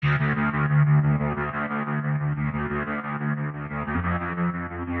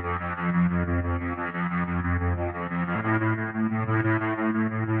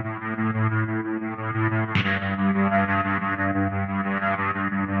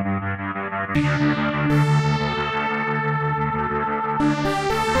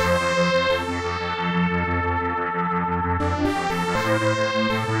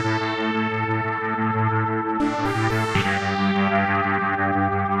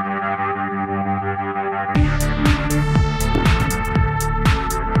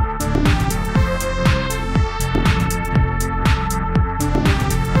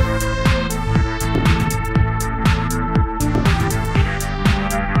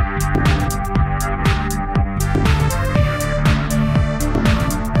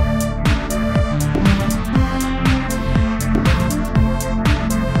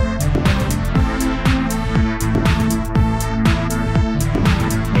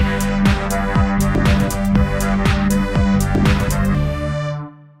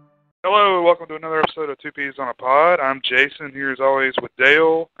Hello, welcome to another episode of Two Peas on a Pod. I'm Jason, here as always with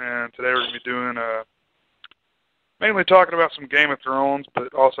Dale, and today we're going to be doing mainly talking about some Game of Thrones,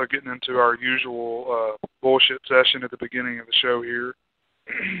 but also getting into our usual bullshit session at the beginning of the show here.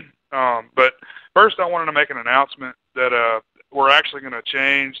 But first I wanted to make an announcement that we're actually going to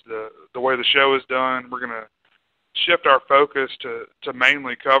change the way the show is done. We're going to shift our focus to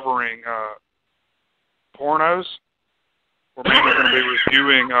mainly covering pornos. We're mainly going to be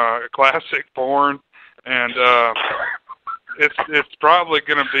reviewing classic porn, and it's probably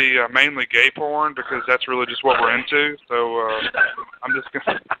going to be mainly gay porn because that's really just what we're into. So I'm just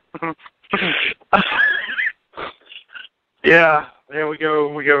going to. Yeah, we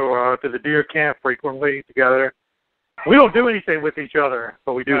go to the deer camp frequently together. We don't do anything with each other,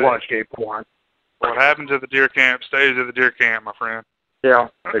 but we do watch gay porn. What happens at the deer camp stays at the deer camp, my friend. Yeah,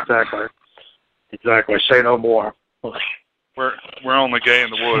 exactly. Exactly. Say no more. We're only gay in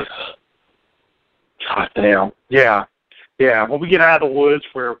the woods. God damn. Yeah. Yeah. When we get out of the woods,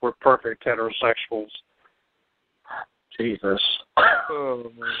 we're perfect heterosexuals. Jesus.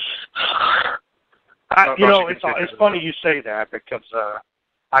 Oh, man. It's funny you say that because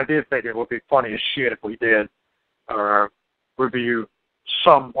I did think it would be funny as shit if we did review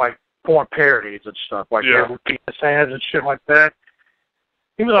some like porn parodies and stuff like that with penis hands and shit like that.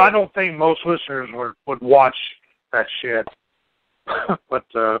 Even though I don't think most listeners would watch that shit. but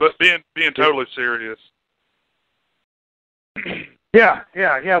being totally serious. Yeah.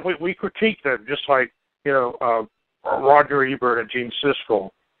 We critique them just like Roger Ebert and Gene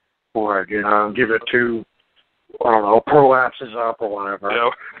Siskel would, give it two, I don't know, prolapses up or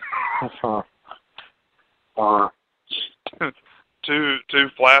whatever. Two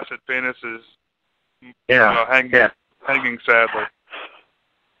flaccid penises. Hanging sadly.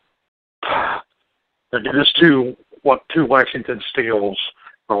 There's two Lexington Steels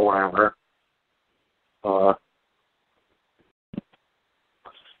or whatever. Well,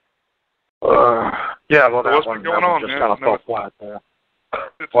 that what's one been going on, just man? kind of fell flat there.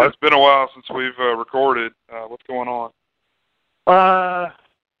 It's been a while since we've recorded. What's going on? I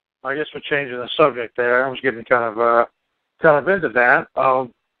guess we're changing the subject there. I was getting kind of into that.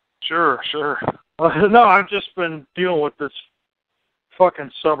 Sure. No, I've just been dealing with this fucking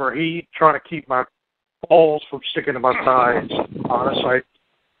summer heat, trying to keep my balls from sticking to my thighs, honestly.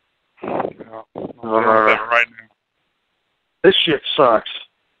 Right now. This shit sucks.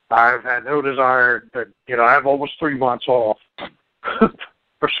 I've had no desire to, I have almost 3 months off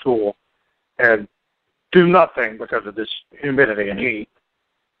for school and do nothing because of this humidity and heat.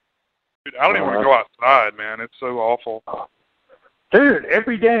 Dude, I don't even want to go outside, man. It's so awful. Dude,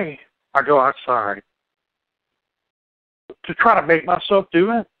 every day I go outside to try to make myself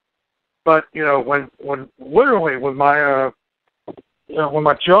do it. But, when my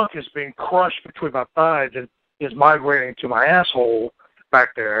junk is being crushed between my thighs and is migrating to my asshole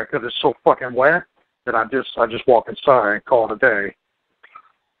back there because it's so fucking wet that I just walk inside and call it a day.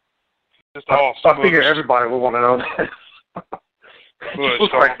 Just all I figure everybody will want to know that.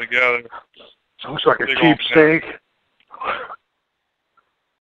 Looks all together. Looks like a cheap steak.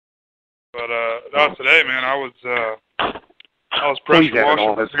 But today, man, I was pressure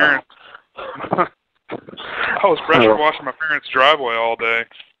washing my parents. I was pressure washing my parents' driveway all day,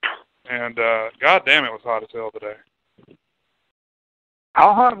 and god damn, it was hot as hell today.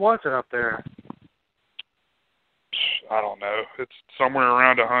 How hot was it up there? I don't know. It's somewhere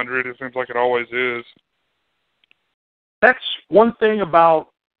around 100. It seems like it always is. That's one thing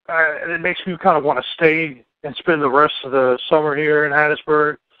about it makes me kind of want to stay and spend the rest of the summer here in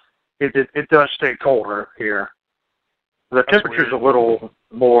Hattiesburg. It does stay colder here. The temperature's a little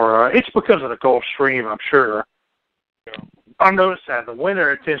more. It's because of the Gulf Stream, I'm sure. Yeah. I've noticed that in the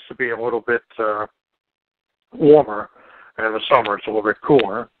winter it tends to be a little bit warmer, and in the summer it's a little bit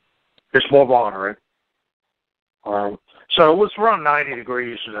cooler. It's more moderate. So it was around 90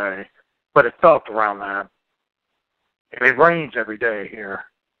 degrees today, but it felt around that. And it rains every day here.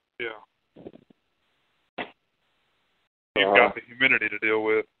 Yeah. You've got the humidity to deal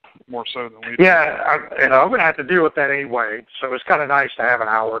with more so than we do. Yeah, I'm going to have to deal with that anyway. So it's kind of nice to have an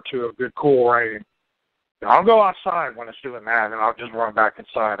hour or two of good cool rain. I'll go outside when it's doing that, and I'll just run back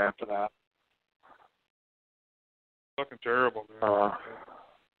inside after that. Fucking terrible, man.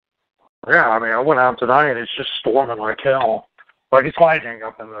 Yeah, I mean, I went out tonight, and it's just storming like hell. Like it's lightning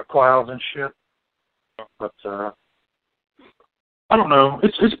up in the clouds and shit. But, I don't know.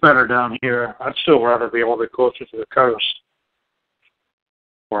 It's better down here. I'd still rather be a little bit closer to the coast,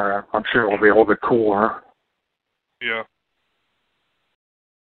 where I'm sure it'll be a little bit cooler. Yeah.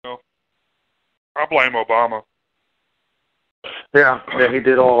 Well, I blame Obama. Yeah, he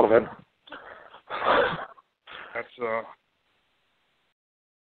did all of it. That's,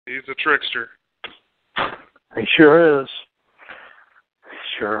 he's a trickster. He sure is. He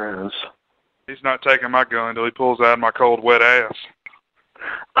sure is. He's not taking my gun until he pulls out my cold, wet ass.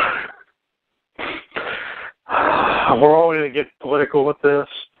 We're all going to get political with this.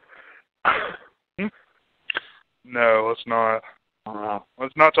 No, let's not.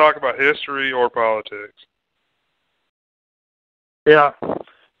 Let's not talk about history or politics. Yeah,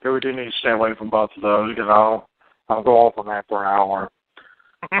 we do need to stay away from both of those, because I'll go off on that for an hour.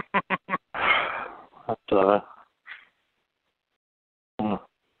 But,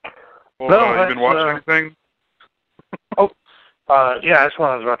 well, you been watching anything? Yeah, that's what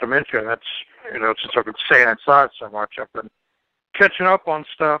I was about to mention. That's, since I've been staying inside so much, I've been catching up on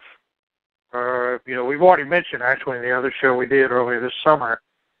stuff. We've already mentioned, actually, in the other show we did earlier this summer,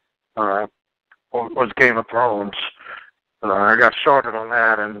 was Game of Thrones. I got started on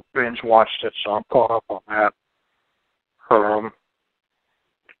that and binge watched it, so I'm caught up on that.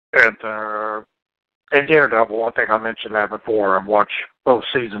 And Daredevil, I think I mentioned that before. I've watched both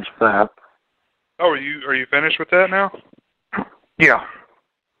seasons of that. Oh, are you finished with that now? Yeah.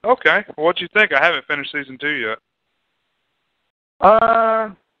 Okay. Well, what'd you think? I haven't finished season 2 yet.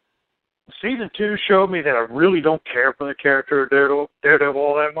 Season 2 showed me that I really don't care for the character of Daredevil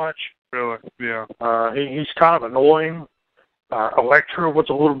all that much. Really? Yeah. He's kind of annoying. Elektra was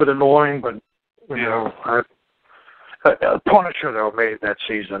a little bit annoying, but Punisher though made that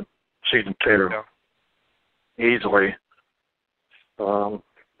season 2 easily. I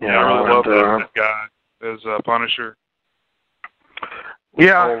really love that guy as Punisher.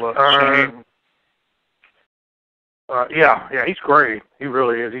 Yeah. He's great. He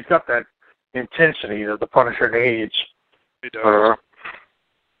really is. He's got that intensity that the Punisher needs. He does.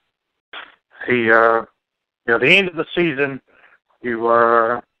 The end of the season, you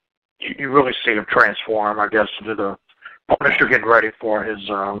really see him transform, I guess, into the Punisher getting ready for his,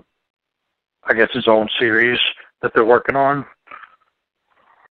 his own series that they're working on.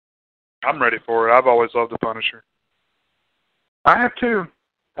 I'm ready for it. I've always loved the Punisher. I have too.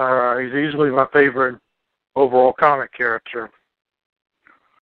 He's easily my favorite overall comic character.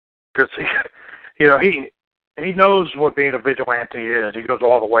 Because he knows what being a vigilante is. He goes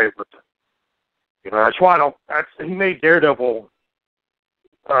all the way with it. That's why he made Daredevil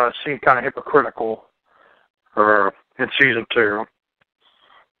seem kind of hypocritical in season 2.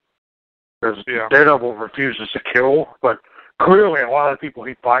 Because Daredevil refuses to kill, but clearly a lot of the people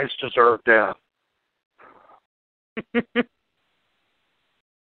he fights deserve death.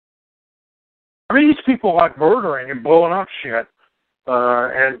 I mean, these people like murdering and blowing up shit.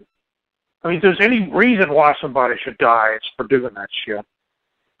 And, I mean, if there's any reason why somebody should die, it's for doing that shit.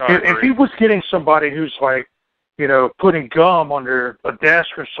 If he was getting somebody who's like, putting gum under a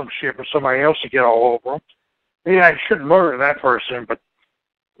desk or some shit for somebody else to get all over him, he shouldn't murder that person, but,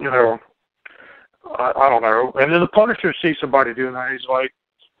 I don't know. And then the Punisher sees somebody doing that, he's like,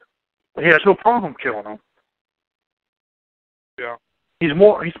 he has no problem killing them. Yeah. He's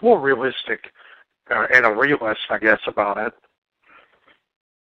more realistic and a realist, I guess, about it.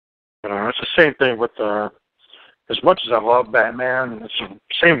 It's the same thing with, as much as I love Batman, it's the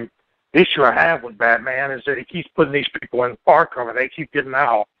same issue I have with Batman is that he keeps putting these people in Arkham and they keep getting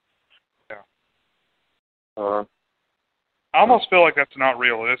out. Yeah. I almost feel like that's not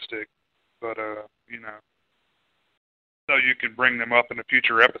realistic, but, so you can bring them up in a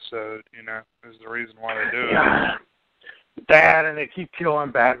future episode, is the reason why they do it. Yeah. That, and they keep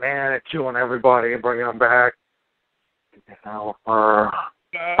killing Batman and killing everybody and bringing them back.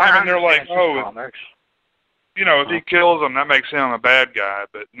 I mean, they're like, if he kills them, that makes him a bad guy,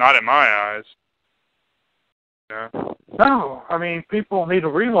 but not in my eyes. No, I mean, people need to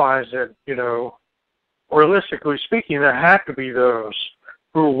realize that, realistically speaking, there have to be those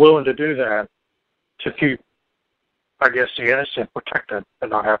who are willing to do that to keep I guess, the innocent protected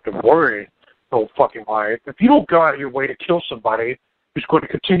and not have to worry the whole fucking life. If you don't go out of your way to kill somebody who's going to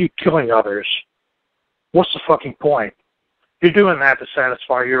continue killing others, what's the fucking point? You're doing that to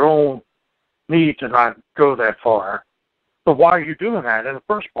satisfy your own need to not go that far. But why are you doing that in the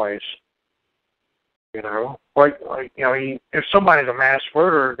first place? You know, if somebody's a mass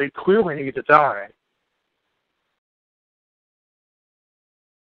murderer, they clearly need to die.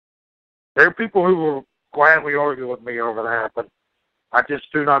 There are people who will gladly argue with me over that, but I just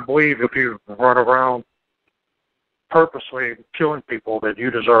do not believe if you run around purposely killing people that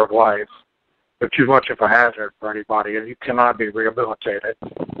you deserve life. You're too much of a hazard for anybody, and you cannot be rehabilitated.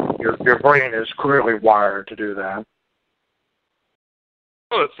 Your brain is clearly wired to do that.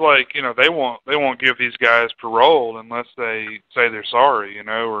 Well, it's like, they won't give these guys parole unless they say they're sorry,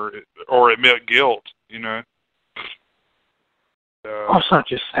 or admit guilt, Well, it's not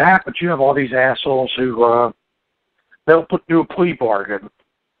just that, but you have all these assholes who they'll do a plea bargain,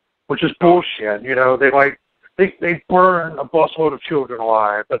 which is bullshit. They burn a busload of children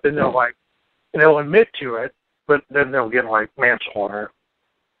alive, but then they'll admit to it, but then they'll get manslaughter,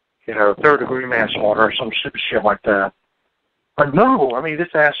 third-degree manslaughter or some shit like that. But no,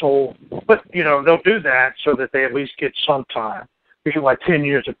 this asshole, but, they'll do that so that they at least get some time. They get 10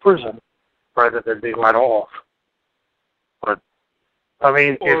 years in prison rather than being let off. But,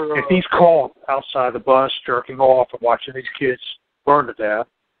 if he's caught outside the bus jerking off and watching these kids burn to death,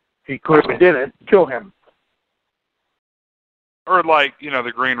 he clearly did it, kill him. Or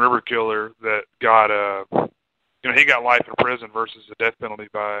the Green River Killer that got, he got life in prison versus the death penalty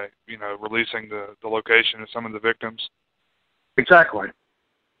by, releasing the location of some of the victims. Exactly.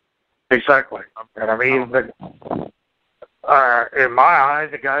 And in my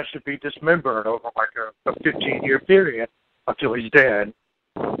eyes, the guy should be dismembered over a 15-year period until he's dead.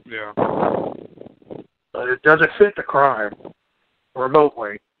 Yeah. But it doesn't fit the crime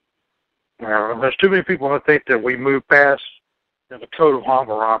remotely. There's too many people that think that we move past the code of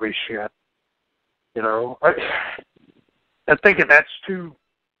Hammurabi shit. I'm thinking that's too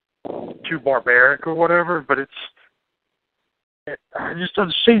barbaric or whatever, but it just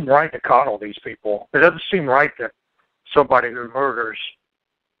doesn't seem right to coddle these people. It doesn't seem right that somebody who murders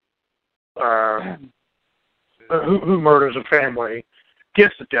who murders a family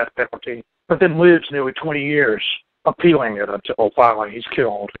gets the death penalty, but then lives nearly 20 years appealing it until finally he's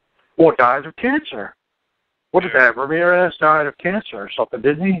killed or dies of cancer. What did that? Ramirez died of cancer or something,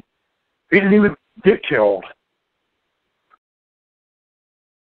 didn't he? He didn't even get killed.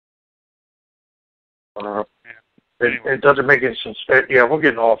 It doesn't make any sense. We're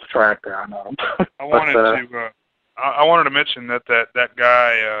getting off track there. I know. I wanted to mention that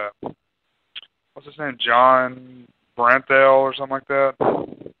guy, what's his name, John Branthel or something like that,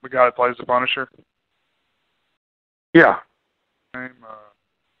 the guy that plays the Punisher. Yeah. Name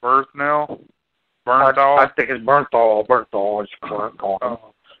Bernthal. I think it's Bernthal. Bernthal is correct.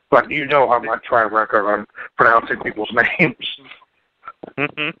 But you know how my track record on pronouncing people's names.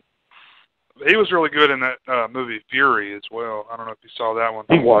 Mm-hmm. He was really good in that movie Fury as well. I don't know if you saw that one.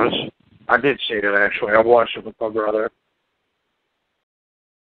 He was. I did see it, actually. I watched it with my brother.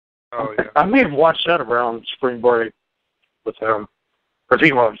 Oh, yeah. I may have watched that around spring break with him, because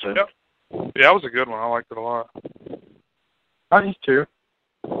he loves it. Yep. Yeah, it was a good one. I liked it a lot. I did too.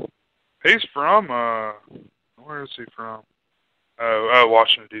 He's from, where is he from? Oh,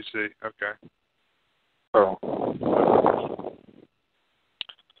 Washington, D.C. Okay. Oh.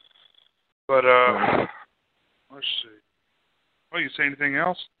 But, let's see. Oh, you see anything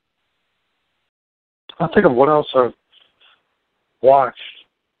else? I think of what else I've watched.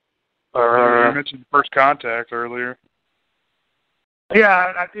 You mentioned First Contact earlier.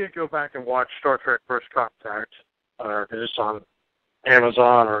 Yeah, I did go back and watch Star Trek First Contact. It's on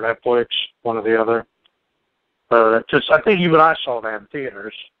Amazon or Netflix, one or the other. I think you and I saw that in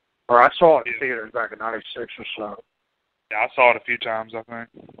theaters. Or I saw it in theaters back in 96 or so. Yeah, I saw it a few times, I think.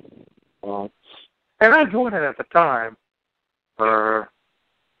 And I enjoyed it at the time. I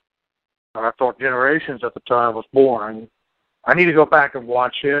thought Generations at the time was boring. I need to go back and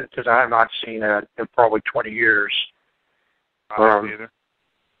watch it because I have not seen it in probably 20 years. I haven't either.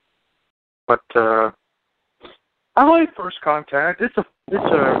 But I like First Contact. It's a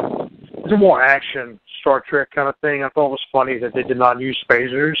more action Star Trek kind of thing. I thought it was funny that they did not use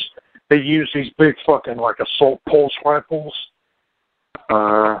phasers. They used these big fucking assault pulse rifles.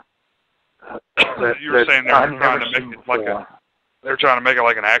 You were saying they were trying to make it they're trying to make it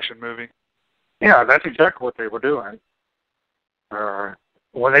like an action movie. Yeah, that's exactly what they were doing.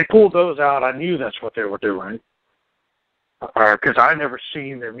 When they pulled those out, I knew that's what they were doing. because I never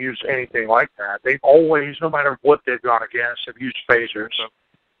seen them use anything like that. They've always, no matter what they've gone against, have used phasers.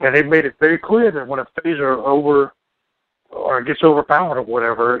 And they've made it very clear that when a phaser gets overpowered or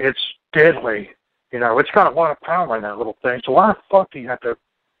whatever, it's deadly. You know, it's got a lot of power in that little thing. So why the fuck do you have to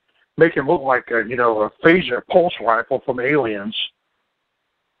make it look like a phaser pulse rifle from Aliens?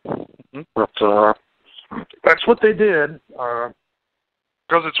 But that's what they did. Because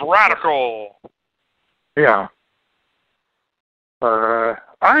it's radical. Yeah.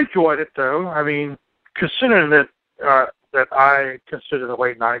 I enjoyed it though. I mean, considering that I consider the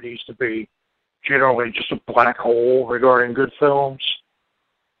late '90s to be generally just a black hole regarding good films.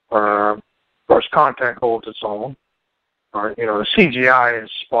 Of course, Contact holds its own. The CGI is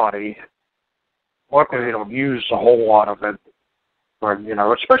spotty. Luckily, they don't use a whole lot of it. But,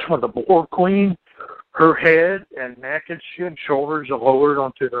 especially with the Borg Queen, her head and neck and shit, shoulders are lowered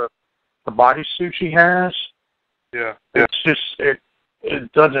onto the bodysuit she has. Yeah. It's just, it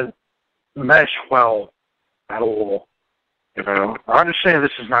doesn't mesh well at all. I understand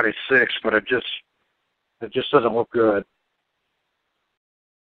this is '96, but it just doesn't look good.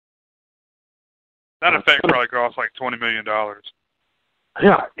 That effect probably cost like $20 million.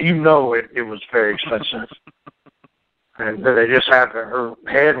 Yeah, it was very expensive. And they just had her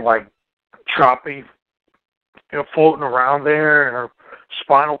head like choppy, floating around there, and her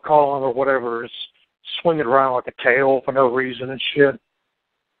spinal column or whatever is swinging around like a tail for no reason and shit.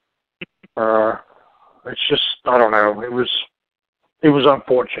 It's just, I don't know. It was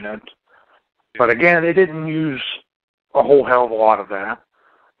unfortunate. But again, they didn't use a whole hell of a lot of that.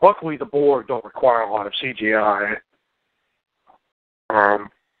 Luckily, the Borg don't require a lot of CGI. Do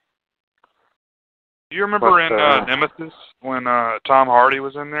you remember in Nemesis when Tom Hardy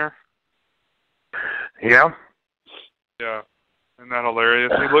was in there? Yeah. Yeah. Isn't that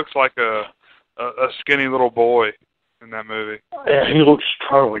hilarious? He looks like a skinny little boy in that movie. Yeah, he looks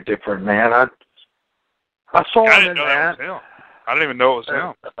totally different, man. I saw him in that. Was him. I didn't even know it was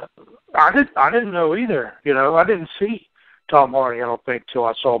him. I didn't know either. I didn't see Tom Hardy, I don't think, till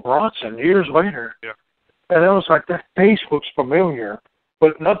I saw Bronson years later. Yeah. And I was like, that face looks familiar,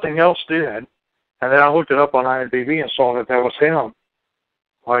 but nothing else did. And then I looked it up on IMDb and saw that was him.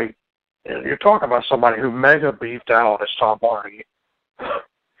 Like, you're talking about somebody who mega beefed out as Tom Hardy.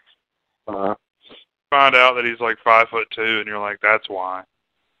 Find out that he's like 5'2", and you're like, that's why.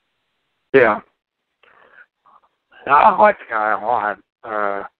 Yeah. I like the guy a lot.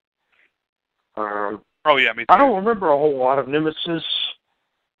 Oh yeah, me too. I don't remember a whole lot of Nemesis.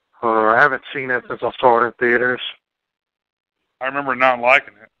 I haven't seen it since I saw it in theaters. I remember not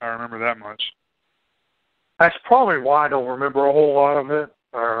liking it. I remember that much. That's probably why I don't remember a whole lot of it.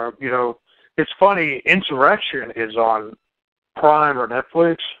 It's funny, Insurrection is on Prime or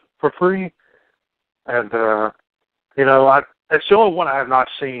Netflix for free. And, it's the only one I have not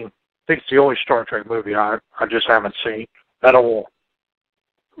seen. I think it's the only Star Trek movie I just haven't seen at all.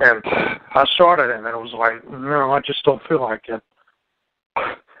 And I started it, and it was like, no, I just don't feel like it.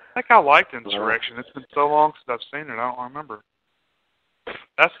 I think I liked Insurrection. It's been so long since I've seen it, I don't remember.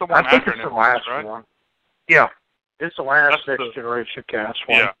 That's the one after Nemesis, right? One. Yeah, it's the last Next Generation cast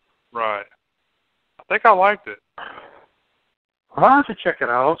one. Yeah, right. I think I liked it. I'll have to check it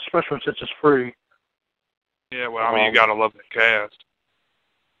out, especially since it's free. Yeah, well, I mean, you gotta love the cast.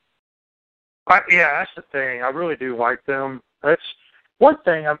 That's the thing. I really do like them. That's one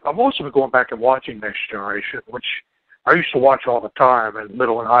thing. I've also been going back and watching Next Generation, which I used to watch all the time in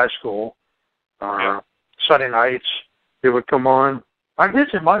middle and high school. Sunday nights, it would come on. I guess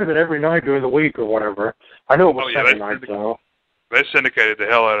it might have been every night during the week or whatever. I know it was Sunday night, though. They syndicated the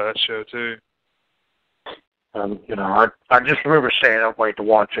hell out of that show, too. I just remember staying up late to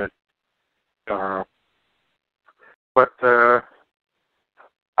watch it. But I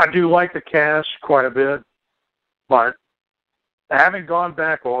do like the cast quite a bit. But having gone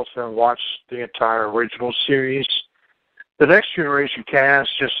back also and watched the entire original series, the Next Generation cast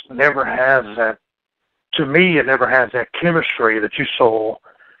just never has that. To me, it never has that chemistry that you saw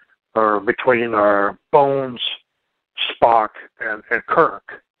between Bones, Spock, and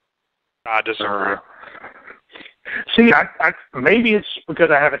Kirk. I disagree. See, I maybe it's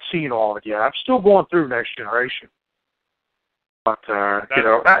because I haven't seen all of it yet. I'm still going through Next Generation. But,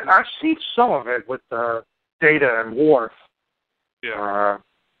 I've seen some of it with Data and Worf. Yeah.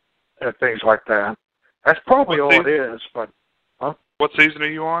 And things like that. That's probably all it is, but... Huh? What season are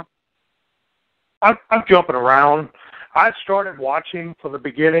you on? I'm jumping around. I started watching from the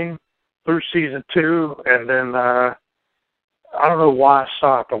beginning through season 2, and then I don't know why I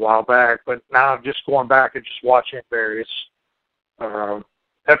stopped a while back, but now I'm just going back and just watching various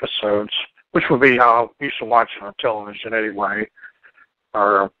episodes. which would be how I used to watch it on television anyway.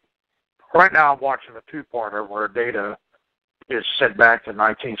 Right now I'm watching a two-parter where Data is set back to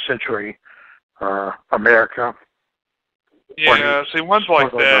 19th century America. Yeah, see, ones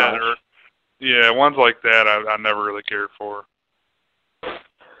like that, ones like that I never really cared for.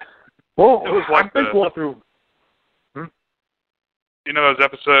 Well, it was like I've been going through... You know those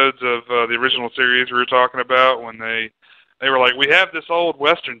episodes of the original series we were talking about when they were like, we have this old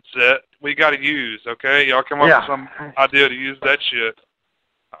Western set we got to use, okay? Y'all come up with some idea to use that shit.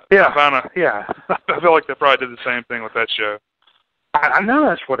 Yeah, I feel like they probably did the same thing with that show. I know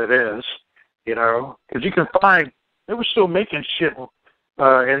that's what it is, you know, because you can find, they were still making shit in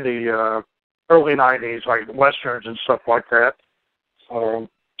the early 90s, like Westerns and stuff like that. So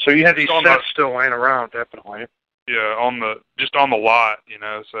you had these sets still laying around, definitely. Yeah, just on the lot, you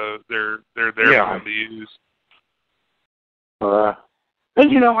know, so they're there for them to use.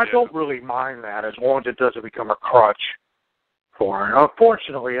 And, you know, I don't really mind that as long as it doesn't become a crutch for it.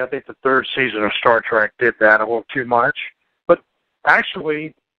 Unfortunately, I think the third season of Star Trek did that a little too much. But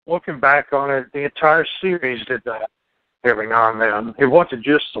actually, looking back on it, the entire series did that every now and then. It wasn't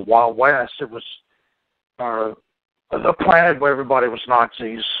just the Wild West. It was the planet where everybody was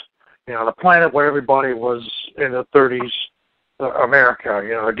Nazis. You know, the planet where everybody was in the 30s, America,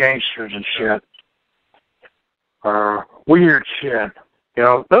 you know, the gangsters and shit. Weird shit. You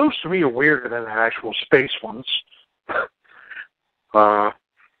know, those to me are weirder than the actual space ones. But,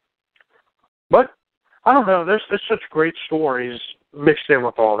 I don't know, there's such great stories mixed in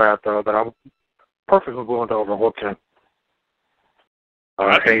with all that, though, that I'm perfectly willing to overlook it.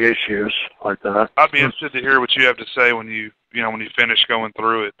 Any issues like that. I'd be interested to hear what you have to say when you finish going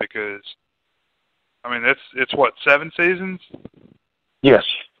through it, because, I mean, it's what, 7 seasons? Yes.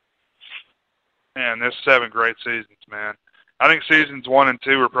 Man, there's 7 great seasons, man. I think seasons 1 and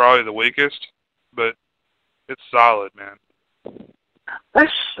 2 are probably the weakest, but it's solid, man.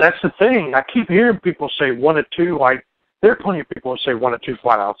 That's the thing. I keep hearing people say 1 and 2, like, there are plenty of people who say 1 and 2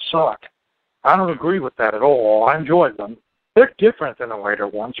 flat out suck. I don't agree with that at all. I enjoyed them. They're different than the later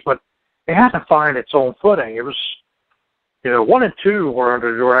ones, but it had to find its own footing. It was, you know, 1 and 2 were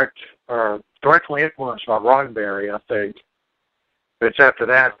under directly influenced by Roddenberry, I think. It's after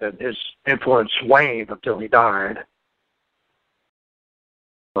that his influence waned until he died.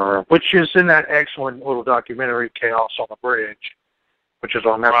 Which is in that excellent little documentary, Chaos on the Bridge, which is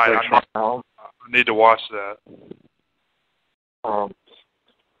on Netflix right now. I need to watch that.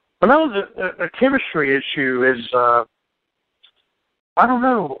 But no, the chemistry issue is, I don't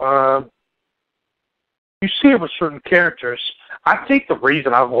know, you see it with certain characters. I think the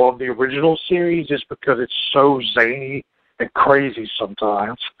reason I love the original series is because it's so zany and crazy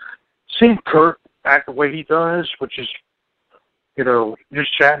sometimes. Seeing Kirk act the way he does, which is, you know,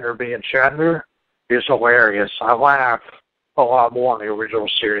 just Shatner being Shatner, is hilarious. I laugh a lot more in the original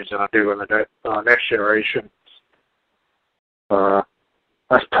series than I do in the Next Generation.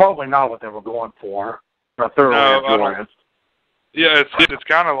 That's probably not what they were going for. I thoroughly enjoy it. Yeah, it's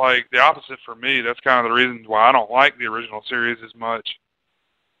kind of like the opposite for me. That's kind of the reason why I don't like the original series as much.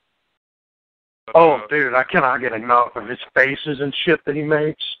 But, dude, I cannot get enough of his faces and shit that he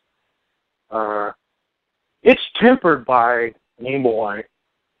makes. It's tempered by Nimoy.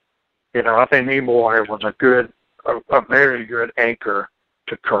 You know, I think Nimoy was a very good anchor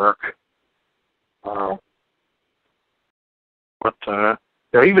to Kirk. But you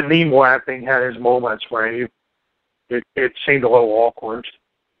know, even Nimoy, I think, had his moments where it seemed a little awkward.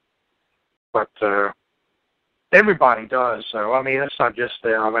 But everybody does, so, I mean, it's not just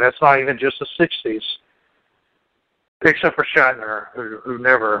them. I mean, it's not even just the 60s. Except for Shatner, who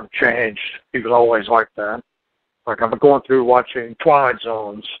never changed. He was always like that. Like, I've been going through watching Twilight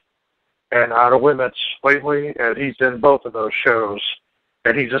Zones and Outer Limits lately, and he's in both of those shows,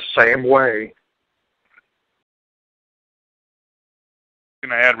 and he's the same way.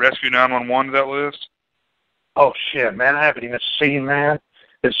 Can I add Rescue 911 to that list? Oh, shit, man, I haven't even seen that.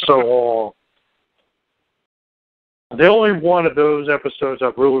 It's so old. The only one of those episodes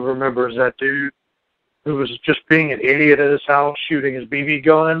I really remember is that dude who was just being an idiot at his house, shooting his BB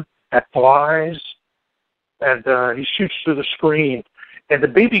gun at flies, and he shoots through the screen. And the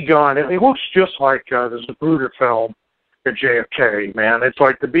BB gun, it looks just like the Zapruder film at JFK, man. It's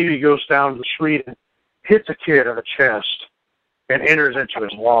like the BB goes down the street and hits a kid in the chest and enters into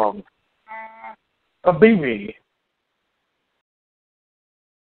his lung. A BB.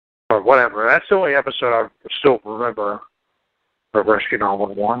 Or whatever. That's the only episode I still remember of Rescue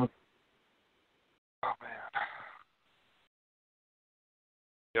 911. Oh, man.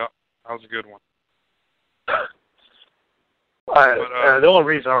 Yep, that was a good one. The only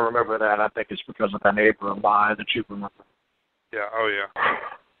reason I remember that, I think, is because of that neighbor of mine that you remember. Yeah, oh yeah.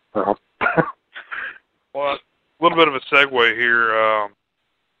 Well, a little bit of a segue here.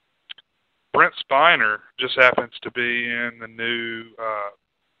 Brent Spiner just happens to be in the new,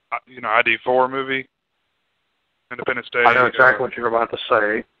 ID4 movie, Independence Day. I know exactly what you're about to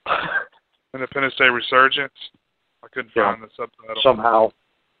say. Independence Day Resurgence. I couldn't find the subtitle. Somehow.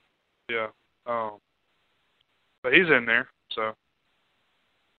 Yeah. But he's in there, so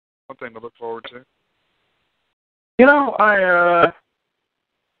one thing to look forward to. You know, I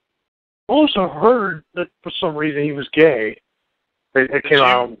also heard that for some reason he was gay. It came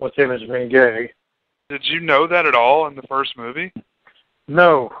out with him as being gay. Did you know that at all in the first movie?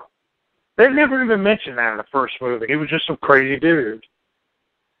 No. They never even mentioned that in the first movie. He was just some crazy dude.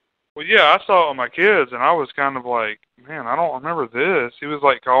 Well, yeah, I saw it with my kids, and I was kind of like, man, I don't remember this. He was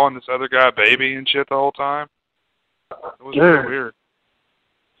like calling this other guy baby and shit the whole time. It was really weird.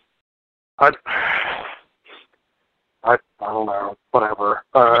 I don't know. Whatever.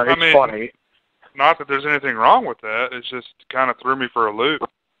 It's funny. Not that there's anything wrong with that. It just kind of threw me for a loop.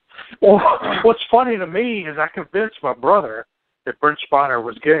 Well, what's funny to me is I convinced my brother that Brent Spiner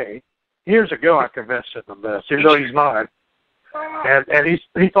was gay. Years ago, I convinced him of this, even though he's not. And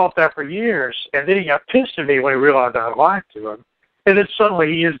he thought that for years. And then he got pissed at me when he realized I lied to him. And then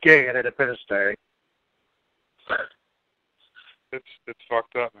suddenly he is gay at Independence Day. It's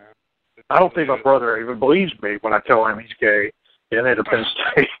fucked up, man. I don't think my brother even believes me when I tell him he's gay in Independence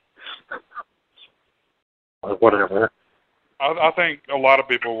Day. Whatever. I think a lot of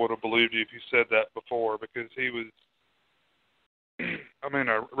people would have believed you if you said that before, because he was,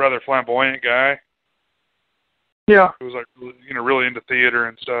 a rather flamboyant guy. Yeah. He was like, really into theater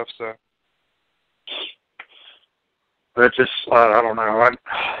and stuff. So. But just, I don't know.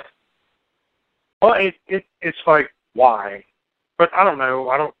 It's like, why? But I don't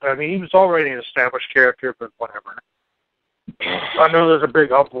know. He was already an established character, but whatever. I know there's a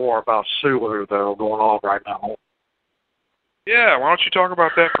big uproar about Sulu, though, going on right now. Yeah, why don't you talk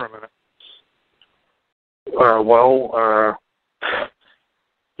about that for a minute?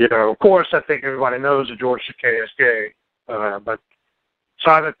 Of course, I think everybody knows that George Takei is gay. But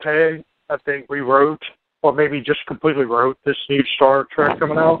Simon Pegg, I think, rewrote, or maybe just completely wrote, this new Star Trek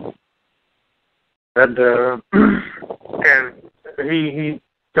coming out. And he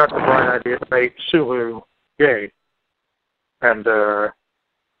got the bright idea to make Sulu gay. And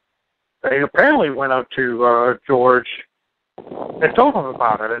he apparently went up to George and told him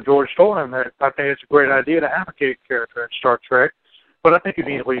about it. And George told him that I think it's a great idea to have a gay character in Star Trek, but I think you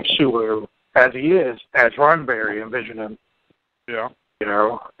need to leave Sulu as he is, as Roddenberry envisioned him. Yeah.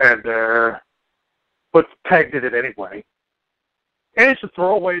 But Peg did it anyway. And it's a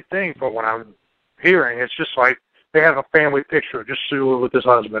throwaway thing from what I'm hearing. It's just like they have a family picture of just Sulu with his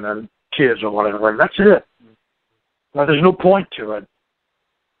husband and kids or whatever, and that's it. Now, there's no point to it.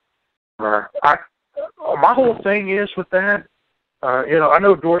 My whole thing is with that, I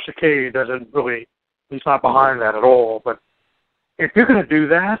know George Takei he's not behind that at all, but if you're going to do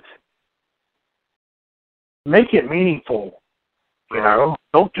that, make it meaningful.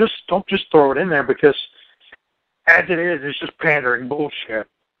 Don't just throw it in there, because as it is, it's just pandering bullshit.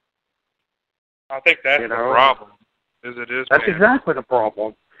 I think that's the problem. That's exactly the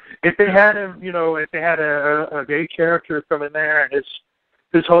problem. If they had him, if they had a gay character come in there and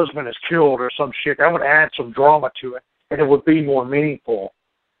his husband is killed or some shit, that would add some drama to it, and it would be more meaningful.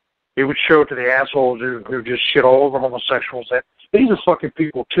 It would show to the assholes who just shit all over homosexuals that these are fucking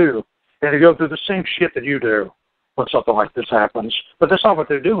people too, and they go through the same shit that you do when something like this happens. But that's not what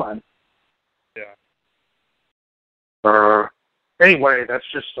they're doing. Yeah. Anyway, that's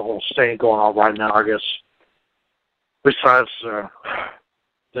just the whole thing going on right now, I guess. Besides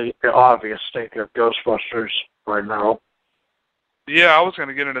the obvious stink of Ghostbusters right now. Yeah, I was going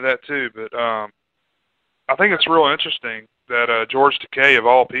to get into that too, but I think it's real interesting that George Takei, of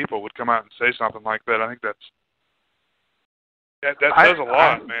all people, would come out and say something like that. I think that says a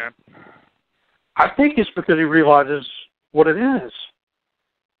lot, man. I think it's because he realizes what it is.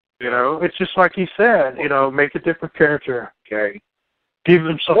 It's just like he said, make a different character, okay? Give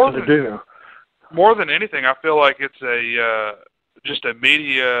them something to do. More than anything, I feel like it's just a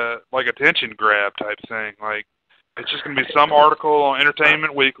media, like, attention grab type thing. Like, it's just going to be some article on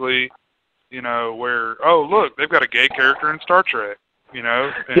Entertainment Weekly, where, oh, look, they've got a gay character in Star Trek, And,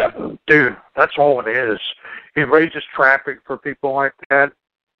 yeah, dude, that's all it is. It raises traffic for people like that,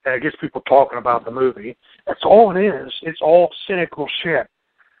 and it gets people talking about the movie. That's all it is. It's all cynical shit.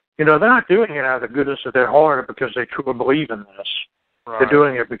 They're not doing it out of the goodness of their heart because they truly believe in this. Right. They're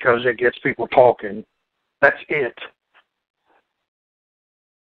doing it because it gets people talking. That's it.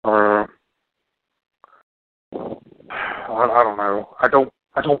 I don't know. I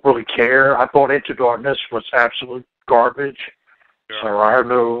don't really care. I thought Into Darkness was absolute garbage, so I have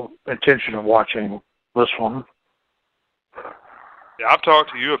no intention of watching this one. Yeah, I've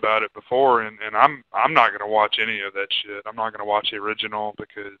talked to you about it before, and I'm not going to watch any of that shit. I'm not going to watch the original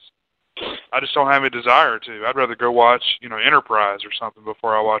because I just don't have a desire to. I'd rather go watch, Enterprise or something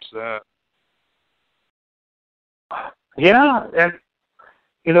before I watch that. Yeah, and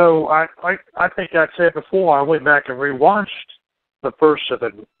I think I said before. I went back and rewatched the first of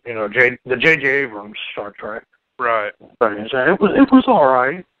the the J.J. Abrams Star Trek. Right. And it was all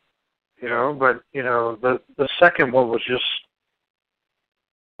right, but the second one was just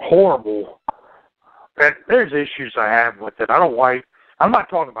horrible. And there's issues I have with it. I'm not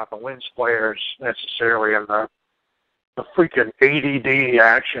talking about the lens flares necessarily and the freaking ADD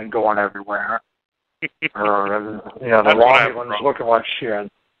action going everywhere. The Romulans looking like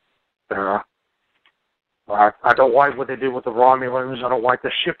shit. I don't like what they did with the Romulans. I don't like the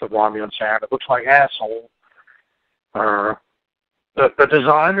ship the Romulans have. It looks like asshole. The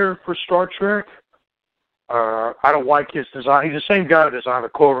designer for Star Trek, I don't like his design. He's the same guy who designed the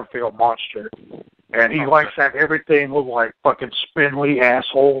Cloverfield monster. And he likes to have everything look like fucking spindly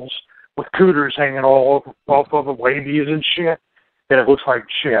assholes with cooters hanging all off of the labias and shit. And it looks like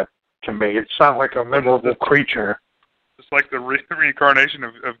shit to me. It sounds like a memorable creature. It's like the reincarnation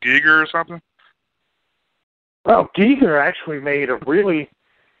of Giger or something? Well, Giger actually made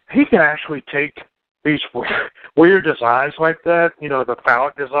he can actually take these weird designs like that, the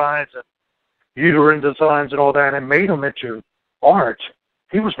phallic designs and uterine designs and all that, and made them into art.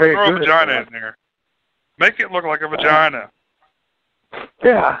 He was very good at that. Throw a vagina in there. Make it look like a vagina.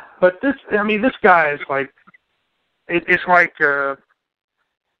 Yeah, but this guy is like, it's like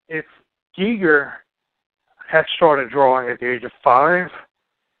if Giger had started drawing at the age of 5,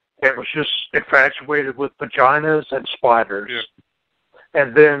 and was just infatuated with vaginas and spiders,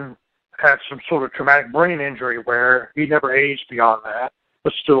 and then had some sort of traumatic brain injury where he never aged beyond that,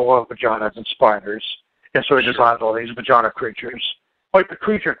 but still loved vaginas and spiders, and so he designed all these vagina creatures. Like the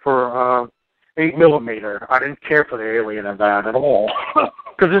creature for 8mm. I didn't care for the alien in that at all.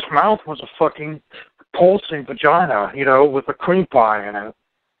 Because his mouth was a fucking pulsing vagina, with a cream pie in it.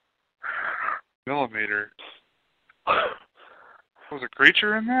 Millimeter. Was a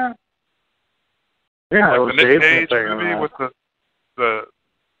creature in that? Yeah, like it was the Nick Cage thing movie with the.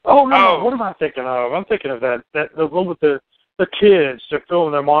 Oh no! What am I thinking of? I'm thinking of the one with the kids. They're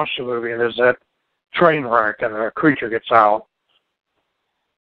filming their monster movie, and there's that train wreck, and the creature gets out.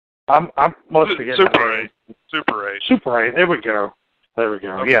 I must be getting Super 8. Super 8. Super 8. There we go.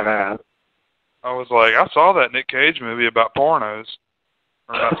 Okay. Yeah, man. I was like, I saw that Nick Cage movie about pornos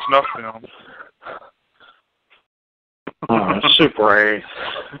or about snuff films. Super 8.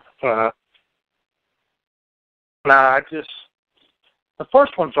 The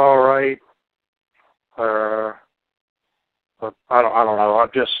first one's all right. But I don't know.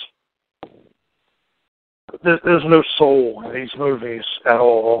 There's no soul in these movies at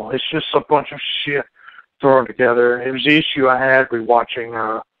all. It's just a bunch of shit thrown together. It was the issue I had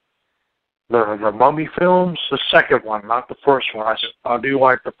rewatching the Mummy films, the second one, not the first one. I do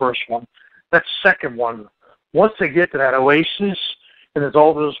like the first one. That second one, once they get to that oasis and there's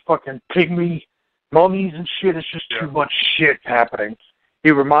all those fucking pygmy mummies and shit, it's just too much shit happening.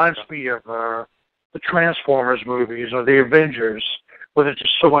 It reminds me of the Transformers movies or the Avengers, where there's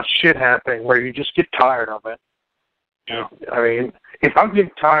just so much shit happening where you just get tired of it. Yeah. I mean, if I'm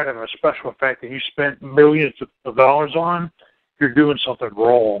getting tired of a special effect that you spent millions of dollars on, you're doing something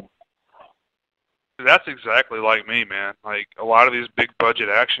wrong. That's exactly like me, man. Like, a lot of these big budget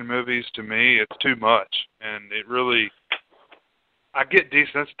action movies, to me, it's too much. And it really, I get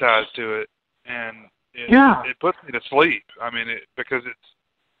desensitized to it, and it puts me to sleep. I mean, because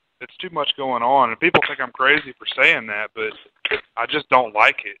it's too much going on, and people think I'm crazy for saying that, but I just don't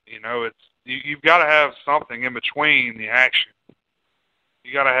like it. You've got to have something in between the action.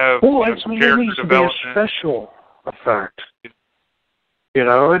 You got to have some character development. It needs to be a special effect.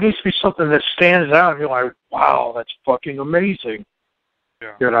 It needs to be something that stands out, and you're like, wow, that's fucking amazing.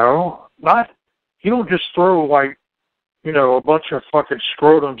 Yeah. You don't just throw a bunch of fucking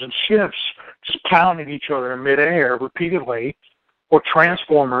scrotums and ships just pounding each other in midair repeatedly, or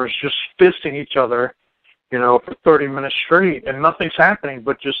Transformers just fisting each other, for 30 minutes straight, and nothing's happening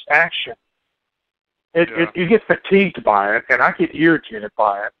but just action. You get fatigued by it, and I get irritated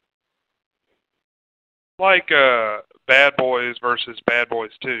by it. Like Bad Boys versus Bad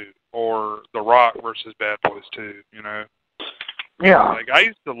Boys 2, or The Rock versus Bad Boys 2, Yeah. Like, I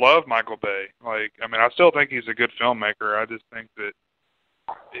used to love Michael Bay. I still think he's a good filmmaker. I just think that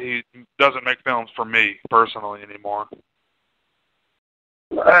he doesn't make films for me personally anymore.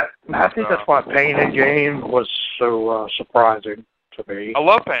 I think that's why Pain and Gain was so surprising to me. I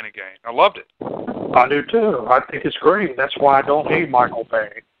love Pain and Gain. I loved it. I do too. I think it's great. That's why I don't hate Michael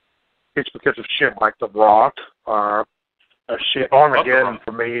Bay. It's because of shit like The Rock or shit Armageddon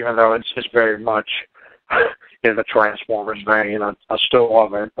for me, even though it's just very much in the Transformers vein. I still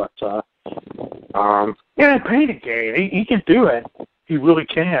love it, but yeah, Pain and Gain. He can do it. He really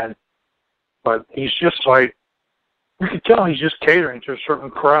can. But he's just like, you can tell he's just catering to a certain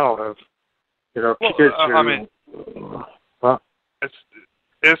crowd of, kids who. I mean,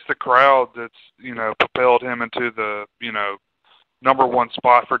 it's the crowd that's propelled him into the #1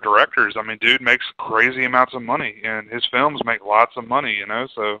 spot for directors. I mean, dude makes crazy amounts of money, and his films make lots of money.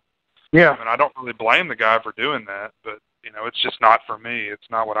 So yeah. And I don't really blame the guy for doing that, but it's just not for me. It's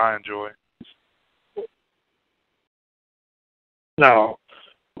not what I enjoy. No.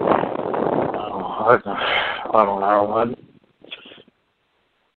 I don't know.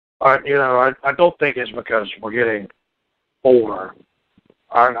 I don't think it's because we're getting older.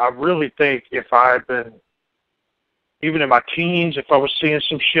 I really think if I had been, even in my teens, if I was seeing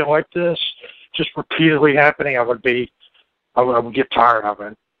some shit like this just repeatedly happening, I would get tired of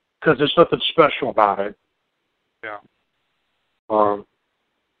it because there's nothing special about it. Yeah. Whatever.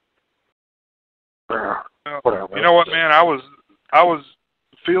 You know what, man? I was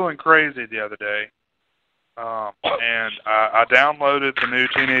feeling crazy the other day, and I downloaded the new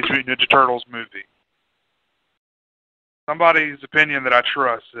Teenage Mutant Ninja Turtles movie. Somebody's opinion that I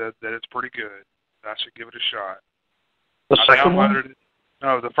trust said that it's pretty good. I should give it a shot. The second one?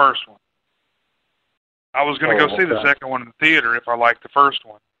 No, the first one. I was going to go see the second one in the theater if I liked the first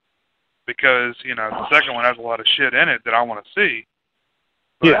one, because the second one has a lot of shit in it that I want to see.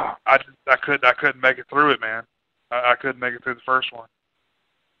 But yeah. I couldn't make it through it, man. I couldn't make it through the first one.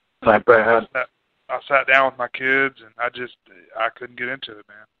 Not bad. I sat down with my kids, and I couldn't get into it,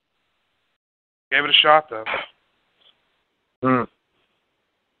 man. Gave it a shot, though.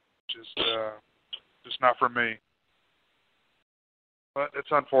 Just not for me. But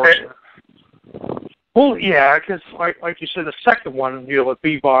it's unfortunate. Well, yeah, because like you said, the second one, with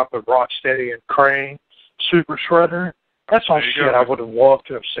Bebop and Rocksteady and Krang, Super Shredder, that's all shit I would have loved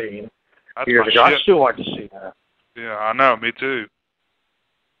to have seen years ago. I'd still like to see that. Yeah, I know, me too.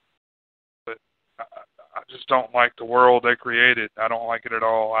 But I just don't like the world they created. I don't like it at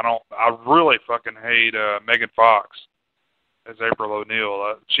all. I really fucking hate Megan Fox as April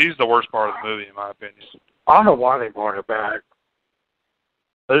O'Neil. She's the worst part of the movie, in my opinion. I don't know why they brought her back.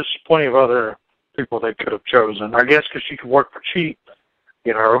 There's plenty of other people they could have chosen. I guess because she could work for cheap,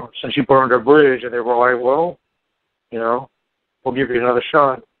 since she burned her bridge, and they were like, well, we'll give you another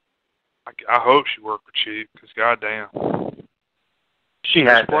shot. I hope she worked for cheap, because goddamn. She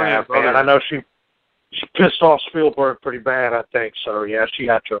had to have, man. I know she pissed off Spielberg pretty bad, I think. So, yeah, she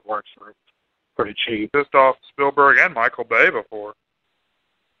had to have worked for pretty cheap. Pissed off Spielberg and Michael Bay before.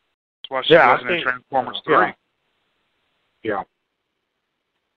 That's why she wasn't in Transformers 3. Yeah.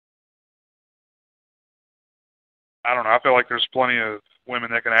 I don't know. I feel like there's plenty of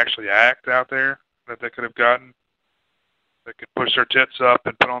women that can actually act out there that they could have gotten. They could push their tits up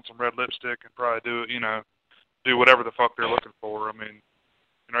and put on some red lipstick and probably do whatever the fuck they're looking for. I mean,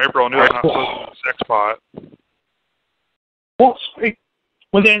 April O'Neil's not supposed to be a sex pot. Well,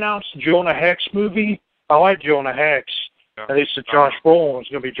 when they announced the Jonah Hex movie, I like Jonah Hex. Yeah. And they said Josh Brolin was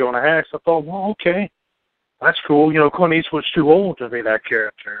going to be Jonah Hex. I thought, well, okay. That's cool. Clint Eastwood's too old to be that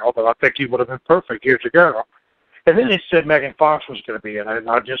character, although I think he would have been perfect years ago. And then they said Megan Fox was going to be in it, and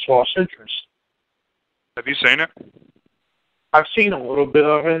I just lost interest. Have you seen it? I've seen a little bit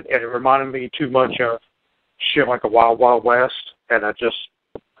of it, and it reminded me too much of shit like a Wild Wild West, and I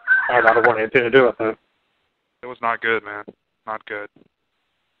don't want anything to do with it. It was not good, man. Not good.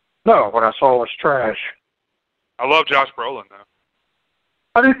 No, what I saw was trash. I love Josh Brolin, though.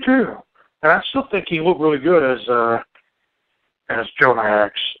 I do, too. And I still think he looked really good as Jonah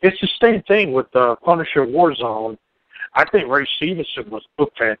Hex. It's the same thing with Punisher Warzone. I think Ray Stevenson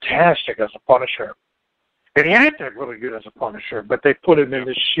looked fantastic as a Punisher. And he acted really good as a Punisher, but they put him in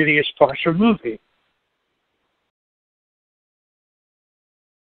the shittiest Punisher movie.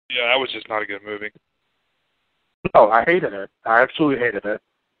 Yeah, that was just not a good movie. No, I hated it. I absolutely hated it.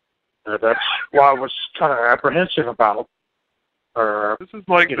 That's why I was kind of apprehensive about. This is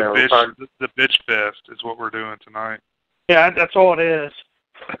like the bitch fest is what we're doing tonight. Yeah, that's all it is.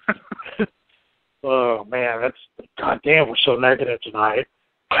 Oh, man, goddamn, we're so negative tonight.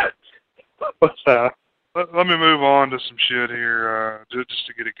 Let me move on to some shit here, just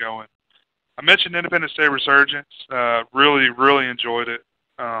to get it going. I mentioned Independence Day Resurgence. Really, really enjoyed it.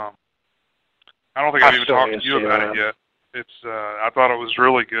 I don't think I've even talked to you about it yet. It's I thought it was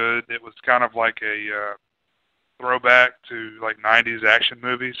really good. It was kind of like a throwback to like 90s action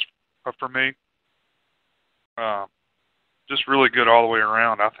movies for me. Just really good all the way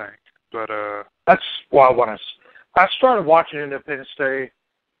around, I think. But that's why I started watching Independence Day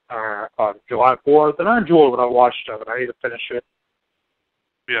on July 4th, and I enjoyed what I watched of it. I need to finish it.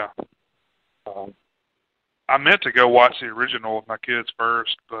 Yeah. I meant to go watch the original with my kids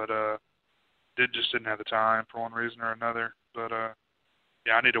first, but just didn't have the time for one reason or another. But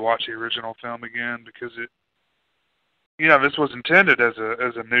yeah, I need to watch the original film again because it, this was intended as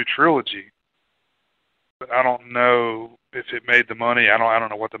a new trilogy. But I don't know if it made the money. I don't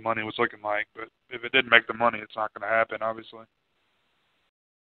know what the money was looking like. But if it didn't make the money, it's not going to happen, obviously.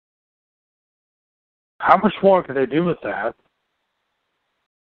 How much more can they do with that?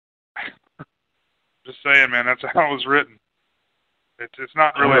 Just saying, man. That's how it was written. It's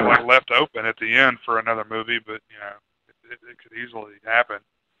not really like left open at the end for another movie, but it could easily happen.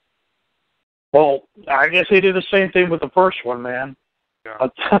 Well, I guess they did the same thing with the first one, man. Yeah.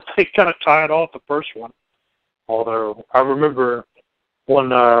 They kind of tied off the first one. Although I remember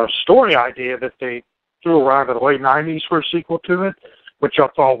one story idea that they threw around in the late '90s for a sequel to it, which I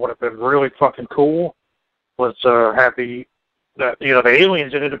thought would have been really fucking cool. Was have the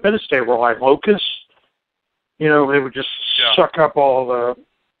aliens in Independence Day were like locusts. They would just suck up all the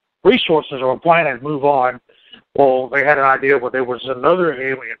resources on the planet and move on. Well, they had an idea where there was another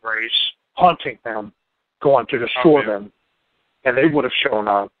alien race hunting them, going to destroy them, and they would have shown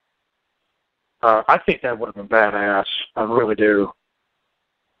up. I think that would have been badass. I really do.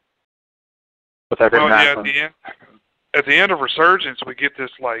 But that didn't happen. At the end of Resurgence, we get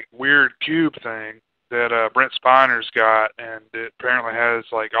this like weird cube thing that Brent Spiner's got, and it apparently has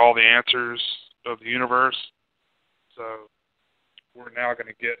like all the answers of the universe. So we're now going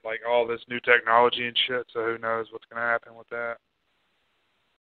to get like all this new technology and shit. So who knows what's going to happen with that?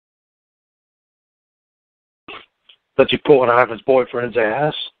 Does he pull it out of his boyfriend's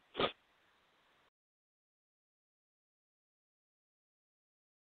ass?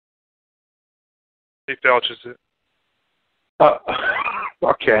 He felches it.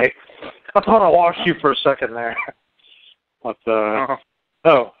 Okay. I thought I lost you for a second there. But,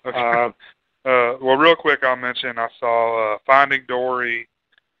 okay. Well, real quick, I'll mention I saw Finding Dory,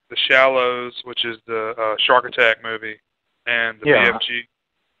 The Shallows, which is the Shark Attack movie, and the BFG.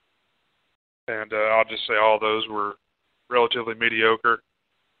 And I'll just say all those were relatively mediocre.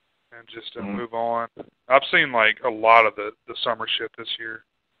 And just to move on. I've seen like a lot of the summer shit this year.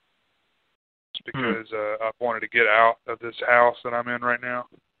 Just because I've wanted to get out of this house that I'm in right now.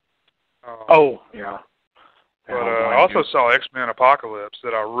 Yeah. But I also saw X-Men Apocalypse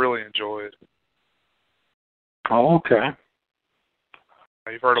that I really enjoyed. Oh, okay.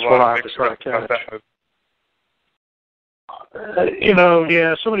 You've heard a lot of mixed about that movie.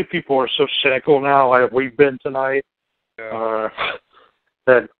 So many people are so cynical now, like we've been tonight, that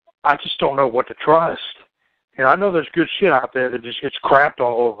I just don't know what to trust. I know there's good shit out there that just gets crapped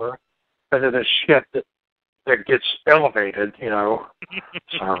all over, and then there's shit that gets elevated, So,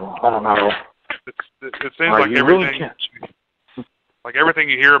 I don't know. It seems like everything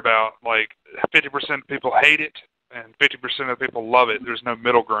you hear about, like 50% of people hate it and 50% of people love it. There's no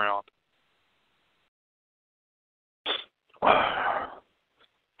middle ground.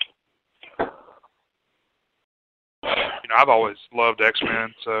 I've always loved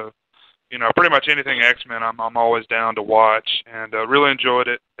X-Men, so pretty much anything X-Men, I'm always down to watch, and really enjoyed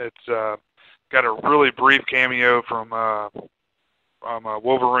it. It's got a really brief cameo from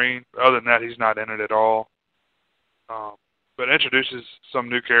Wolverine. Other than that, he's not in it at all. But it introduces some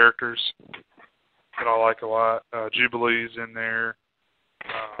new characters that I like a lot. Jubilee's in there.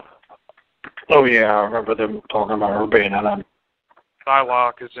 Oh yeah, I remember them talking about her being in it.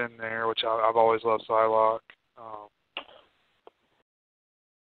 Psylocke is in there, which I've always loved Psylocke.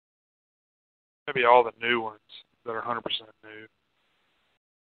 Maybe all the new ones that are 100% new.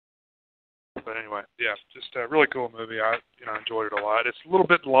 But anyway, yeah, just a really cool movie. I enjoyed it a lot. It's a little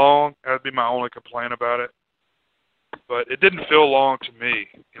bit long. That would be my only complaint about it. But it didn't feel long to me.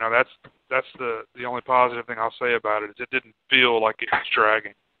 That's the only positive thing I'll say about it is it didn't feel like it was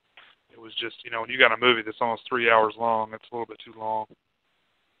dragging. It was just, when you got a movie that's almost 3 hours long, it's a little bit too long.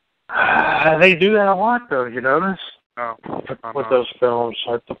 They do that a lot, though. You notice? No, with those films,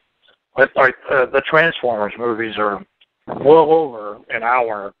 like the Transformers movies are well over an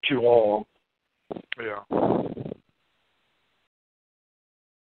hour too long. Yeah.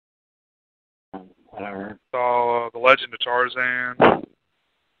 Whatever. Saw The Legend of Tarzan.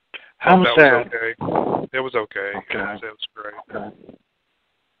 How was that? Okay. It was okay. Okay. It was great. Okay.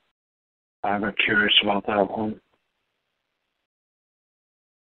 I'm curious about that one.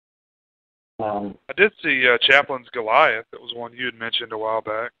 I did see Chaplin's Goliath. That was one you had mentioned a while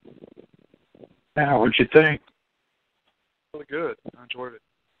back. Yeah, what'd you think? Really good. I enjoyed it.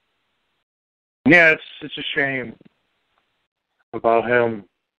 Yeah, it's a shame about him.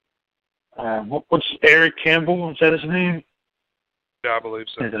 What's Eric Campbell? Is that his name? Yeah, I believe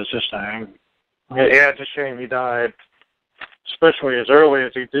so. Yeah, that's his name. Yeah, it's a shame he died, especially as early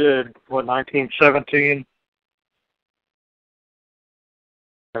as he did. What, 1917?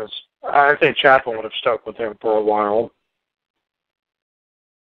 Because I think Chaplin would have stuck with him for a while.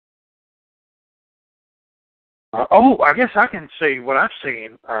 I guess I can say what I've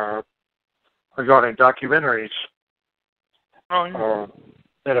seen regarding documentaries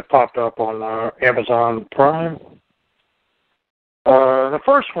that have popped up on Amazon Prime. The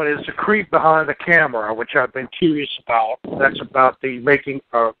first one is The Creep Behind the Camera, which I've been curious about. That's about the making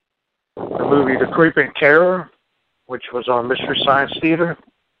of the movie The Creeping Terror, which was on Mystery Science Theater.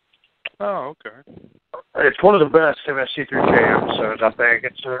 Oh, okay. It's one of the best MSC3K episodes, I think.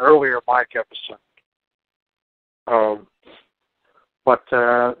 It's an earlier Mike episode. But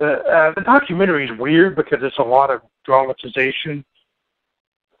the documentary is weird because it's a lot of dramatization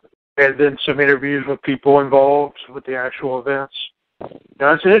and then some interviews with people involved with the actual events.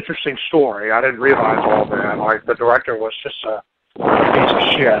 Now, it's an interesting story. I didn't realize all that. Like, the director was just a piece of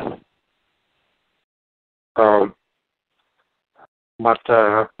shit. But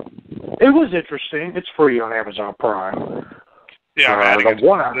it was interesting. It's free on Amazon Prime. Yeah, I'm adding it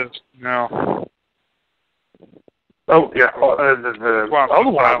to this now. Oh, yeah. The other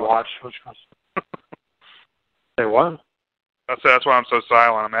one I watched, which was... Say what? That's why I'm so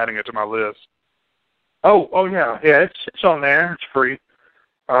silent. I'm adding it to my list. Oh, yeah. Yeah, it's on there. It's free.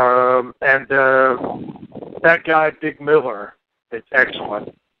 And that guy, Dick Miller, it's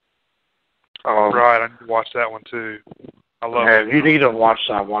excellent. Right, I need to watch that one, too. I love it. You need to watch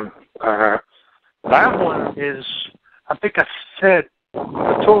that one. That one is, I think I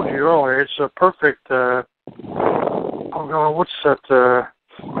told you earlier, it's a perfect, oh no, what's that,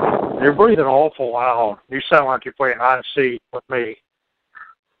 you're breathing awful loud. You sound like you're playing hide and seek with me.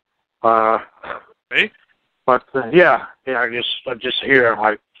 Me? But, yeah, I just hear,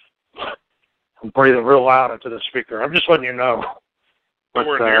 like, I'm breathing real loud into the speaker. I'm just letting you know. But,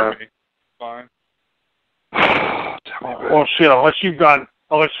 near me. Fine. Well, shit, unless you've got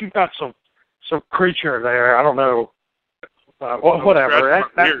some creature there, I don't know. Whatever.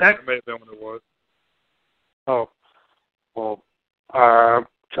 That may have been what it was. Oh, well,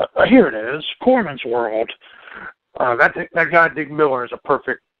 here it is. Corman's World. That guy Dick Miller is a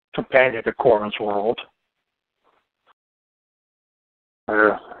perfect companion to Corman's World.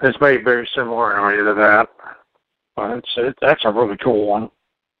 It's made very similarity to that. But that's a really cool one.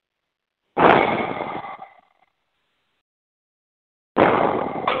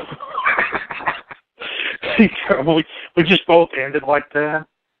 We just both ended like that.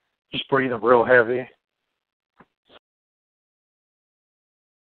 Just breathing real heavy.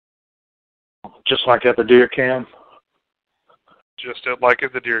 Just like at the deer camp. Just like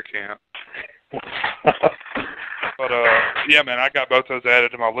at the deer camp. But yeah, man, I got both those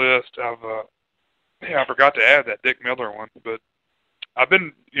added to my list. I forgot to add that Dick Miller one, but I've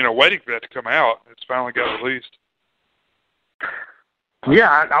been, waiting for that to come out. It's finally got released.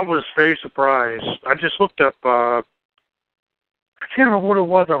 Yeah, I was very surprised. I just looked up, I can't remember what it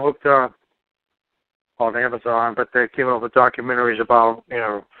was I looked up on Amazon, but they came up with documentaries about,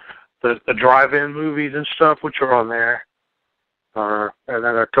 the drive-in movies and stuff, which are on there. And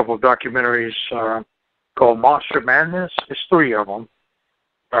then a couple of documentaries called Monster Madness. There's 3 of them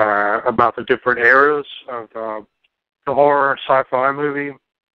about the different eras of the horror sci-fi movie.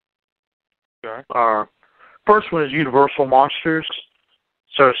 Okay. First one is Universal Monsters.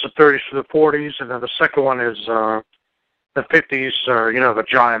 So it's the 30s to the 40s, and then the second one is the 50s, the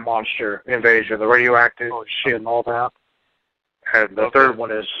giant monster invasion, the radioactive shit and all that. And the third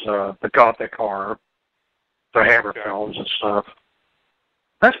one is the gothic horror, the Hammer films and stuff.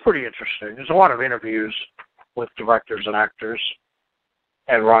 That's pretty interesting. There's a lot of interviews with directors and actors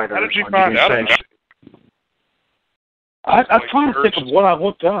and writers. How did you find out about it? I'm trying to think of what I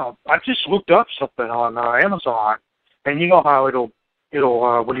looked up. I just looked up something on Amazon, and you know how it'll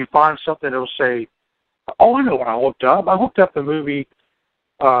when you find something, it'll say, oh, I know what I looked up. I looked up the movie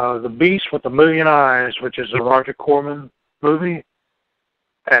The Beast with a Million Eyes, which is a Roger Corman movie.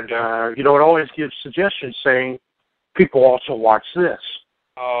 And, it always gives suggestions saying, people also watch this.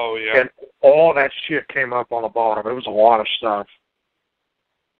 Oh, yeah. And all that shit came up on the bottom. It was a lot of stuff.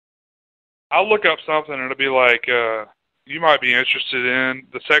 I'll look up something, and it'll be like, you might be interested in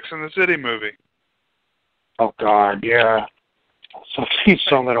the Sex and the City movie. Oh, God, yeah. So he's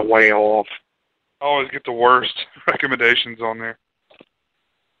something a way off. I always get the worst recommendations on there.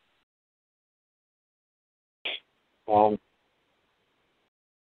 Well,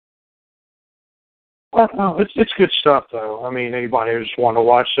 no, it's good stuff, though. I mean, anybody who's want to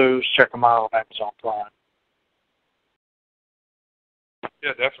watch those, check them out on Amazon Prime.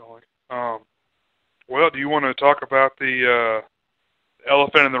 Yeah, definitely. Well, do you want to talk about the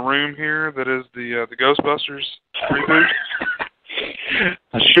elephant in the room here that is the Ghostbusters reboot?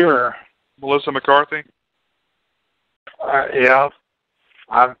 Sure. Melissa McCarthy? Yeah.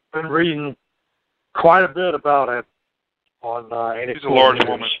 I've been reading quite a bit about it on any. She's a large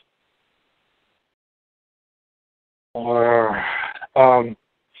woman. I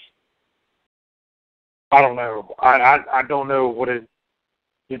don't know. I don't know what it,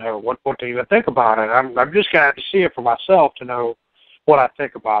 what to even think about it. I'm just gonna have to see it for myself to know what I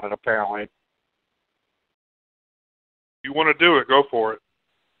think about it. Apparently. You want to do it? Go for it.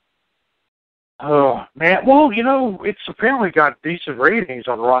 Oh man, well, it's apparently got decent ratings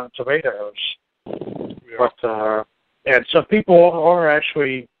on Rotten Tomatoes. Yeah. But and some people are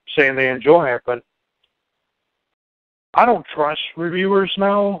actually saying they enjoy it, but I don't trust reviewers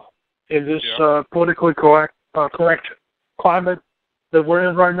now in this politically correct climate that we're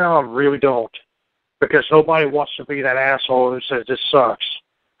in right now. I really don't, because nobody wants to be that asshole who says this sucks.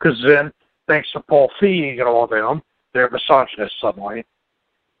 Because then, thanks to Paul Feig and all of them, they're misogynists suddenly.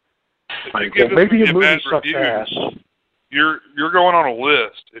 If you give maybe this your movie a movie bad sucks review, ass. You're going on a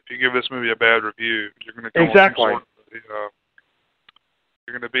list. If you give this movie a bad review, you're going to go exactly. on some sort of,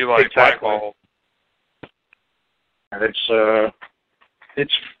 you're going to be like blackballed. And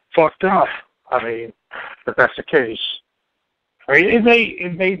it's fucked up. I mean, if that's the case. I mean,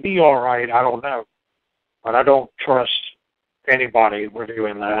 it may be all right. I don't know, but I don't trust anybody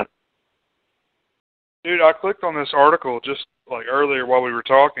reviewing that. Dude, I clicked on this article just like earlier while we were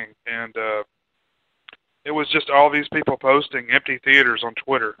talking, and it was just all these people posting empty theaters on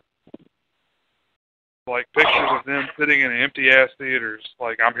Twitter. Like pictures of them sitting in empty-ass theaters.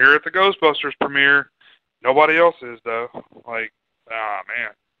 Like, I'm here at the Ghostbusters premiere. Nobody else is, though. Like,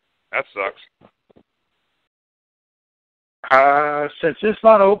 man, that sucks. Since it's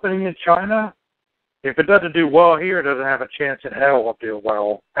not opening in China, if it doesn't do well here, it doesn't have a chance in hell of doing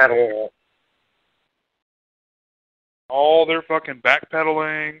well at all. All their fucking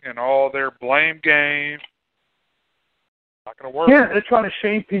backpedaling and all their blame game. Not going to work. Yeah, they're trying to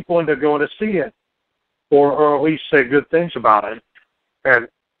shame people into going to see it. Or at least say good things about it. And,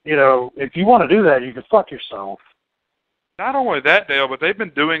 if you want to do that, you can fuck yourself. Not only that, Dale, but they've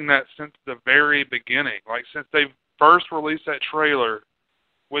been doing that since the very beginning. Like, since they first released that trailer,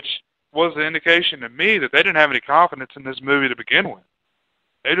 which was the indication to me that they didn't have any confidence in this movie to begin with.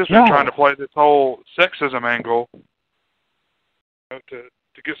 They just been trying to play this whole sexism angle to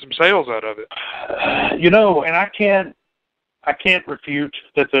get some sales out of it. And I can't refute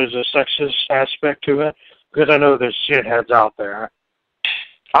that there's a sexist aspect to it, because I know there's shitheads out there.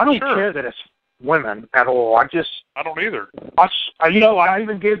 I don't care that it's women at all. I don't either. I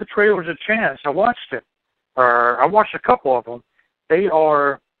even gave the trailers a chance. I watched it. I watched a couple of them.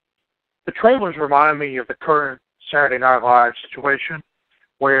 The trailers remind me of the current Saturday Night Live situation,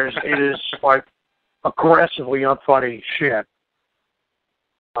 whereas it is like aggressively unfunny shit.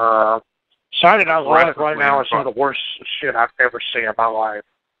 Saturday Night Live right now is some of the worst shit I've ever seen in my life.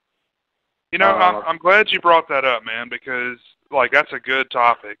 I'm glad you brought that up, man, because that's a good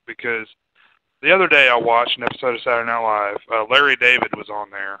topic. Because the other day I watched an episode of Saturday Night Live. Larry David was on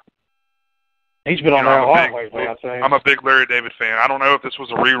there. He's been on there a lot lately, I think. I'm a big Larry David fan. I don't know if this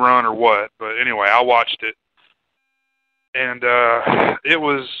was a rerun or what, but anyway, I watched it, and it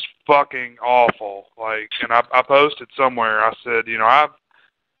was fucking awful. And I posted somewhere. I said,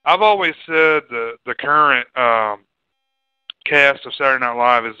 I've always said the current cast of Saturday Night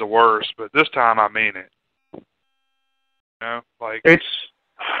Live is the worst, but this time I mean it.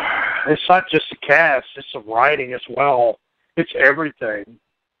 It's not just the cast; it's the writing as well. It's everything.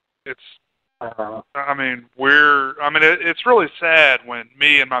 It's it's really sad when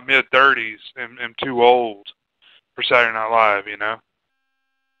me in my mid-30s am too old for Saturday Night Live.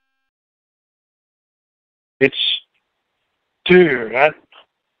 Dude,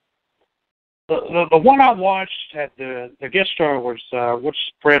 the one I watched had the guest star was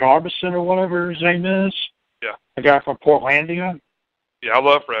Fred Armisen or whatever his name is. Yeah. The guy from Portlandia. Yeah, I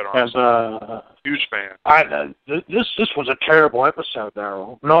love Fred Armisen. Huge fan. This was a terrible episode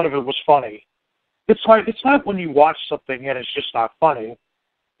though. None of it was funny. It's not when you watch something and it's just not funny.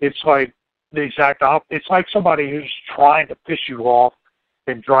 It's like the exact opposite. It's like somebody who's trying to piss you off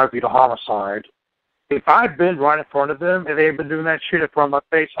and drive you to homicide. If I'd been right in front of them and they'd been doing that shit in front of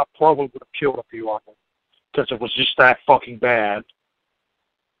my face, I probably would have killed a few of them because it was just that fucking bad.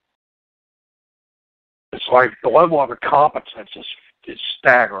 It's like the level of incompetence is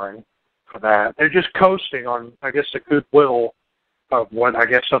staggering for that. They're just coasting on, I guess, the goodwill of what I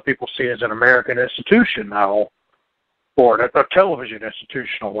guess some people see as an American institution now, or a television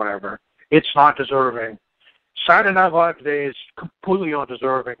institution or whatever. It's not deserving. Saturday Night Live today is completely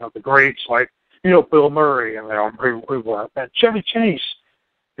undeserving of the greats like, Bill Murray and and Chevy Chase.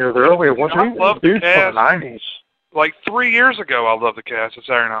 The earlier ones, dudes from the 90s. Like 3 years ago, I loved the cast of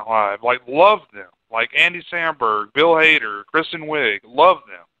Saturday Night Live. Like, loved them. Like Andy Samberg, Bill Hader, Kristen Wiig. Loved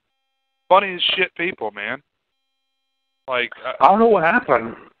them. Funny as shit people, man. Like, I don't know what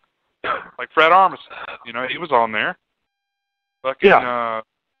happened. Like Fred Armisen. He was on there. Fucking, yeah.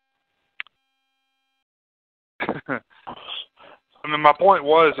 I mean, my point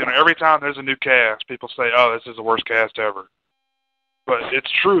was, every time there's a new cast, people say, oh, this is the worst cast ever. But it's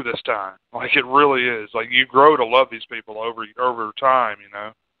true this time. Like, it really is. Like, you grow to love these people over time,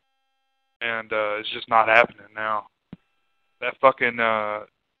 And it's just not happening now. That fucking, the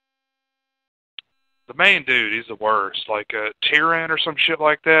main dude, he's the worst. Like, Tyrion or some shit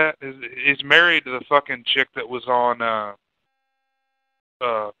like that. He's married to the fucking chick that was on,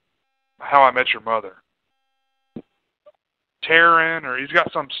 How I Met Your Mother. Taryn, or he's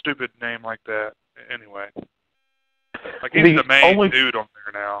got some stupid name like that. Anyway. Like, he's the main dude on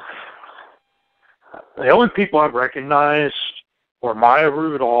there now. The only people I've recognized were Maya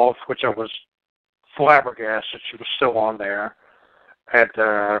Rudolph, which I was flabbergasted she was still on there, and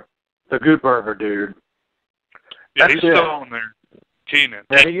the Good Burger dude. Yeah, he's still on there. Keenan.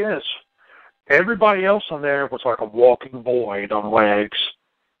 Yeah, he is. Everybody else on there was like a walking void on legs.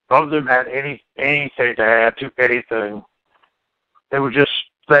 None of them had anything to add to anything. They were just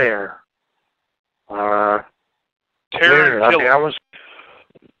there. Taryn Killian.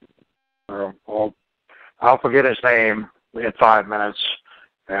 I'll forget his name in 5 minutes.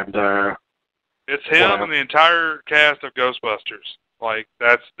 And it's him and the entire cast of Ghostbusters. Like,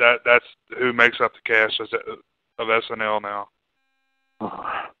 that's who makes up the cast of SNL now.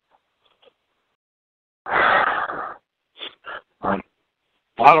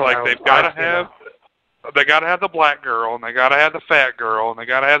 They've got to have. They gotta have the black girl, and they gotta have the fat girl, and they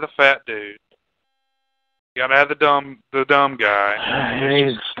gotta have the fat dude. You gotta have the dumb guy.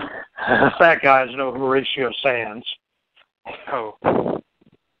 The fat guy is no Horatio Sands. Oh. Oh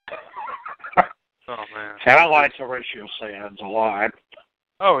man. And I liked Horatio Sands a lot.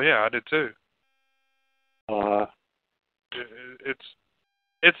 Oh yeah, I did too.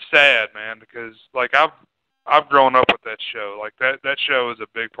 It's sad, man, because like I've grown up with that show. Like that show is a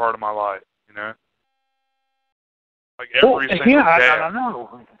big part of my life, Like every single day. I don't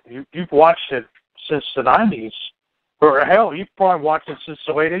know. You've watched it since the 90s. Or hell, you've probably watched it since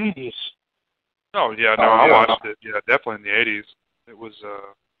the late 80s. Oh, yeah, no, I watched it. Yeah, definitely in the 80s. It was,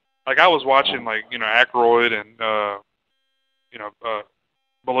 like I was watching, like, Aykroyd and,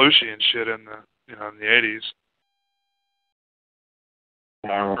 Belushi and shit in the, in the 80s.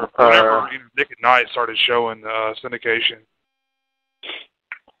 Whenever Nick at Night started showing syndication.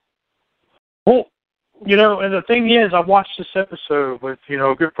 Well, and the thing is, I watched this episode with,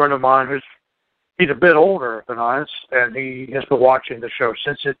 a good friend of mine he's a bit older than us, and he has been watching the show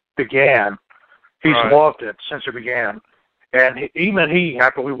since it began. He's loved it since it began. And even he,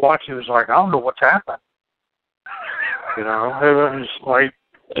 after we watched it, was like, I don't know what's happened. It was like,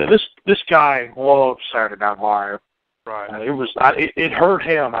 this guy loves Saturday Night Live. Right. It hurt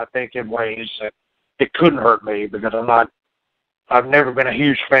him, I think, in ways that it couldn't hurt me, because I've never been a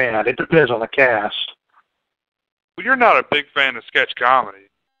huge fan. It depends on the cast. Well, you're not a big fan of sketch comedy,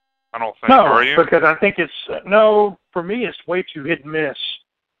 I don't think, are you? No, because I think for me, it's way too hit and miss.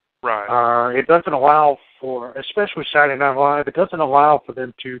 Right. It doesn't allow for, especially Saturday Night Live, it doesn't allow for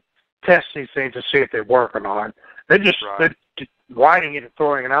them to test these things to see if they work or not. They're just writing it and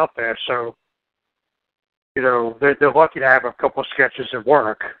throwing it out there, so, they're lucky to have a couple of sketches that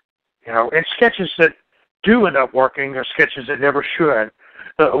work. And sketches that do end up working are sketches that never should.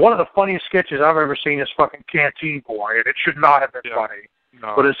 One of the funniest sketches I've ever seen is fucking Canteen Boy, and it should not have been funny,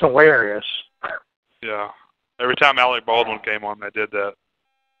 but it's hilarious. Yeah. Every time Alec Baldwin came on, they did that.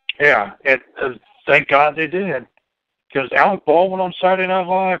 Yeah, and thank God they did, because Alec Baldwin on Saturday Night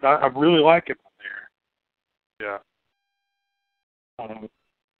Live, I really like him there. Yeah.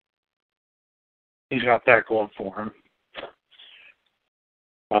 He's got that going for him.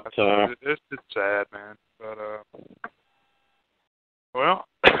 But, it's sad, man. But, well,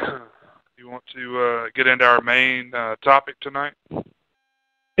 you want to get into our main topic tonight?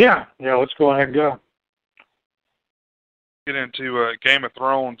 Yeah, let's go ahead and go. Get into Game of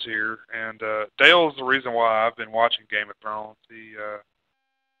Thrones here, and Dale's the reason why I've been watching Game of Thrones. He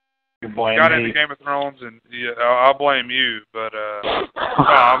got into Game of Thrones, and I'll blame you, but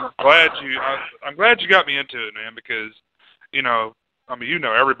I'm glad you got me into it, man, because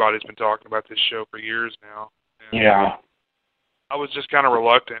everybody's been talking about this show for years now. Yeah. I was just kind of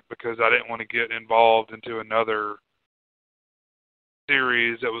reluctant because I didn't want to get involved into another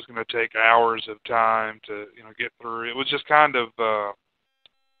series that was going to take hours of time to, get through. It was just kind of, it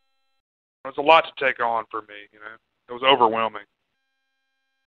was a lot to take on for me, It was overwhelming.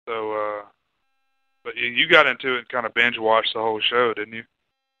 So, but you got into it and kind of binge watched the whole show, didn't you?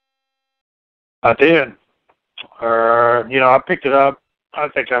 I did. I picked it up. I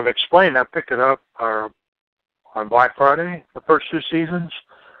think I've explained. I picked it up on Black Friday, the first 2 seasons,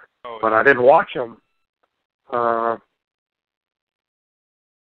 but I didn't watch them. I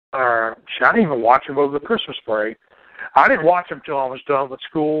didn't even watch them over the Christmas break. I didn't watch them till I was done with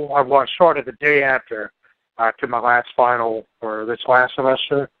school. I started the day after I took my last final for this last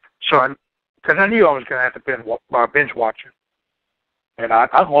semester. So, because I knew I was going to have to binge watch it, and I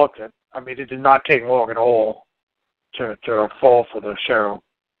loved it. I mean, it did not take long at all to fall for the show.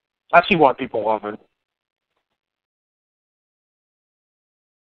 I see why people love it.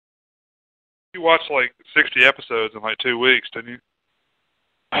 You watched like 60 episodes in like 2 weeks, didn't you?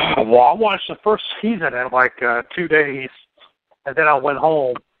 Well, I watched the first season in like 2 days, and then I went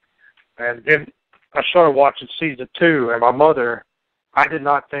home, and then I started watching season 2, and my mother, I did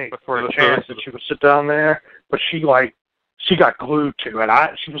not think for a chance that she would sit down there, but she got glued to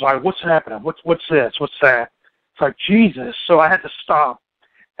it. She was like, "What's happening? What's this? What's that?" It's like, Jesus. So I had to stop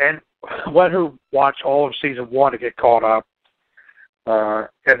and let her watch all of season 1 to get caught up.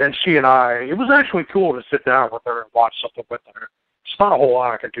 And then she and it was actually cool to sit down with her and watch something with her. It's not a whole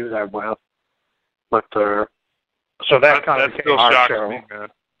lot I could do that with. But, so that kind of still shocks me, man.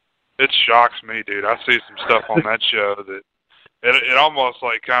 It shocks me, dude. I see some stuff on that show that it almost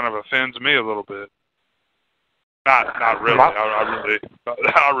like kind of offends me a little bit. Not really.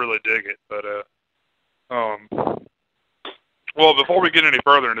 I really dig it, but well, before we get any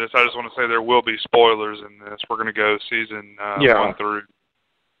further into this, I just want to say there will be spoilers in this. We're going to go season 1 through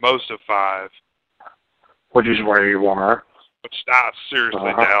most of 5. Which is where you are. Which I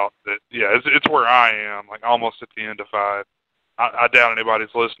seriously doubt that. Yeah, it's where I am, like almost at the end of 5. I doubt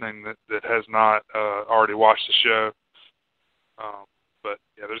anybody's listening that has not already watched the show. But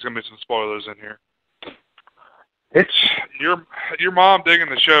yeah, there's going to be some spoilers in here. It's your mom digging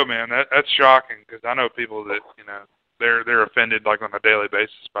the show, man. That's shocking because I know people that they're offended like on a daily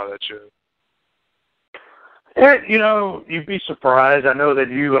basis by that show. Yeah, you'd be surprised. I know that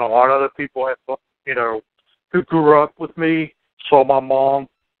you and a lot of other people have, who grew up with me, saw my mom.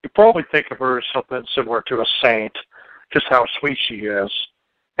 You probably think of her as something similar to a saint, just how sweet she is,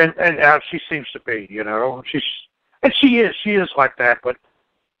 and how she seems to be. She is like that, but.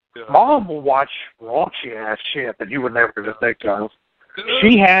 Yeah. Mom will watch raunchy ass shit that you would never even think of.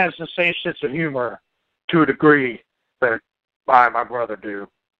 She has the same sense of humor to a degree that I and my brother do.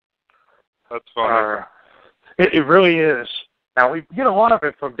 That's funny. It really is. Now, we get a lot of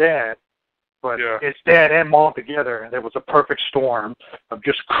it from Dad, but it's Dad and Mom together. There was a perfect storm of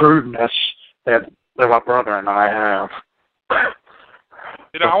just crudeness that my brother and I have. I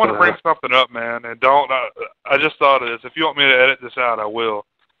want to bring something up, man, and I just thought of this. If you want me to edit this out, I will.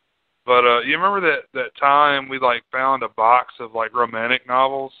 But you remember that time we found a box of romantic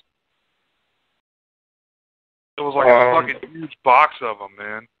novels? It was a fucking huge box of them,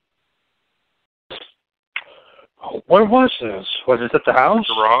 man. Where was this? Was it at the house?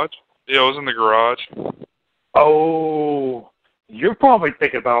 Garage. Yeah, it was in the garage. Oh, you're probably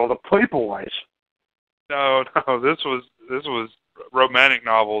thinking about all the Playboys. No, this was romantic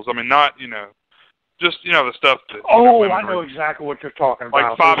novels. I mean, not just, the stuff that... Oh, I know exactly what you're talking about.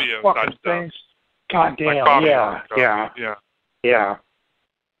 Like Fabio type things. stuff. God damn,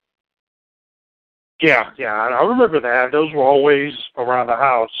 Yeah, I remember that. Those were always around the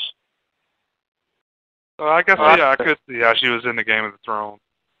house. I guess, I could see how she was in the Game of Thrones.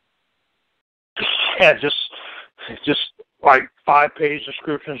 Yeah, just like 5-page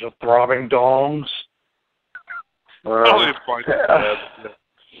descriptions of throbbing dongs. Probably quite bad.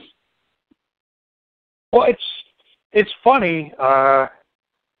 Well, it's funny. I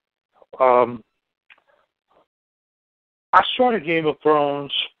started Game of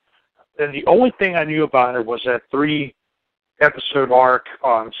Thrones, and the only thing I knew about it was that 3-episode arc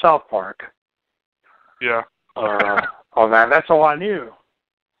on South Park. Yeah. On that, that's all I knew.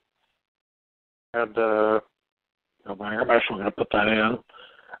 And, oh man, I'm actually going to put that in.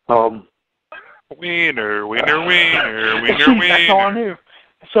 Wiener, wiener, wiener, wiener, See, that's all I wiener. knew.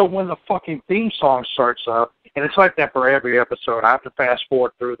 So when the fucking theme song starts up, and it's like that for every episode, I have to fast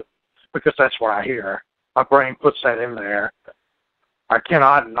forward through because that's what I hear. My brain puts that in there. I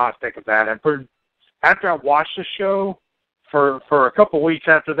cannot not think of that. And after I watched the show, for a couple of weeks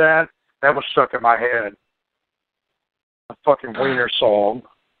after that, that was stuck in my head. A fucking wiener song.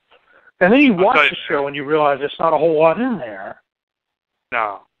 And then you watch the show and you realize there's not a whole lot in there.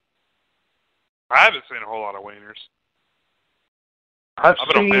 No. I haven't seen a whole lot of wieners. I've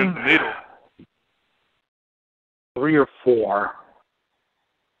been seen on the needle. 3 or 4.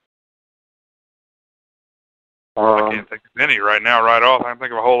 I can't think of any right now, right off. I can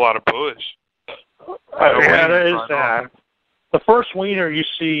think of a whole lot of Bush. Yeah, there is that. The first wiener you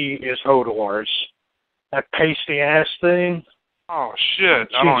see is Hodor's. That pasty-ass thing. Oh, shit.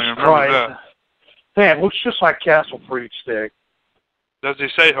 I don't even remember that. Man, it looks just like Castle Freak Stick. Does he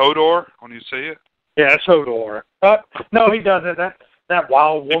say Hodor when you see it? Yeah, it's Hodor. No, he doesn't. That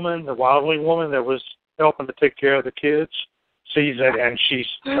wild woman, the wildly woman that was helping to take care of the kids, sees it, and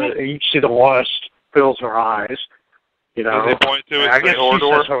you see the lust fills her eyes. You know, does he point to it? I guess Hodor? She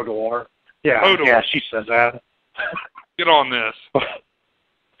says Hodor. Yeah, Hodor. Yeah, she says that. Get on this.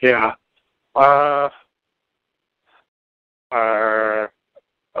 Yeah.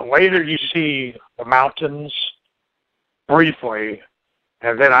 Later you see the mountains briefly,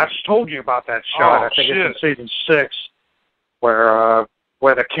 and then I just told you about that shot. Oh, I think shit. it's in season 6, where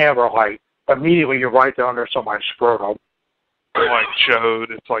the camera immediately you're right there under somebody's scrotum. Like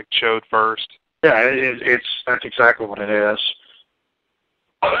chode. It's like chode first. Yeah, that's exactly what it is.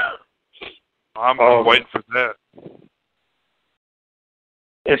 I'm waiting for that.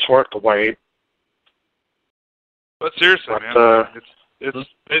 It's worth the wait. But seriously, man,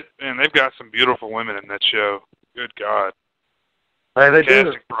 and they've got some beautiful women in that show. Good God. Hey, they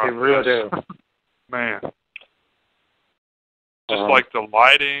do. Process. They really do. Man. Just like the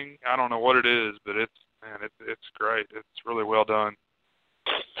lighting, I don't know what it is, but it's great. It's really well done.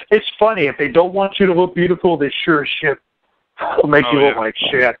 It's funny, if they don't want you to look beautiful, they sure as shit will make you look like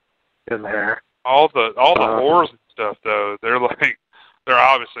shit in there. All the whores and stuff, though, they're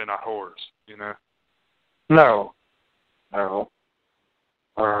obviously not whores, you know? No.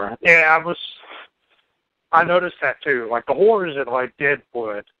 Yeah, I noticed that too. Like the whores at like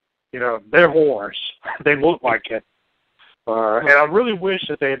Deadwood, you know, they're whores. They look like it. And I really wish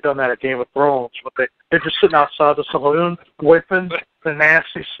that they had done that at Game of Thrones, but they're just sitting outside the saloon whipping the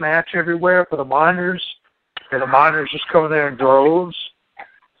nasty snatch everywhere for the miners, and the miners just come there in droves.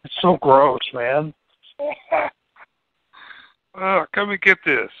 It's so gross, man. Come and get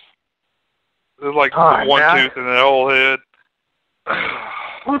this. There's like one tooth in that old head.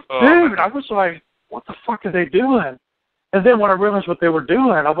 Dude, I was like, what the fuck are they doing? And then when I realized what they were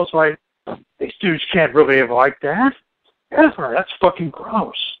doing, I was like, these dudes can't really have like that. Ever. That's fucking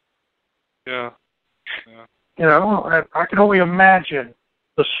gross. Yeah. You know, I can only imagine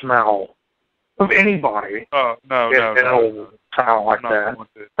the smell of anybody in an old town like that.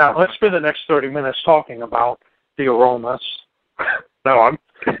 Now, let's spend the next 30 minutes talking about the aromas. No,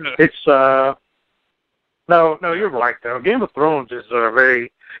 you're right, though. Game of Thrones is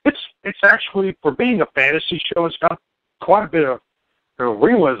it's actually, for being a fantasy show, it's got quite a bit of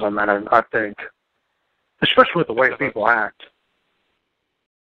realism in it, I think. Especially with the way people act.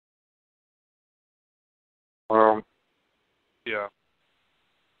 Yeah.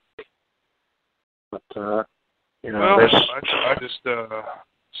 But, you know, well, I just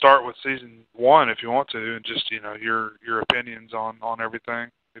start with season 1 if you want to, and just, you know, your opinions on everything,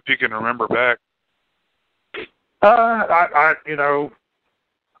 if you can remember back. I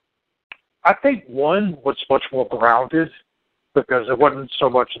think 1 was much more grounded because it wasn't so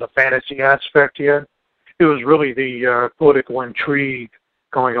much the fantasy aspect yet. It was really the political intrigue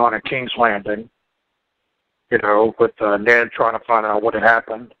going on at King's Landing, you know, with Ned trying to find out what had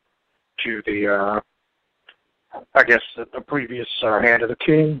happened to the previous Hand of the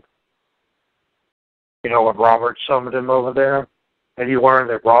King. You know, when Robert summoned him over there, and you learn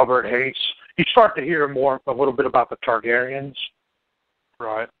that Robert hates. You start to hear a little bit about the Targaryens.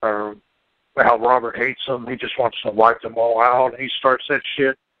 Right. How Robert hates them. He just wants to wipe them all out. And he starts that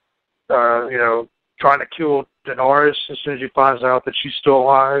shit, you know, trying to kill Daenerys as soon as he finds out that she's still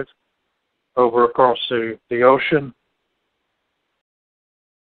alive over across the ocean.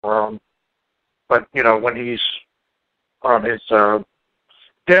 But, you know, when he's on his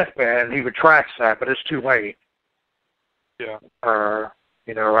deathbed, he retracts that, but it's too late. Yeah.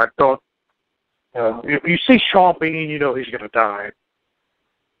 You know, I thought, you see Sean Bean, you know he's going to die.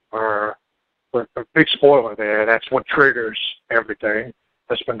 But big spoiler there. That's what triggers everything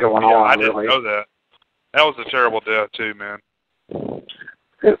that's been going on. I didn't know that. That was a terrible death too, man.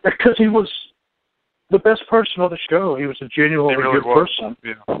 Because he was the best person on the show. He was a genuinely good person.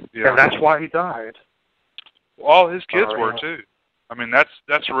 Yeah. And that's why he died. Well, all his kids were too. I mean,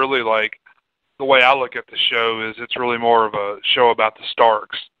 that's really like the way I look at the show is it's really more of a show about the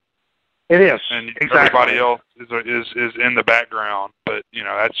Starks. It is. And exactly. Everybody else is in the background, but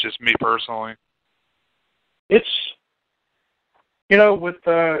that's just me personally. It's with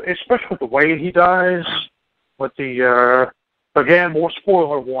especially with the way he dies, with the again, more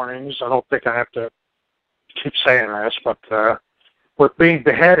spoiler warnings. I don't think I have to keep saying this, but with being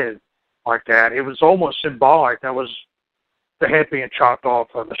beheaded like that, it was almost symbolic. That was the head being chopped off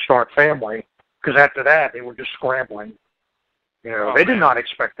of the Stark family, because after that, they were just scrambling. They did not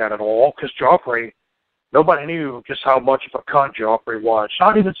expect that at all, because Joffrey, nobody knew just how much of a cunt Joffrey was.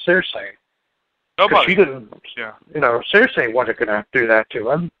 Not even Cersei. Nobody. She didn't, Cersei wasn't going to do that to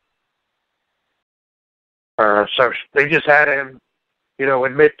him. So they just had him,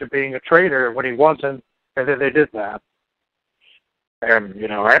 admit to being a traitor when he wasn't, and then they did that. And,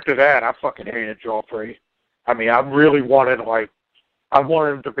 after that, I fucking hated Joffrey. I mean, I really wanted, I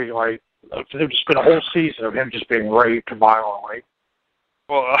wanted him to be, there's just been a whole season of him just being raped violently.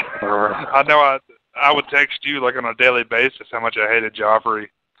 Well, I know I would text you, on a daily basis how much I hated Joffrey.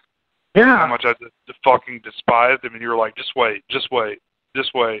 Yeah. How much I fucking despised him, and you were like, just wait.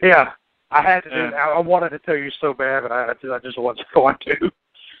 Yeah. I had to I wanted to tell you so bad, but I just wasn't going to.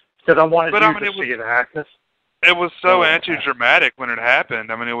 Because I wanted you to see that. It was so anti-dramatic when it happened.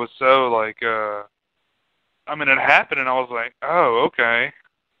 I mean, it was so, it happened, and I was like, oh, okay.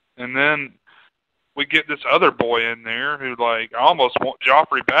 And then we get this other boy in there who, I almost want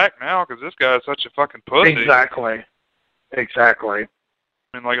Joffrey back now because this guy is such a fucking pussy. Exactly. I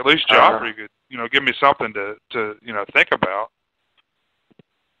mean, at least Joffrey could, give me something to think about.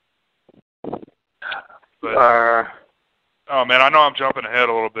 But, oh man, I know I'm jumping ahead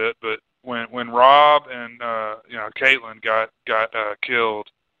a little bit, but when Rob and Caitlin got killed,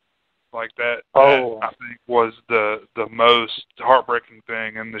 that I think was the most heartbreaking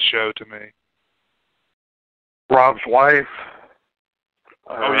thing in the show to me. Rob's wife.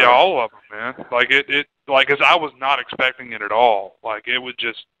 Oh yeah, all of them, man. Cause I was not expecting it at all. It was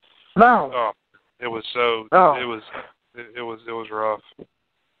just no. Oh, it was so. No. It was rough.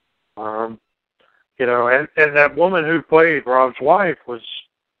 And that woman who played Rob's wife was,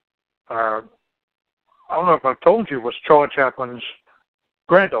 I don't know if I've told you, was Charlie Chaplin's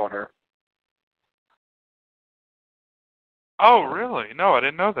granddaughter. Oh, really? No, I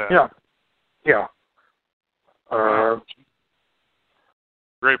didn't know that. Yeah.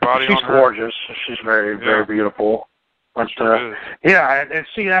 Great body she's on her. Gorgeous. She's very, very beautiful. But, yeah, and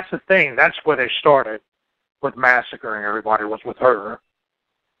see, that's the thing. That's where they started with massacring everybody, was with her.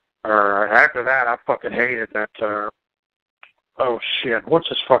 After that, I fucking hated that, oh shit, what's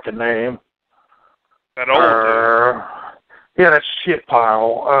his fucking name? That old dude. Yeah, that shit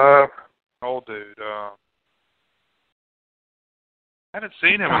pile. Old dude, I haven't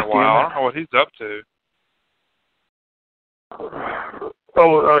seen him in a while. I don't know what he's up to.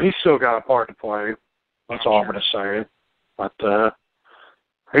 He's still got a part to play. That's all I'm going to say. But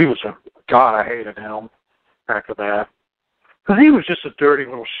he was God, I hated him after that. Because he was just a dirty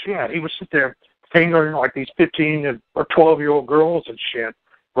little shit. He would sit there fingering these 15 or 12-year-old girls and shit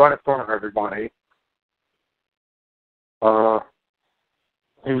right in front of everybody.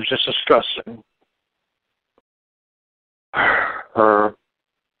 He was just disgusting. But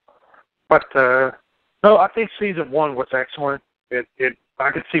no, I think season 1 was excellent.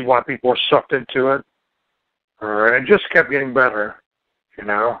 I could see why people were sucked into it. It just kept getting better.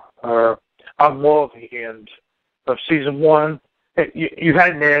 I love the end of season 1. You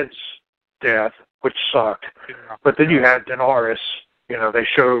had Ned's death, which sucked, but then you had Daenerys. They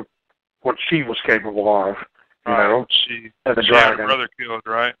showed what she was capable of. She had her brother killed,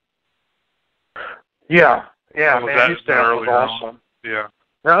 right? Yeah, man, his death was awesome. Yeah.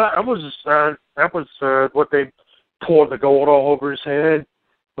 Now that was what they poured the gold all over his head,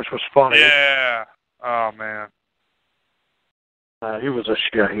 which was funny. Yeah. Oh man. He was a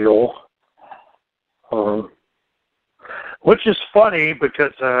shitheel. Which is funny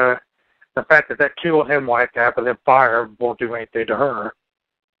because the fact that killed him like that, but then fire won't do anything to her.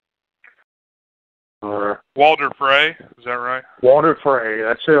 Walder Frey, is that right? Walder Frey,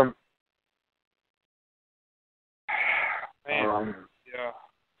 that's him. Man, yeah.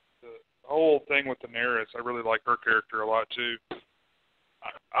 The whole thing with Daenerys, I really like her character a lot too.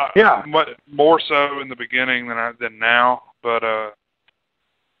 Yeah. More so in the beginning than now, but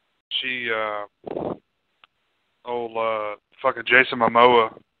She, fucking Jason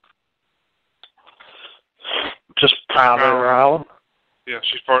Momoa. Just pounding around. Yeah,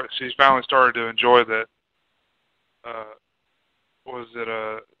 she's finally started to enjoy that. Was it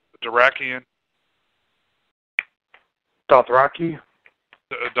Dothrakian? Dothraki?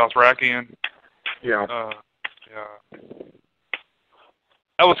 Dothrakian. Yeah. Yeah.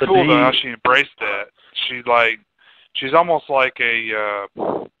 That was cool though. How she embraced that. She's almost like a.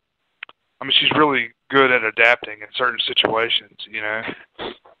 I mean, she's really good at adapting in certain situations. You know.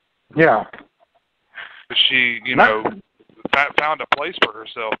 Yeah. But she, found a place for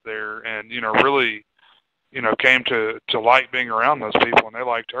herself there, and really, came to like being around those people, and they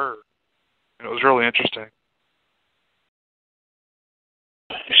liked her. And it was really interesting.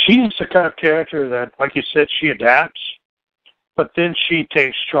 She's the kind of character that, like you said, she adapts, but then she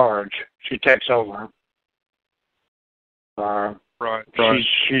takes charge. She takes over. Right.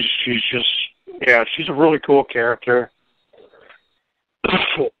 She's just, she's a really cool character.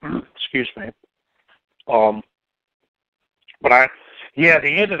 Excuse me. But the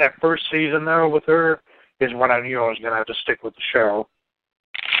end of that first season though with her is when I knew I was gonna have to stick with the show.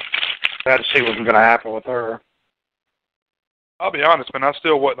 I had to see what was gonna happen with her. I'll be honest, man, I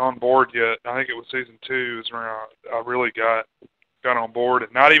still wasn't on board yet. I think it was season 2 is when I really got on board,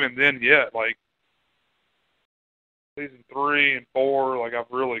 and not even then yet. Like season 3 and 4, like I've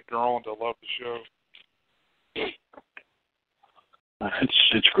really grown to love the show.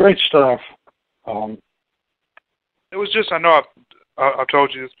 It's great stuff. It was just, I know I've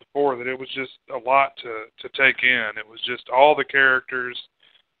told you this before, that it was just a lot to take in. It was just all the characters,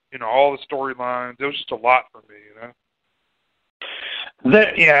 all the storylines. It was just a lot for me,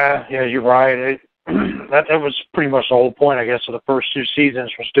 You're right. That was pretty much the whole point, I guess, of the first 2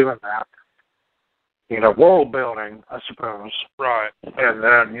 seasons was doing that. World building, I suppose. Right. And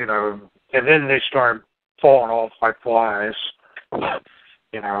then, they start falling off like flies. And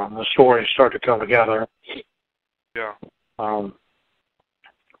the stories start to come together. Yeah. But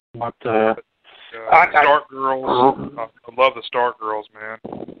Stark Girls. I love the Stark Girls, man.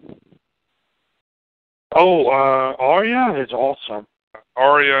 Oh, Arya is awesome.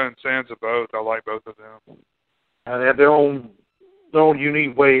 Arya and Sansa both. I like both of them. And they have their own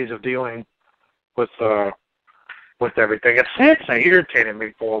unique ways of dealing with everything. And Sansa irritated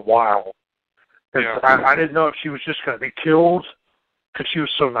me for a while. Yeah. I didn't know if she was just going to be killed because she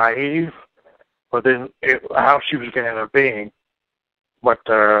was so naive, or then how she was going to end up being. But,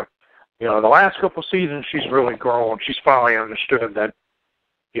 the last couple seasons, she's really grown. She's finally understood that,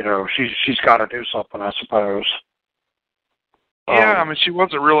 she's got to do something, I suppose. Yeah, I mean, she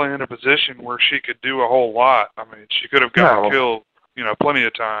wasn't really in a position where she could do a whole lot. I mean, she could have gotten killed, plenty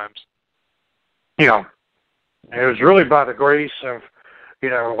of times. Yeah. It was really by the grace of,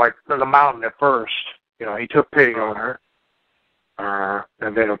 like the mountain at first. He took pity on her.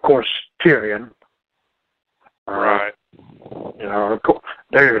 And then, of course, Tyrion. Right.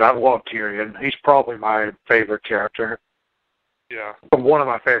 Dude, I love Tyrion. He's probably my favorite character. Yeah. One of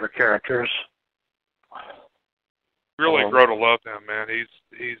my favorite characters. Really grow to love him, man.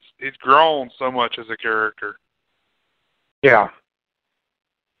 He's grown so much as a character. Yeah.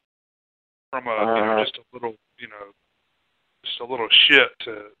 From just a little, just a little shit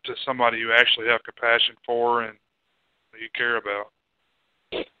to somebody you actually have compassion for and that you care about.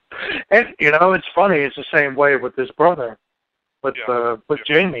 And it's funny. It's the same way with his brother, with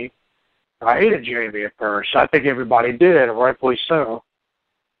Jaime. I hated Jaime at first. I think everybody did, rightfully so.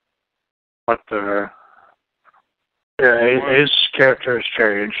 But his character has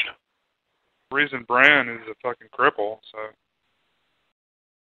changed. The reason Bran is a fucking cripple, so.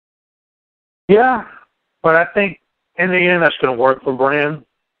 Yeah, but I think in the end that's going to work for Bran.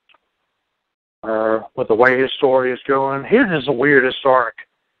 With the way his story is going, his is the weirdest arc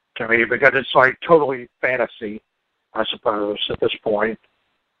to me because it's like totally fantasy, I suppose, at this point.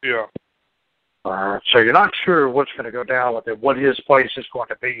 Yeah. So you're not sure what's going to go down with it, what his place is going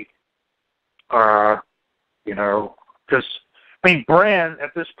to be. Because Bran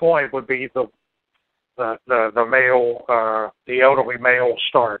at this point would be the male, the elderly male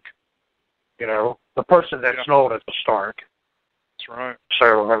Stark. The person that's known as the Stark. That's right.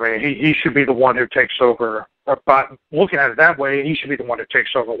 So he should be the one who takes over. But looking at it that way, he should be the one who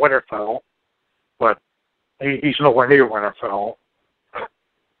takes over Winterfell. But he's nowhere near Winterfell.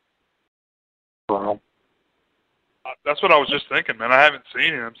 Well, that's what I was just thinking, man. I haven't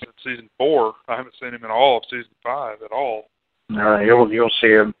seen him since season 4. I haven't seen him in all of season 5 at all. No, you'll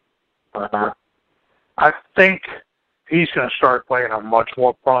see him. I think he's going to start playing a much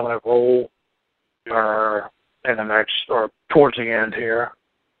more prominent role in the next, or towards the end here.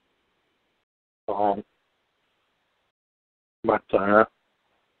 Um, but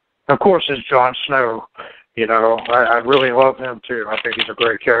of course, it's Jon Snow. You know, I really love him too. I think he's a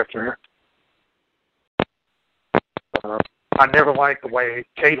great character. I never liked the way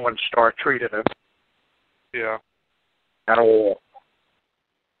Catelyn Stark treated him. Yeah. At all.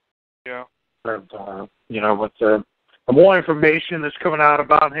 Yeah. And, you know, with the more information that's coming out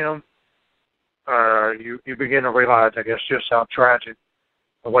about him, you begin to realize, I guess, just how tragic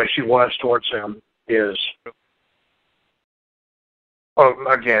the way she was towards him is.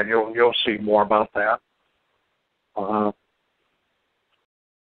 Again, you'll see more about that. But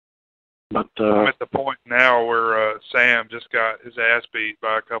I'm at the point now where Sam just got his ass beat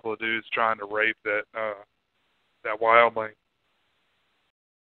by a couple of dudes trying to rape that wildling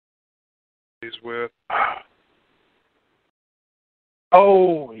he's with.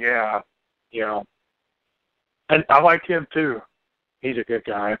 Oh yeah, yeah, and I like him too. He's a good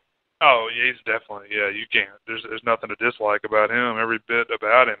guy. Oh, yeah, he's definitely, yeah. You can't. There's nothing to dislike about him. Every bit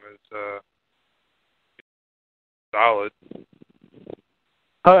about him is solid.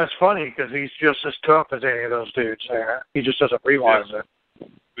 Oh, that's funny because he's just as tough as any of those dudes there. He just doesn't realize it.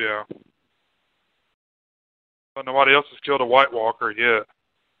 Yeah. But nobody else has killed a White Walker yet.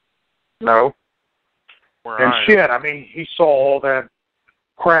 No. And shit, am. I mean, he saw all that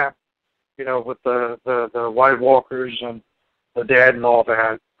crap, you know, with the White Walkers and the dead and all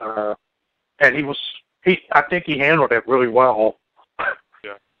that. And I think he handled it really well.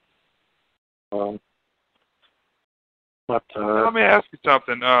 Yeah. But let me ask you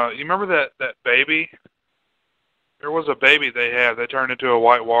something. You remember that baby? There was a baby they had. They turned into a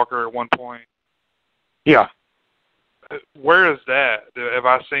White Walker at one point. Yeah. Where is that? Have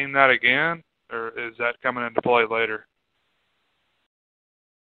I seen that again, or is that coming into play later?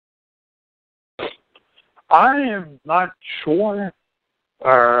 I am not sure.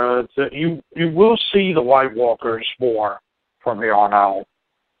 That you will see the White Walkers more from here on out.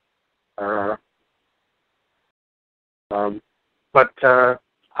 But I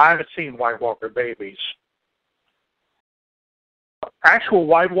haven't seen White Walker babies. Actual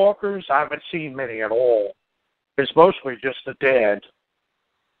White Walkers, I haven't seen many at all. It's mostly just the dead.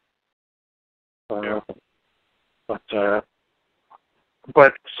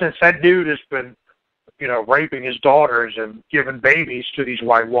 But since that dude has been, you know, raping his daughters and giving babies to these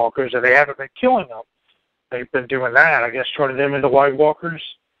White Walkers, and they haven't been killing them, they've been doing that, I guess, turning them into White Walkers.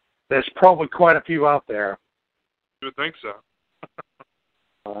 There's probably quite a few out there. You would think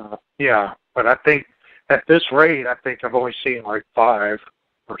so. Yeah, but I think at this rate, I think I've only seen like 5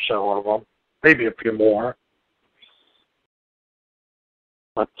 or so of them, maybe a few more.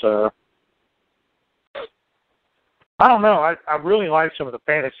 But I don't know. I really like some of the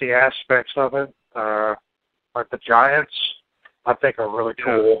fantasy aspects of it. Like the Giants, I think are really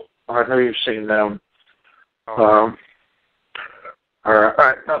cool. I know you've seen them. The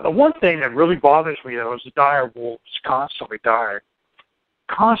one thing that really bothers me, though, is the dire wolves constantly dying.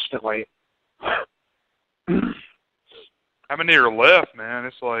 Constantly. How many are left, man?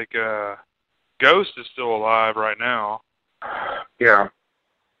 It's like Ghost is still alive right now. Yeah.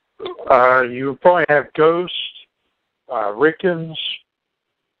 You probably have Ghost, Rickens.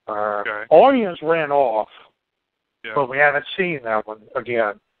 Okay. Arya's ran off, yeah. But we haven't seen that one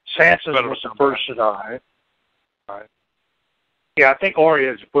again. Sansa was the first to die. Right. Yeah, I think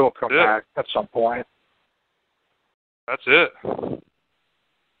Arya will come back at some point. That's it.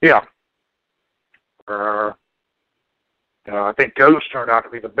 Yeah. I think Ghost turned out to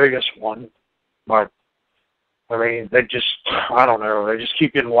be the biggest one, but I mean, I don't know, they just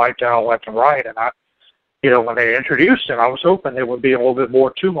keep getting wiped out left and right, and when they introduced him, I was hoping there would be a little bit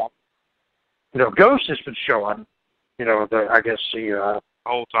more to him. Ghost has been showing, the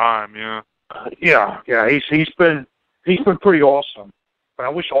whole time, yeah. Yeah, he's been pretty awesome, but I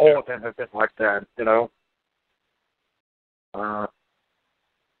wish all of them had been like that,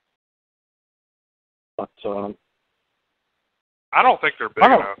 But I don't think they're big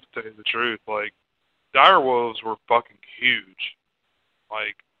enough, to tell you the truth. Like, direwolves were fucking huge.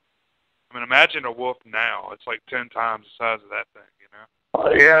 Like, I mean, imagine a wolf now. It's like 10 times the size of that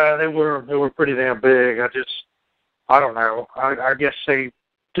thing, Yeah, they were pretty damn big. I don't know. I guess they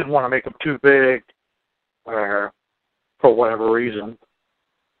didn't want to make them too big, for whatever reason.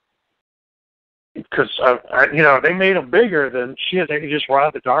 Because they made them bigger than shit. They could just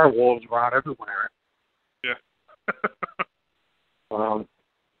ride the direwolves around everywhere. Yeah.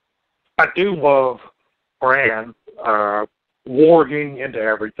 I do love Bran warging into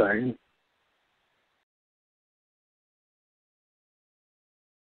everything.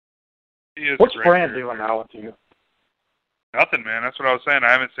 What's Bran doing now with you? Nothing, man. That's what I was saying.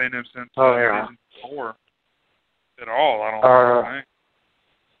 I haven't seen him since yeah. season 4 at all. I don't think.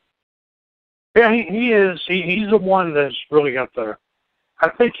 Yeah, he is. He's the one that's really got the. I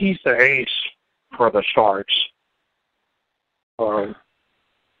think he's the ace for the Starks. Tell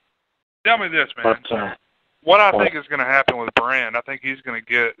me this, man. But, what I think is going to happen with Bran, I think he's going to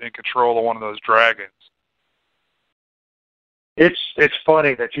get in control of one of those dragons. It's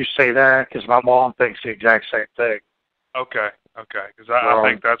funny that you say that because my mom thinks the exact same thing. Okay, because I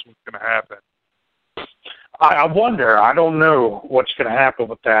think that's what's going to happen. I wonder. I don't know what's going to happen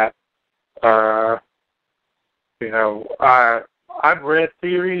with that. I've read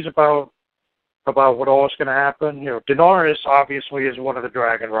theories about what all is going to happen. Daenerys obviously is one of the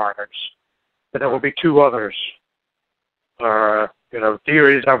dragon riders, but there will be 2 others.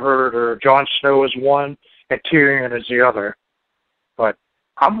 Theories I've heard are Jon Snow is one and Tyrion is the other. But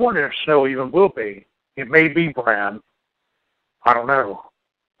I'm wondering if Snow even will be. It may be Bran. I don't know.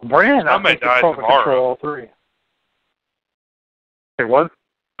 Bran, I think, can probably control all 3. Say what?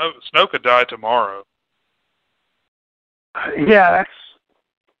 Snow could die tomorrow. Yeah, that's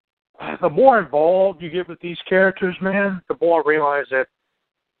the more involved you get with these characters, man, the more I realize that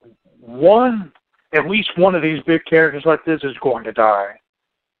at least one of these big characters like this is going to die.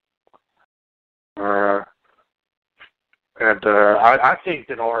 I think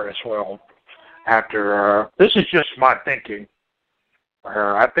Daenerys will. After this is just my thinking.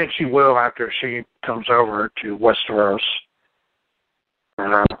 I think she will after she comes over to Westeros.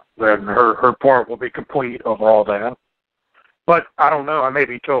 Then her part will be complete of all that. But I don't know. I may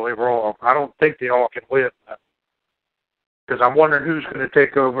be totally wrong. I don't think they all can win. Because I'm wondering who's going to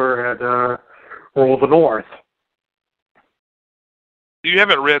take over and rule the North. You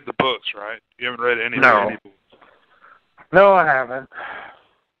haven't read the books, right? You haven't read any books? No, I haven't.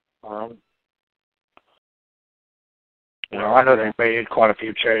 I know they made quite a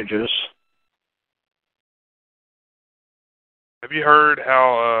few changes. Have you heard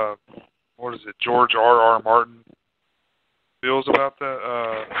how, George R.R. Martin feels about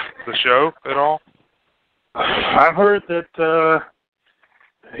the show at all? I've heard that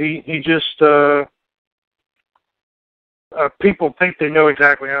he just people think they know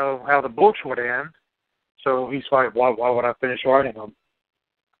exactly how the books would end, so he's like, why would I finish writing them?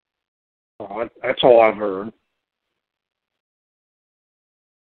 That's all I've heard.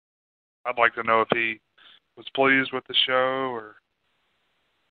 I'd like to know if he was pleased with the show or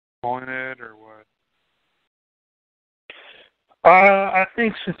disappointed or what. I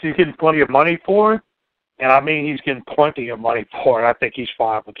think since he's getting plenty of money for it, and I mean he's getting plenty of money for it, I think he's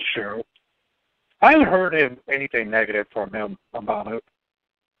fine with the show. I haven't heard anything negative from him about it.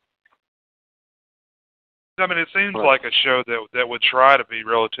 I mean, it seems like a show that would try to be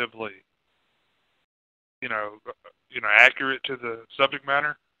relatively, accurate to the subject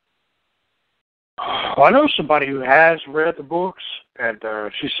matter. Well, I know somebody who has read the books, and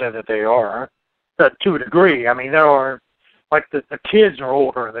she said that they are, to a degree. I mean, there are, like, the kids are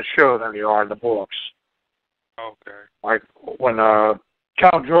older in the show than they are in the books. Okay. Like, when Khal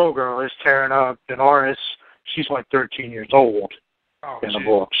Drogo is tearing up Daenerys, she's like 13 years old in the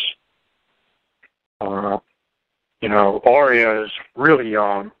books. Arya is really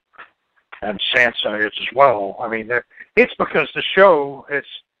young, and Sansa is as well. I mean, it's because the show, it's,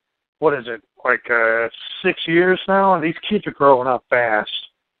 what is it, like 6 years now, and these kids are growing up fast.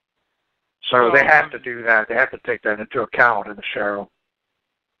 So they have to do that. They have to take that into account in the show.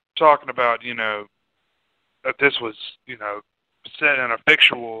 Talking about, that this was, set in a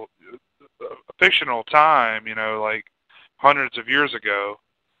fictional time, like hundreds of years ago,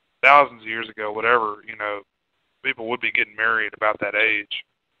 thousands of years ago, whatever, people would be getting married about that age.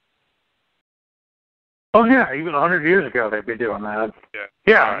 Oh, yeah, even 100 years ago they'd be doing that.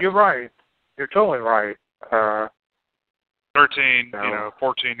 Yeah, right. You're right. You're totally right. 13,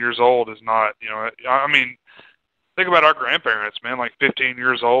 14 years old is not, I mean, think about our grandparents, man. Like 15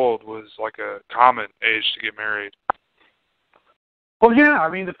 years old was like a common age to get married. Well, yeah, I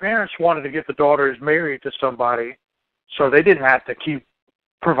mean, the parents wanted to get the daughters married to somebody, so they didn't have to keep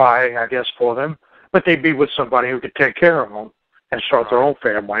providing, I guess, for them, but they'd be with somebody who could take care of them and start their own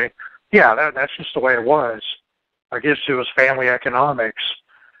family. Yeah, that's just the way it was. I guess it was family economics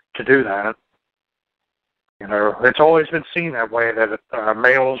to do that. It's always been seen that way, that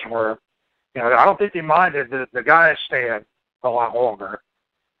males were, I don't think they minded the guys staying a lot longer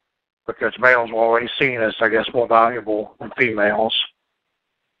because males were always seen as, I guess, more valuable than females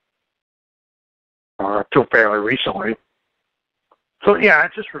until fairly recently. So, yeah,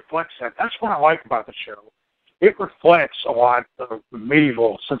 it just reflects that. That's what I like about the show. It reflects a lot of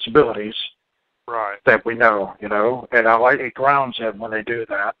medieval sensibilities. Right. that we know, you know, and I like it grounds them when they do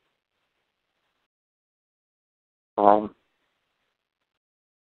that. And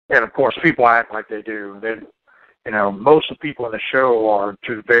of course, people act like they do. Then, you know, most of the people in the show are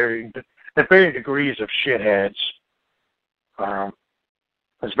to varying degrees of shitheads.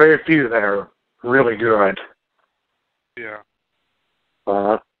 There's very few that are really good. Yeah.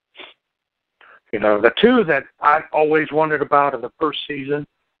 You know, the two that I always wondered about in the first season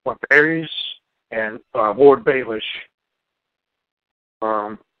were Varys and Lord Baelish.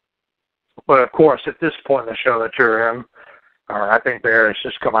 But of course, at this point in the show that you're in, I think Varys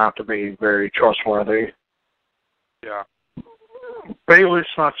has come out to be very trustworthy. Yeah.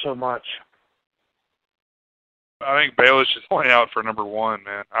 Baelish, not so much. I think Baelish is only out for number one,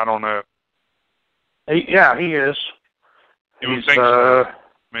 man. I don't know. He is. You would think so.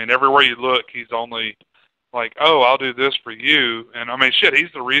 I mean, everywhere you look, he's only like, oh, I'll do this for you. And, I mean, shit,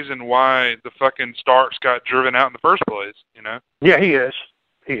 he's the reason why the fucking Starks got driven out in the first place, you know? Yeah, he is.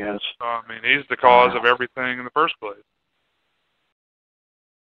 He is. I mean, he's the cause of everything in the first place.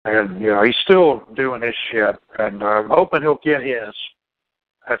 And, you know, he's still doing his shit. And I'm hoping he'll get his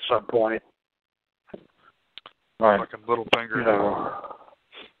at some point. Right. Fucking Littlefinger. You know,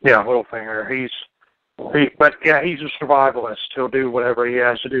 yeah, Littlefinger. But yeah, he's a survivalist. He'll do whatever he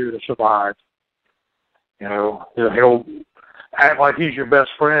has to do to survive. You know, he'll act like he's your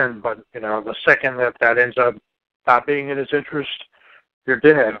best friend, but you know, the second that ends up not being in his interest, you're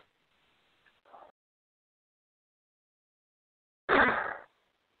dead. But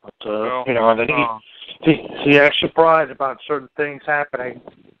well, you know, and then he acts surprised about certain things happening,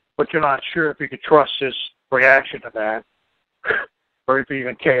 but you're not sure if you could trust his reaction to that, or if he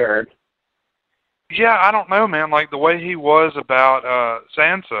even cared. Yeah, I don't know, man. Like, the way he was about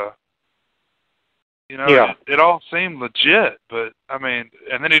Sansa, you know, yeah. it all seemed legit, but, I mean,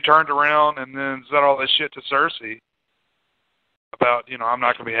 and then he turned around and then said all this shit to Cersei about, you know, I'm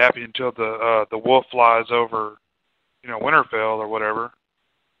not going to be happy until the wolf flies over, you know, Winterfell or whatever.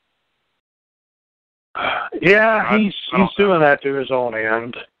 Yeah, he's doing that to his own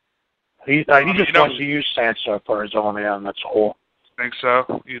end. He just wants to use Sansa for his own end, that's all. Think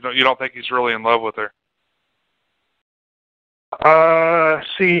so? You don't think he's really in love with her?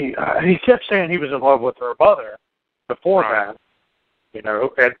 He kept saying he was in love with her mother before that. You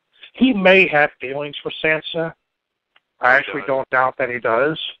know, and he may have feelings for Sansa. I actually don't doubt that he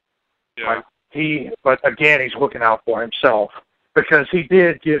does. Yeah. But again, he's looking out for himself because he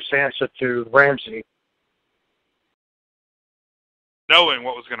did give Sansa to Ramsay, knowing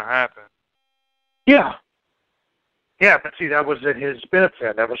what was going to happen. Yeah. Yeah, but see, that was at his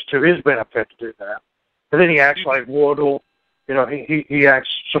benefit. That was to his benefit to do that. And then he acts like Wardle, you know, he acts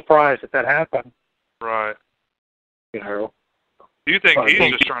surprised that happened. Right. You know. Do you think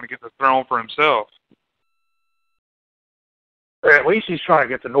he's just trying to get the throne for himself? At least he's trying to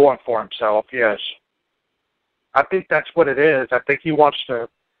get the North for himself, yes. I think that's what it is. I think he wants to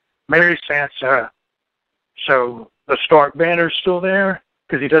marry Sansa so the Stark banner's still there,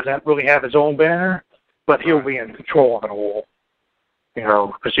 because he doesn't really have his own banner. But he'll be in control of it all, you know,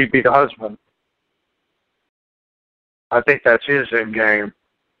 because he'd be the husband. I think that's his end game,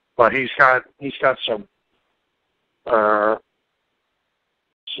 but he's got some,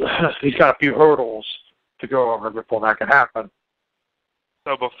 he's got a few hurdles to go over before that can happen.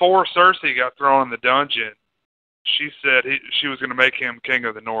 So before Cersei got thrown in the dungeon, she said she was going to make him king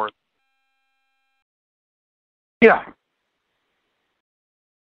of the North. Yeah.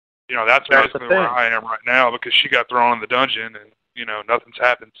 You know, that's basically where I am right now because she got thrown in the dungeon and, you know, nothing's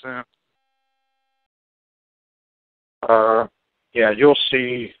happened since. Yeah, you'll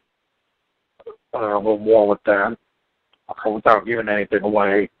see a little more with that without giving anything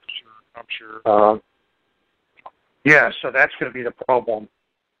away. I'm sure. Yeah, so that's going to be the problem.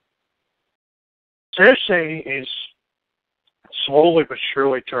 Cersei is slowly but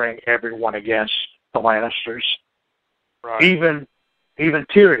surely turning everyone against the Lannisters. Right. Even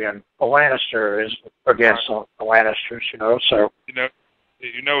Tyrion, a Lannister, is against the Lannisters, you know, so... You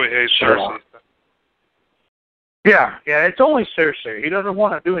know he hates Cersei. Yeah, it's only Cersei. He doesn't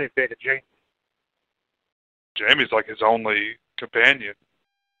want to do anything to Jaime. Jaime's like his only companion.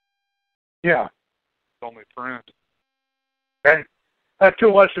 Yeah. His only friend. And to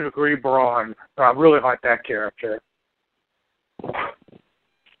a lesser degree, Bronn. I really like that character.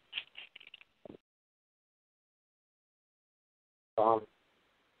 Tell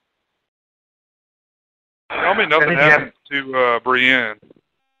me nothing happened to Brienne.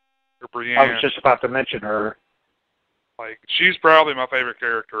 Or Brienne. I was just about to mention her. Like, she's probably my favorite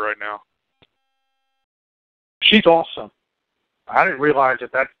character right now. She's awesome. I didn't realize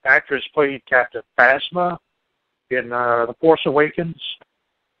that actress played Captain Phasma in The Force Awakens.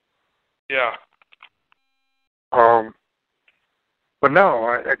 Yeah. But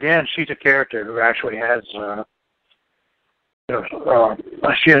no, again, she's a character who actually has,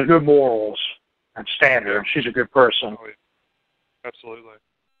 she has good morals and standards. She's a good person. Absolutely.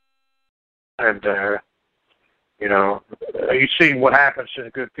 And, you see what happens to the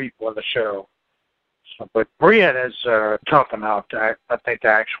good people in the show. So, but Brienne is tough enough to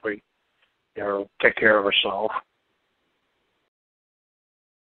actually, take care of herself.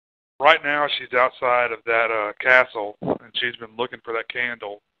 Right now, she's outside of that castle, and she's been looking for that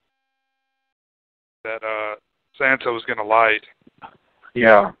candle that Sansa was going to light.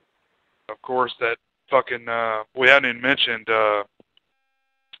 Yeah. Of course, that fucking, we hadn't even mentioned,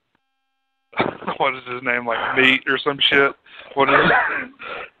 what is his name, like Meat or some shit? What is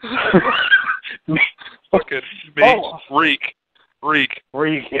it? Fucking Meat. Oh. Reek,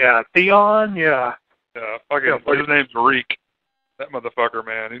 yeah. Theon, yeah. Yeah, fucking, his name's Reek. That motherfucker,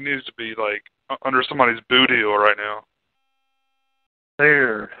 man, he needs to be, like, under somebody's boot heel right now.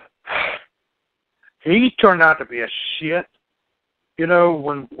 Dude. He turned out to be a shit,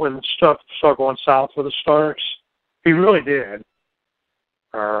 when stuff started going south with the Starks. He really did.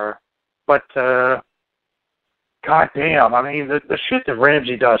 But, goddamn, I mean, the shit that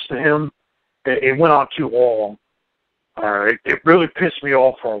Ramsay does to him, it went on too long. It really pissed me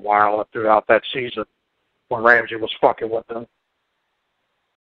off for a while throughout that season when Ramsay was fucking with him.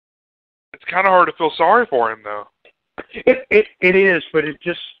 It's kind of hard to feel sorry for him, though. It is, but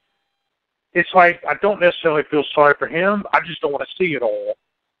it's like I don't necessarily feel sorry for him. I just don't want to see it all.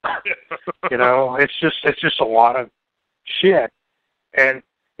 It's just a lot of shit, and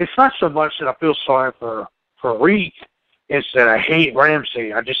it's not so much that I feel sorry for Reek. It's that I hate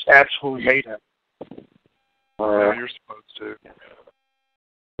Ramsay. I just absolutely hate him. Yeah, you're supposed to.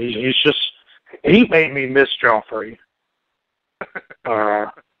 He made me miss Joffrey.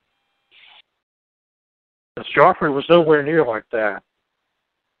 Joffrey was nowhere near like that.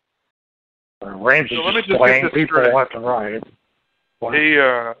 Ramsay just playing people left and right. What? He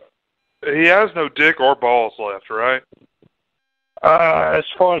has no dick or balls left, right? As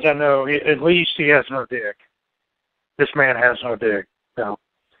far as I know, at least he has no dick. This man has no dick. No.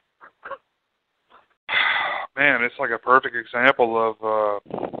 Man, it's like a perfect example of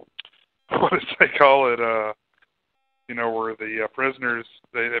what did they call it? Where the prisoners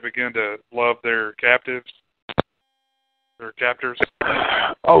they begin to love their captives. Their captors.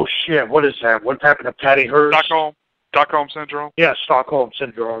 Oh shit! What is that? What happened to Patty Hearst? Stockholm Syndrome? Yeah, Stockholm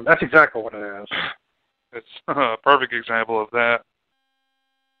Syndrome. That's exactly what it is. It's a perfect example of that.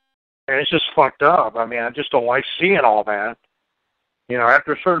 And it's just fucked up. I mean, I just don't like seeing all that.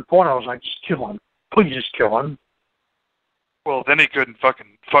 After a certain point, I was like, just kill him. Please just kill him. Well, then he couldn't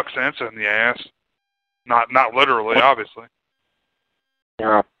fucking fuck Sansa in the ass. Not literally, obviously.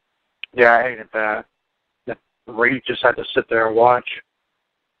 Yeah. Yeah, I hated that. Reed just had to sit there and watch.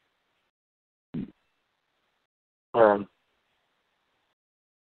 Remember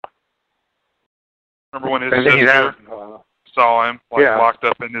when his sister saw him, locked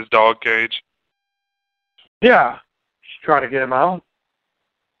up in his dog cage? Yeah. She tried to get him out.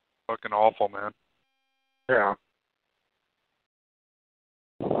 Fucking awful, man. Yeah.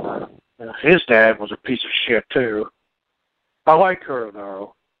 His dad was a piece of shit, too. I like her,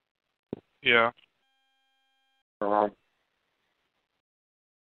 though. Yeah.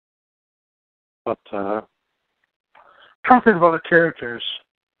 But, talking about the characters,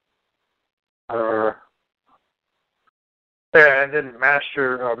 and then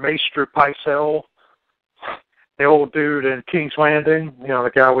Maester Pycelle, the old dude in King's Landing,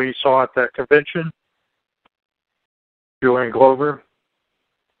 the guy we saw at that convention, Julian Glover.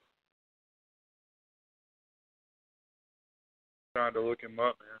 Trying to look him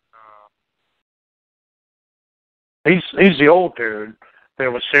up, man. He's the old dude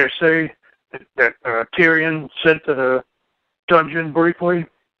that was Cersei, that Tyrion sent to the dungeon briefly,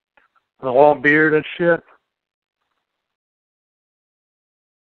 the long beard and shit.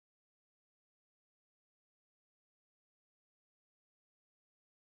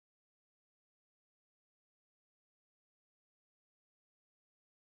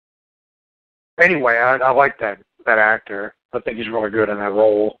 Anyway, I like that actor. I think he's really good in that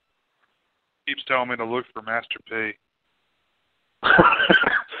role. Keeps telling me to look for Master P.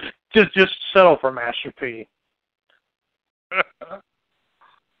 just settle for Master P.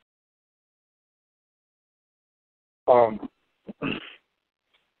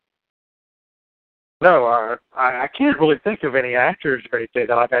 No, I can't really think of any actors or anything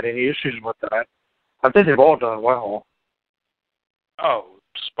that I've had any issues with that. I think they've all done well. Oh,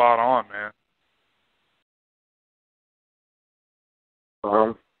 spot on, man.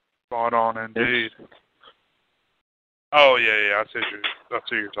 Spot on indeed. Oh yeah. That's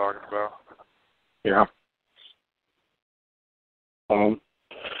who you're talking about. Yeah.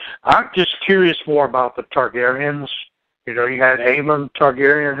 I'm just curious more about the Targaryens. You know, you had Aemon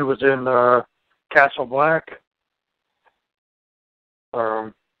Targaryen who was in Castle Black.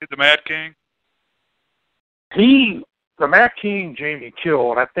 The Mad King? The Mad King Jaime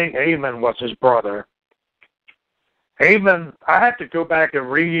killed. I think Aemon was his brother. Aemon, I had to go back and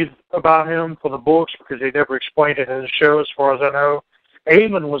read about him for the books because they never explained it in the show as far as I know.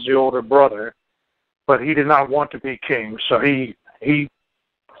 Aemon was the older brother, but he did not want to be king, so he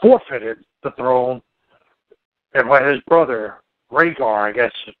forfeited the throne and let his brother, Rhaegar, I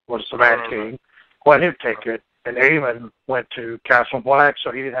guess was the Mad King, let him take it. And Aemon went to Castle Black,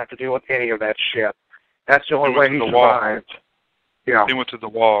 so he didn't have to deal with any of that shit. That's the only way he survived. Yeah. He went to the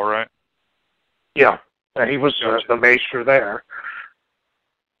Wall, right? Yeah. And he was the maester there.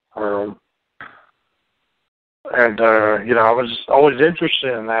 You know, I was always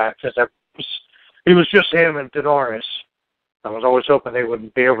interested in that because it was just him and Daenerys. I was always hoping they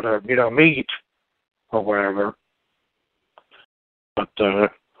would be able to, you know, meet or whatever. But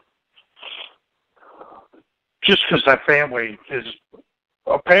just because that family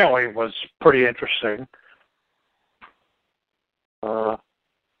apparently was pretty interesting.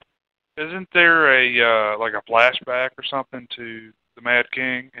 Isn't there a like a flashback or something to the Mad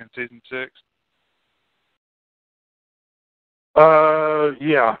King in season 6?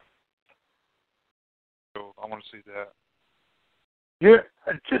 Yeah. Cool. I want to see that. Yeah.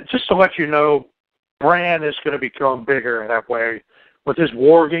 Just to let you know, Bran is going to become bigger that way. With his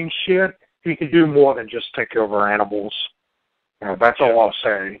warging shit, he can do more than just take over animals. That's all I'll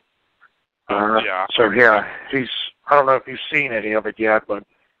say. Yeah. So yeah, I don't know if you've seen any of it yet, but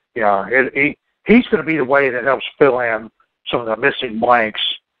yeah, he's going to be the way that helps fill in some of the missing blanks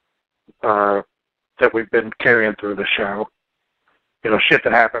that we've been carrying through the show. You know, shit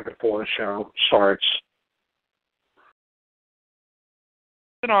that happened before the show starts.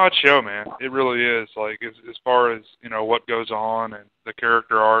 It's an odd show, man. It really is. Like as far as, you know, what goes on and the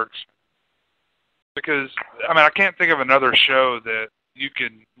character arcs. Because I mean, I can't think of another show that you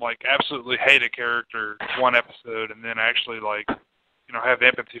can like absolutely hate a character one episode and then actually like, you know, have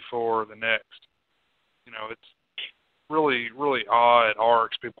empathy for the next. You know, it's really, really odd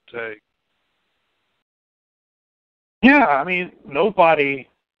arcs people take. Yeah, I mean, nobody,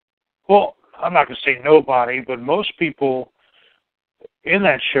 well, I'm not going to say nobody, but most people in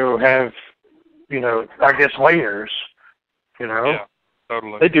that show have, you know, I guess layers, you know. Yeah,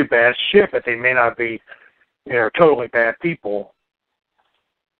 totally. They do bad shit, but they may not be, you know, totally bad people.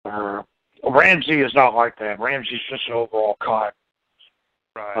 Ramsay is not like that. Ramsay's just an overall cunt.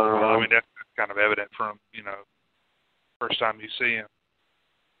 Right. Well, I mean, that's kind of evident from, you know, first time you see him.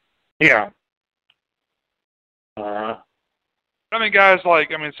 Yeah. I mean, guys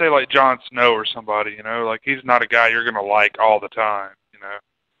like, I mean, say like Jon Snow or somebody, you know, like he's not a guy you're going to like all the time, you know.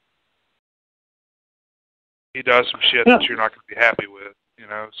 He does some shit that you're not going to be happy with, you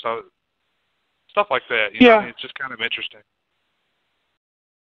know, so stuff like that, you know, I mean, it's just kind of interesting.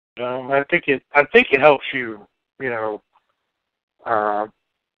 I think it helps you, you know,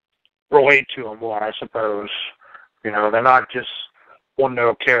 relate to them more, I suppose. You know, they're not just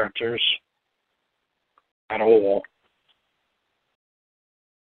one-note characters at all.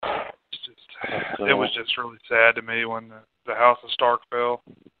 It was just really sad to me when the House of Stark fell.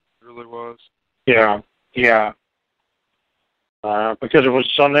 It really was. Yeah. Because it was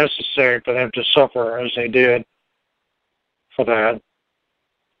unnecessary for them to suffer as they did for that.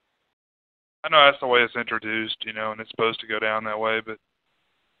 I know that's the way it's introduced, you know, and it's supposed to go down that way, but,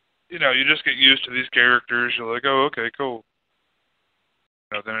 you know, you just get used to these characters. You're like, oh, okay, cool.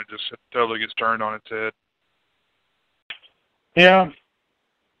 You know, then it just totally gets turned on its head. Yeah.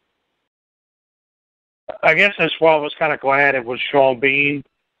 I guess that's why I was kind of glad it was Sean Bean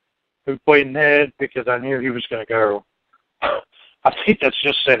who played Ned, because I knew he was going to go. I think that's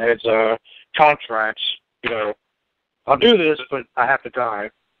just in his contracts, you know. I'll do this, but I have to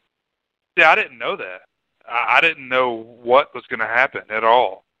die. Yeah, I didn't know that. I didn't know what was going to happen at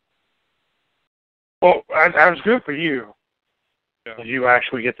all. Well, that was good for you. Yeah. You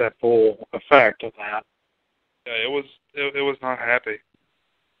actually get that full effect of that. Yeah, it was not happy.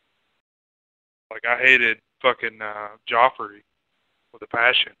 Like, I hated fucking Joffrey with a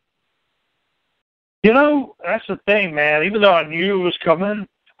passion. You know, that's the thing, man. Even though I knew it was coming,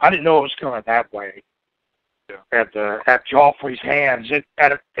 I didn't know it was coming that way. Yeah. At Joffrey's hands,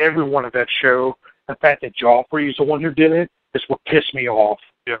 out of everyone at that show, the fact that Joffrey is the one who did it is what pissed me off.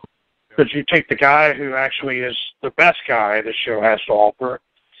 Yeah. Because you take the guy who actually is the best guy the show has to offer,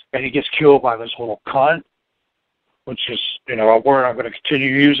 and he gets killed by this little cunt, which is, a word I'm going to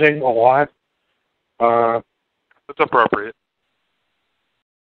continue using a lot. That's appropriate.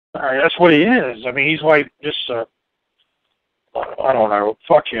 That's what he is. I mean, he's like just I don't know.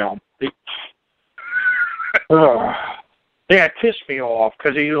 Fuck him. Yeah, it pissed me off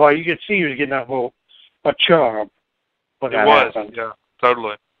because he, like, you could see he was getting that little a chub when that happened. Yeah,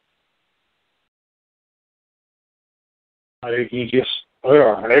 totally. He just,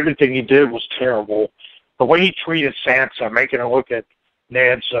 and everything he did was terrible. The way he treated Sansa, making her look at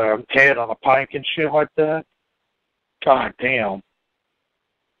Ned's head on a pike and shit like that. God damn.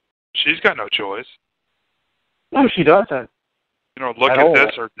 She's got no choice. No, she doesn't. Look at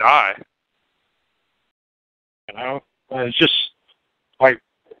this or die. It's just like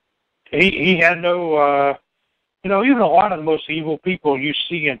he had no. Even a lot of the most evil people you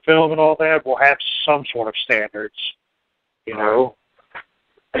see in film and all that will have some sort of standards. He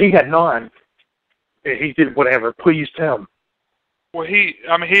had none. He did whatever pleased him. Well, he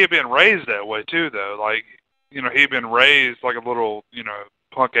had been raised that way too, though. Like, he'd been raised like a little,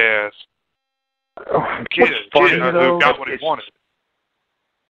 punk ass kid, who got what he wanted.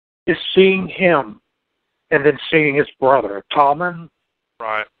 Is seeing him and then seeing his brother, Tommen.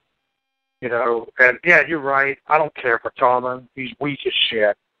 Right. And yeah, you're right. I don't care for Tommen. He's weak as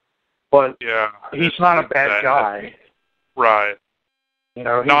shit. But yeah, he's not a bad guy. Right. He's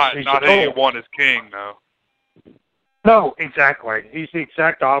not anyone is king, though. No, exactly. He's the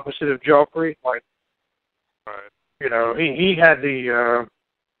exact opposite of Joffrey. Like, right. He had the,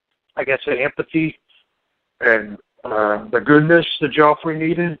 I guess, the empathy and the goodness that Joffrey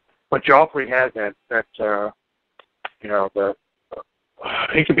needed, but Joffrey had that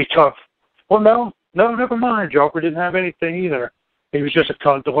he could be tough. Well, no, never mind. Joffrey didn't have anything either. He was just a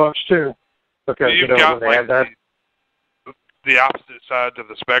cunt deluxe too, because you've got, when they had that. The opposite side of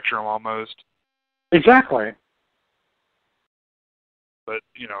the spectrum, almost. Exactly. But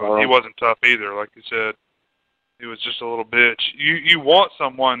he wasn't tough either, like you said. He was just a little bitch. You want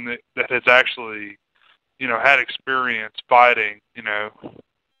someone that has actually, had experience fighting,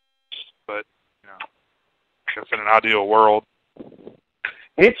 but I guess in an ideal world.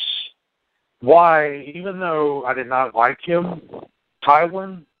 It's why, even though I did not like him,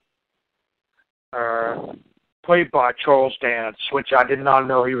 Tywin, played by Charles Dance, which I did not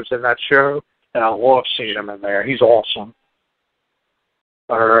know he was in that show, and I love seeing him in there. He's awesome.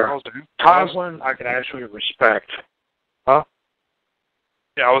 Tywin, I can actually respect. Huh?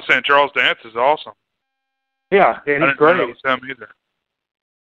 Yeah, I was saying Charles Dance is awesome. Yeah, he's great. I didn't know him either.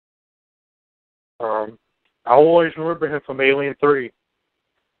 I always remember him from Alien 3.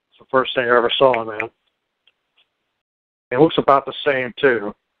 It's the first thing I ever saw him in. He looks about the same,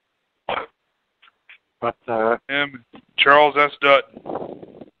 too. But, him, Charles S. Dutton.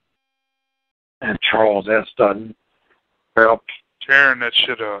 And Charles S. Dutton. Well, tearing that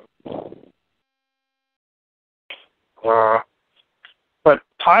shit up. But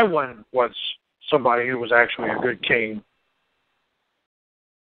Tywin was somebody who was actually a good king.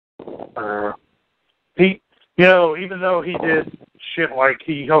 He, even though he did shit like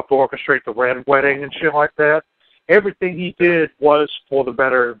he helped orchestrate the Red Wedding and shit like that, everything he did was for the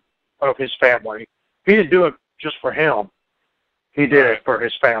better of his family. He didn't do it just for him. He did it for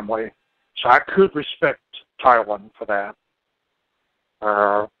his family. So I could respect Tywin for that.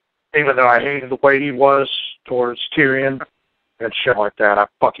 Even though I hated the way he was towards Tyrion and shit like that. I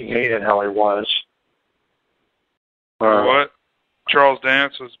fucking hated how he was. What? Charles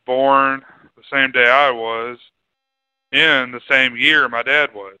Dance was born the same day I was, in the same year my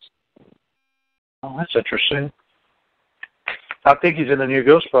dad was. Oh, that's interesting. I think he's in the new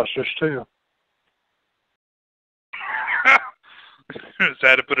Ghostbusters, too. Just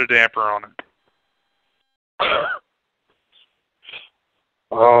had to put a damper on it.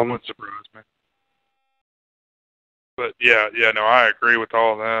 Wouldn't surprise me. But yeah, no, I agree with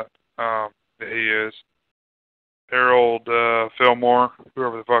all that. That he is. Harold Fillmore,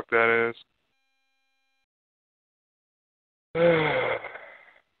 whoever the fuck that is. No,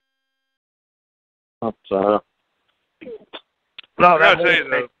 I gotta tell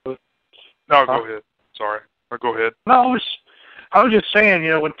you though. No, go ahead. Sorry. Go ahead. No, I was just saying,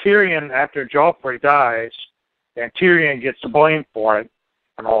 when Tyrion, after Joffrey dies, and Tyrion gets the blame for it,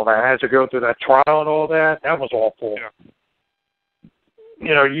 and all that, has to go through that trial and all that, that was awful.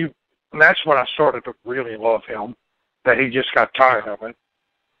 Yeah. And that's when I started to really love him, that he just got tired of it.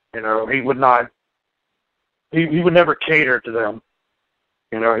 He would not, he would never cater to them.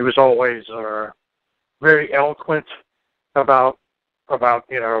 He was always very eloquent about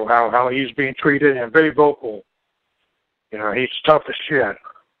how he's being treated, and very vocal. He's tough as shit.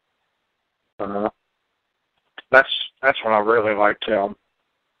 That's what I really liked him.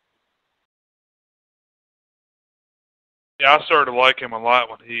 Yeah, I started to like him a lot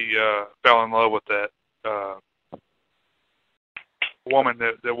when he fell in love with that woman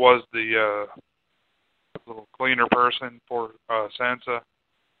that was the little cleaner person for Sansa.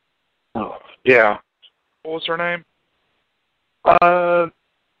 Oh, yeah. What was her name? That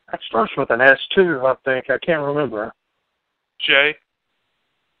starts with an S too, I think. I can't remember. Shay.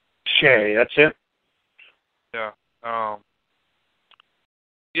 Shay, that's it. Yeah.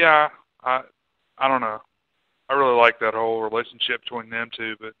 Yeah. I don't know. I really like that whole relationship between them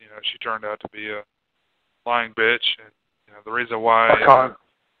two, but she turned out to be a lying bitch, and the reason why.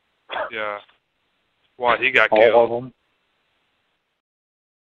 Yeah. Why he got killed. All of them.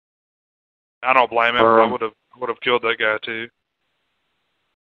 I don't blame him. I would have killed that guy too.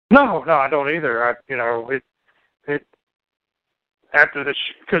 No, I don't either. It after this,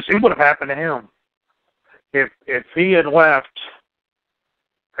 because it would have happened to him if he had left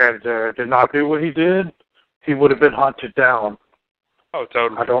and did not do what he did. He would have been hunted down. Oh,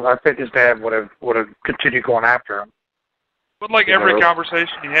 totally. I think his dad would have continued going after him. But like every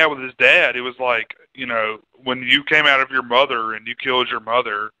conversation he had with his dad, it was like, when you came out of your mother and you killed your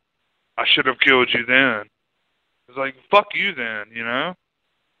mother, I should have killed you then. It's like, fuck you then, I'm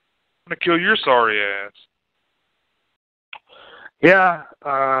gonna kill your sorry ass. Yeah,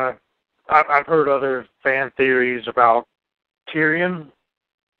 I've heard other fan theories about Tyrion.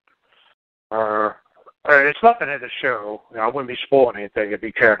 It's nothing in the show. I wouldn't be spoiling anything if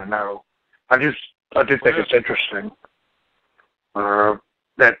you care to know. I do think it's interesting.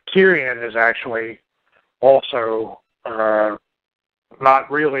 That Tyrion is actually also not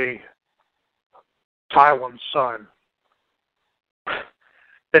really Tywin's son.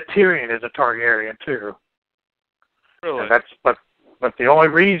 That Tyrion is a Targaryen too. Really? And but the only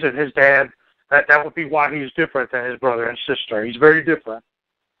reason his dad that would be why he's different than his brother and sister. He's very different.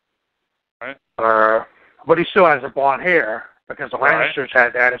 Right. But he still has the blonde hair because the Lannisters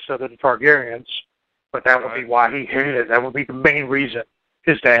had that instead of the Targaryens. But that would be why he hated it. That would be the main reason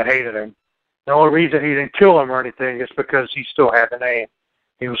his dad hated him. The only reason he didn't kill him or anything is because he still had the name.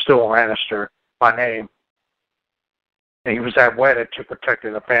 He was still a Lannister by name. And he was that wedded to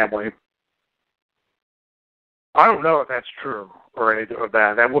protecting the family. I don't know if that's true or anything of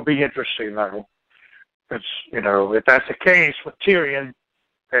that. That would be interesting, though. It's, if that's the case with Tyrion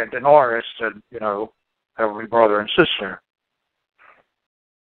and Daenerys, then, that would be brother and sister.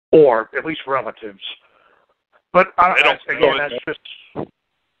 Or at least relatives. But that's just...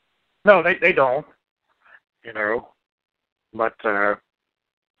 No, they don't. But,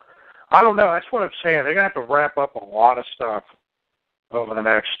 I don't know. That's what I'm saying. They're going to have to wrap up a lot of stuff over the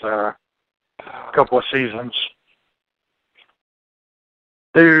next couple of seasons.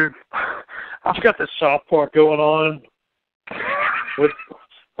 Dude, I've got this South Park going on with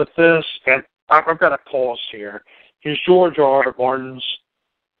this, and I've got to pause here. Here's George R. R. Martin's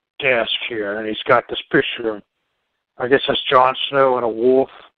desk here, and he's got this picture of, I guess that's Jon Snow and a wolf.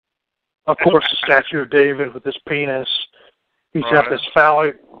 Of course, the statue of David with his penis. He's got this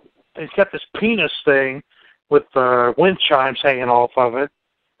phallic. He's got this penis thing with wind chimes hanging off of it.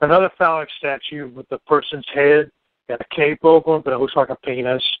 Another phallic statue with the person's head and a cape over him, but it looks like a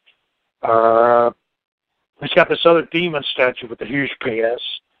penis. He's got this other demon statue with a huge penis.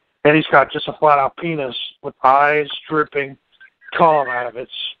 And he's got just a flat-out penis with eyes dripping cum out of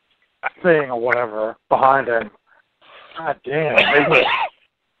its thing or whatever behind him. God damn.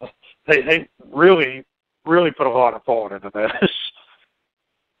 They really, really put a lot of thought into this.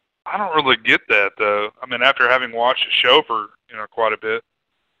 I don't really get that, though. I mean, after having watched the show for, quite a bit.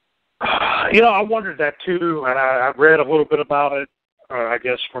 I wondered that, too, and I read a little bit about it, I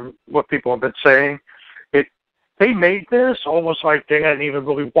guess, from what people have been saying. They made this almost like they hadn't even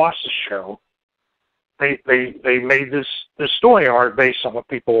really watched the show. They made this story arc based on what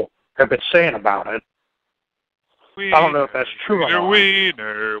people have been saying about it. I don't know if that's true or not.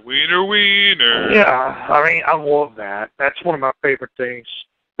 Wiener. Yeah, I mean, I love that. That's one of my favorite things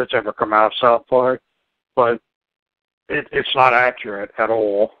that's ever come out of South Park, but it's not accurate at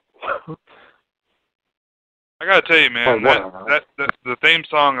all. I gotta tell you, man, that the theme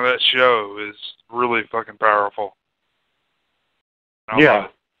song of that show is really fucking powerful. Yeah.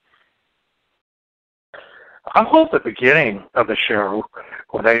 I love the beginning of the show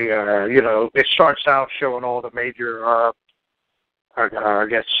when they, it starts out showing all the major,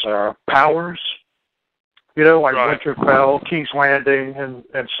 powers, like Winterfell, King's Landing,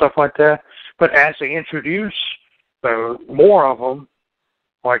 and stuff like that. But as they introduce more of them,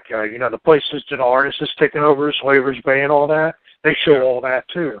 like, the places that artists is taking over, Slaver's Bay and all that, they show all that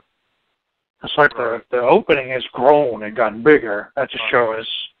too. It's like the opening has grown and gotten bigger as the show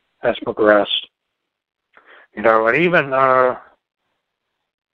has progressed. And even, oh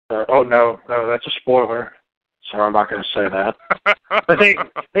no, that's a spoiler. So I'm not going to say that. But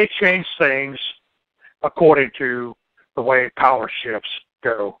they change things according to the way power shifts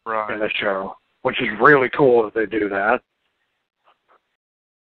go in the show, which is really cool that they do that.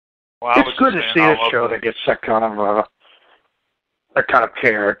 Well, it's good to see a show that gets that kind of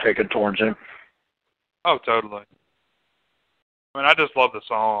care taken towards him. Oh, totally. I mean, I just love the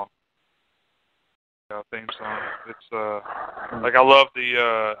song. Theme song. It's like I love the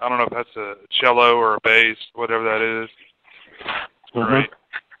I don't know if that's a cello or a bass, whatever that is. It's great.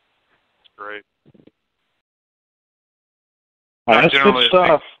 It's great. I'm that's generally good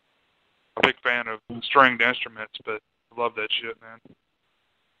stuff. a big fan of stringed instruments, but I love that shit, man.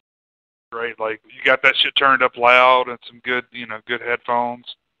 Great. Like you got that shit turned up loud and some good, good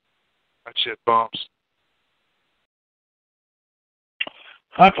headphones. That shit bumps.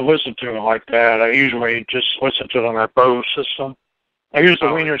 I have to listen to it like that. I usually just listen to it on that Bose system. I use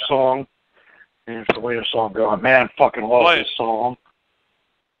the Wiener song. Use the Wiener song going, man, I fucking love this song.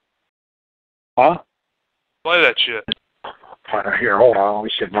 Huh? Play that shit. Here, hold on. Let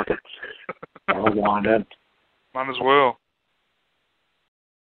me see if I can rewind it. Might as well.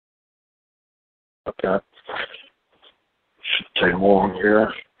 Okay. Should take long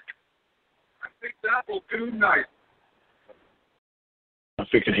here. I think that will do nice. If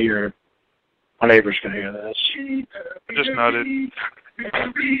we can hear it. My neighbors can hear this. I just nodded.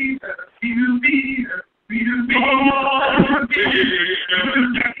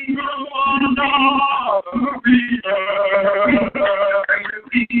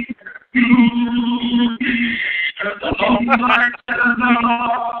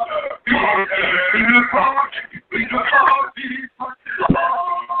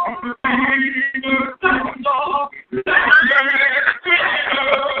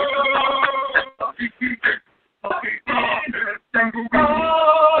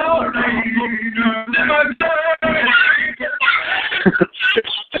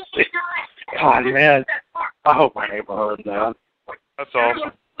 God, man. I hope my neighbor heard that. That's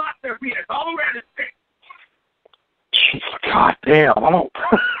awesome. God damn, I don't...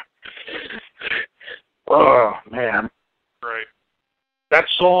 Oh, man. Great. That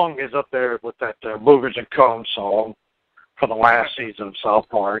song is up there with that Boogers and Combs song for the last season of South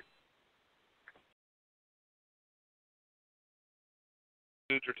Park.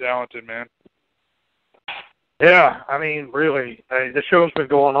 Dudes are talented, man. Yeah, I mean, really. The show's been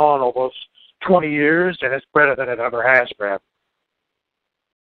going on almost 20 years, and it's better than it ever has been.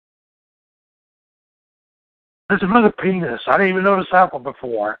 There's another penis. I didn't even notice that one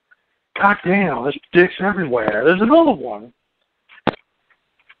before. God damn, there's dicks everywhere. There's another one.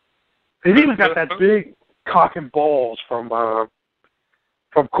 They even got that big cock and balls from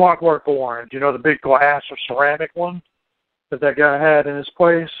Clockwork Orange. The big glass or ceramic one that guy had in his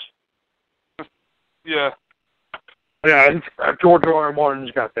place? Yeah. Yeah, George R. R.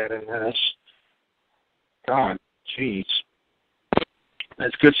 Martin's got that in his. God, jeez.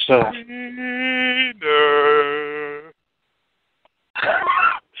 That's good stuff.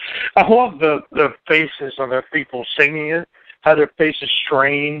 I love the faces of the people singing it, how their faces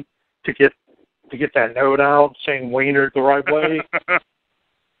strain to get that note out, saying Wiener the right way.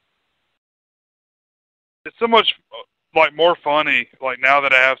 It's so much more funny now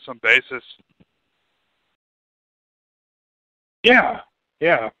that I have some basis. Yeah.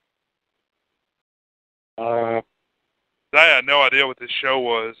 I had no idea what this show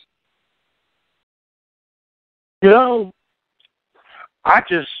was. I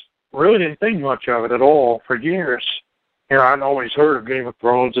just really didn't think much of it at all for years. I'd always heard of Game of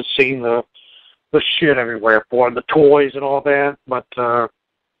Thrones and seen the shit everywhere for the toys and all that, but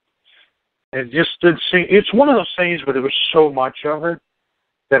it just didn't seem. It's one of those things where there was so much of it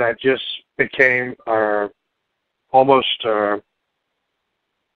that I just became almost.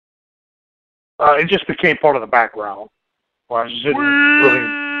 It just became part of the background. Where I just didn't really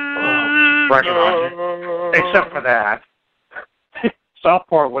recognize it, except for that. South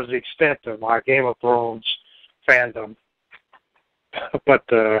Park was the extent of my Game of Thrones fandom. But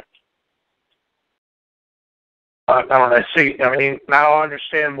I don't know. See, I mean, now I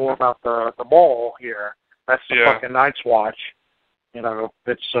understand more about the mall here. That's the fucking Night's Watch.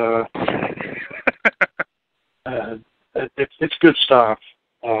 It's it's good stuff.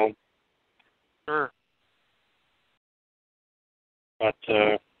 Sure. But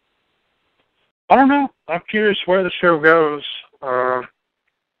I don't know. I'm curious where the show goes. I've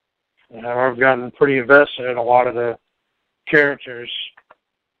gotten pretty invested in a lot of the characters.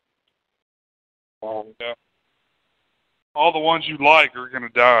 Yeah. All the ones you like are going to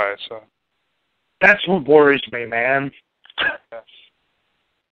die, so. That's what worries me, man. Yes.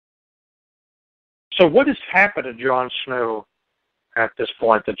 So what has happened to Jon Snow at this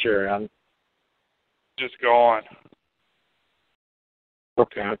point that you're in? Just gone.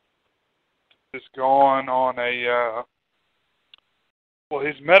 Okay. Just gone on a, well,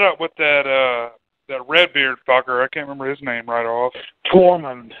 he's met up with that Redbeard fucker. I can't remember his name right off.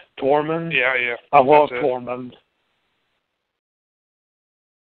 Tormund. Yeah. I love Tormund.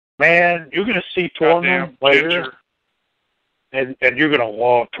 Man, you're going to see Tormund later. And you're going to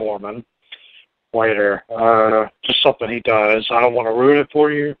love Tormund later. Just something he does. I don't want to ruin it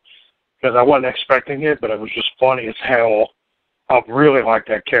for you because I wasn't expecting it, but it was just funny as hell. I really like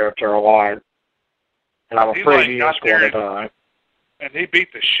that character a lot. And I'm afraid he is going to die. And he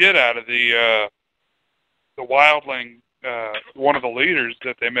beat the shit out of the wildling, one of the leaders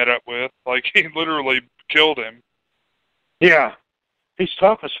that they met up with. Like, he literally killed him. Yeah. He's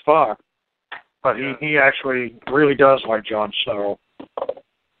tough as fuck. But he actually really does like Jon Snow.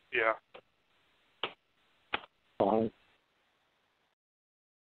 Yeah.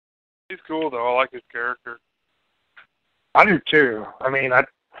 He's cool, though. I like his character. I do, too. I mean,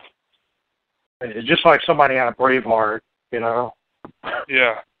 it's just like somebody out of Braveheart, you know?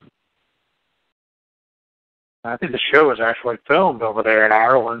 Yeah. I think the show is actually filmed over there in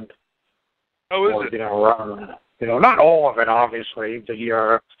Ireland. Oh, is it? You know, not all of it, obviously.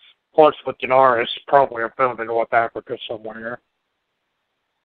 The parts with Daenerys probably are filmed in North Africa somewhere.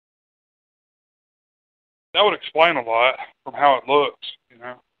 That would explain a lot from how it looks, you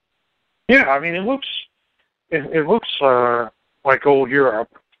know? Yeah, I mean, it looks like old Europe.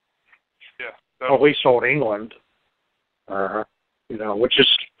 Yeah. Or at least old England. You know,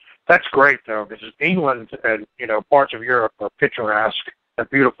 that's great, though, because England and, you know, parts of Europe are picturesque and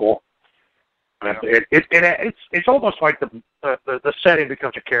beautiful. Yeah. It's almost like the setting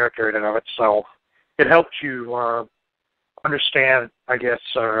becomes a character in and of itself. It helps you understand, I guess,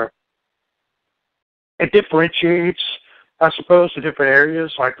 it differentiates, I suppose, the different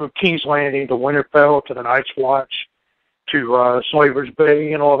areas, like from King's Landing to Winterfell to the Night's Watch to Slaver's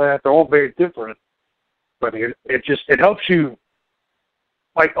Bay and all that. They're all very different. But it helps you,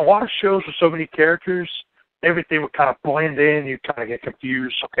 like a lot of shows with so many characters, everything would kind of blend in. You kind of get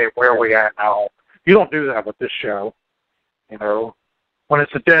confused. Okay, where are we at now? You don't do that with this show. You know, when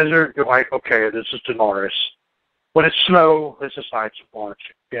it's a desert, you're like, okay, this is Daenerys. When it's snow, this is Night's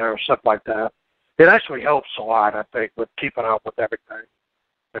Watch. You know, stuff like that. It actually helps a lot, I think, with keeping up with everything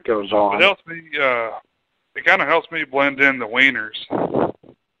that goes on. It helps me. It kind of helps me blend in the wieners.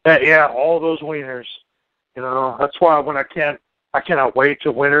 Yeah, all those wieners. You know, that's why when I cannot wait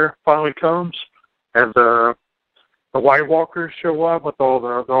till winter finally comes, and the White Walkers show up with all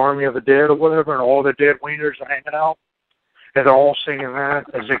the Army of the Dead or whatever, and all the dead wieners are hanging out, and they're all singing that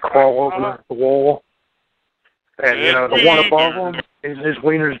as they crawl over the wall. And, you know, the one above them, his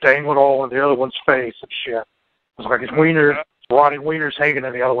wiener's dangling all in the other one's face and shit. It's like his wiener, rotting wiener's hanging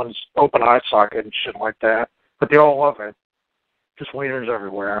in the other one's open eye socket and shit like that. But they all love it. Just wieners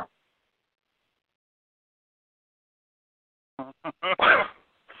everywhere. Kind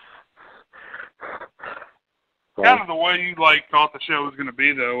of the way you thought the show was going to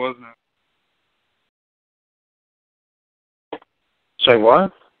be, though, wasn't it? Say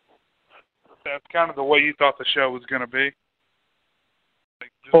what? That's kind of the way you thought the show was going to be.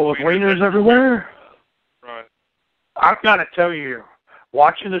 Full of wieners everywhere? Right. I've got to tell you,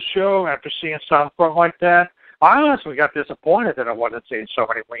 watching the show after seeing something like that, I honestly got disappointed that I wasn't seeing so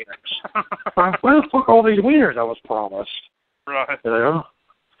many wieners. Where the fuck are all these wieners I was promised? Right. You know?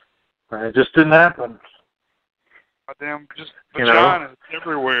 It just didn't happen. Goddamn, just vaginas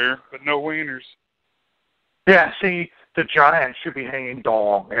everywhere, but no wieners. Yeah, see, the giants should be hanging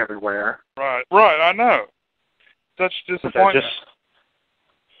dong everywhere. Right, I know. Such disappointment. Just,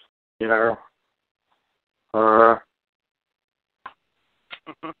 you know,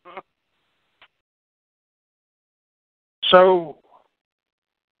 so,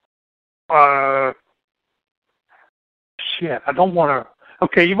 shit, I don't want to,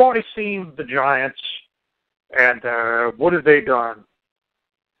 okay, you've already seen the giants, and what have they done?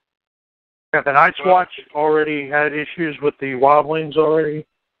 Have the Night's Watch already had issues with the wildlings already?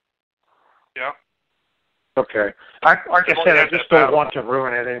 Yeah. Okay. Like I said, I just don't want to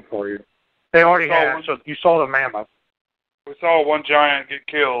ruin anything for you. They already have. So you saw the mammoth. We saw one giant get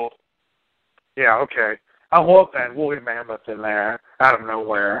killed. Yeah, okay. I love that woolly mammoth in there, out of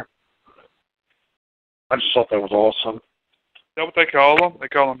nowhere. I just thought that was awesome. Is that what they call them? They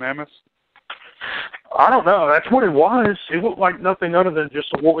call them mammoths? I don't know. That's what it was. It looked like nothing other than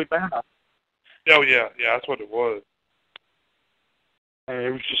just a woolly mammoth. Oh, yeah. Yeah, that's what it was. And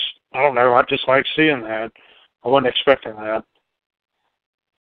it was just, I don't know. I just like seeing that. I wasn't expecting that.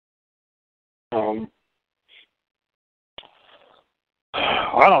 I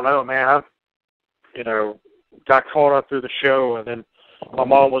don't know, man. I, got caught up through the show, and then my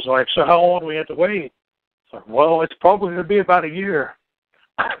mom was like, so how long do we have to wait? I was like, well, it's probably going to be about a year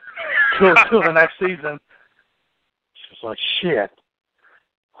till the next season. She was like, shit.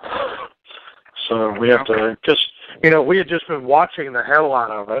 So we have to just, we had just been watching the hell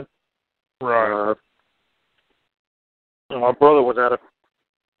out of it. Right. My brother was out of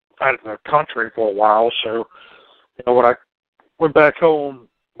the country for a while, so, when I went back home,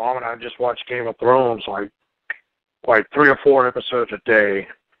 Mom and I just watched Game of Thrones like 3 or 4 episodes a day.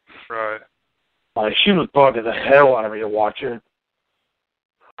 Right. Like, she was bugging the hell out of me to watch it.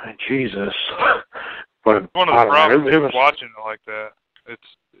 And Jesus. But one of the problems with watching it like that.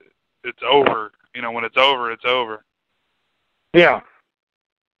 It's over. When it's over, it's over. Yeah.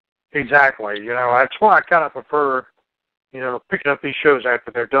 Exactly. That's why I kind of prefer, picking up these shows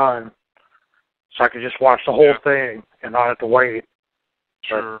after they're done, so I can just watch the whole thing and not have to wait.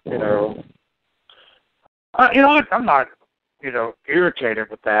 Sure. But, I'm not,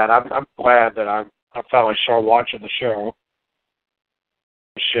 irritated with that. I'm glad that I finally started watching the show.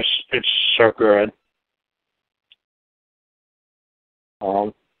 It's so good.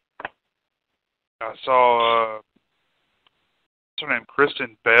 I saw, what's her name,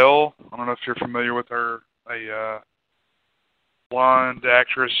 Kristen Bell. I don't know if you're familiar with her. A blonde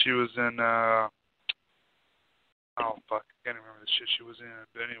actress. She was in, oh fuck, I can't remember the shit she was in.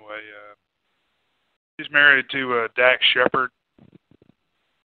 But anyway, she's married to Dax Shepard.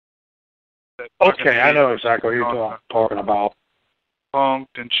 Okay, I know exactly what you're talking about. Punked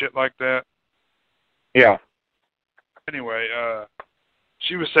and shit like that. Yeah. Anyway,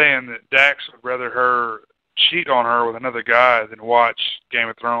 she was saying that Dax would rather her cheat on her with another guy than watch Game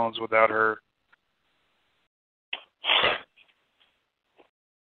of Thrones without her.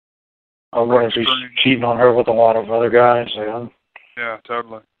 Oh, right, he's cheating on her with a lot of other guys, yeah. Yeah,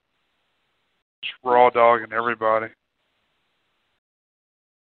 totally. Just raw dogging everybody.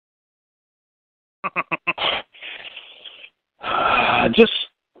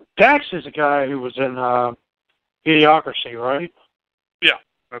 Dax is a guy who was in Idiocracy, right? Yeah,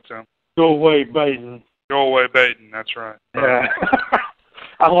 that's him. Go away, Baden. Go away, Baden, that's right. Yeah.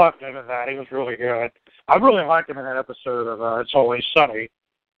 I loved him in that. He was really good. I really liked him in that episode of It's Always Sunny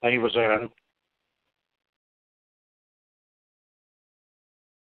that he was in. I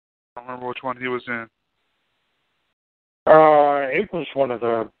don't remember which one he was in. It was one of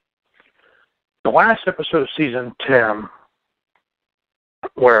the last episode of season 10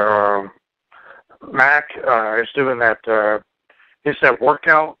 where Mac is doing that, it's that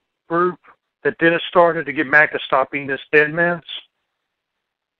workout group that Dennis started to get Mac to stop eating his Thin Mints.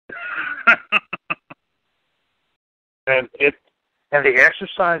 and the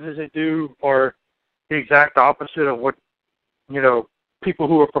exercises they do are the exact opposite of what, people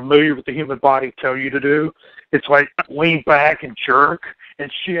who are familiar with the human body tell you to do. It's like lean back and jerk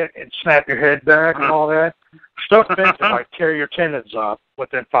and shit and snap your head back and all that. Stuff meant to like tear your tendons up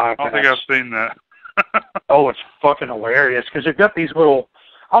within 5 minutes. I don't think I've seen that. Oh, it's fucking hilarious because they've got these little,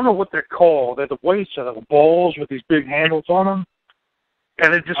 I don't know what they're called. They're the weights of the balls with these big handles on them.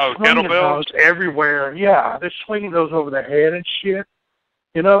 And they're just swinging those everywhere. Yeah, they're swinging those over their head and shit.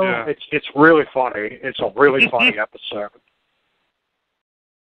 Yeah. It's really funny. It's a really funny episode.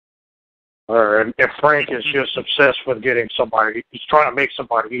 And Frank is just obsessed with getting somebody. He's trying to make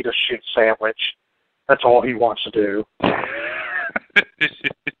somebody eat a shit sandwich. That's all he wants to do.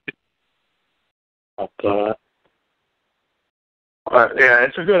 But yeah,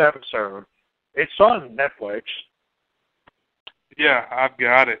 it's a good episode. It's on Netflix. Yeah, I've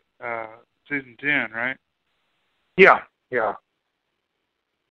got it. Season 10, right? Yeah.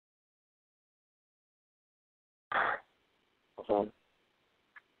 But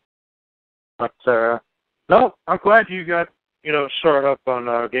no, I'm glad you got started up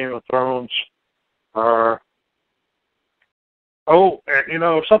on Game of Thrones. And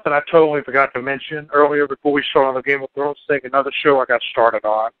something I totally forgot to mention earlier before we started on the Game of Thrones thing. Another show I got started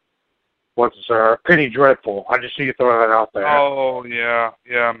on was Penny Dreadful. I just see you throw that out there. Oh yeah,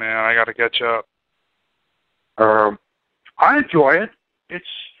 man, I got to catch up. I enjoy it.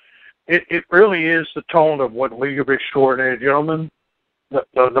 It really is the tone of what League of Extraordinary Gentlemen,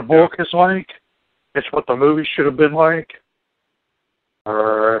 the book is like. It's what the movie should have been like.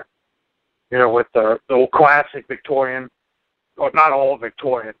 with the old classic Victorian, well, not all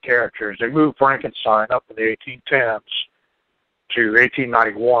Victorian characters. They moved Frankenstein up in the 1810s to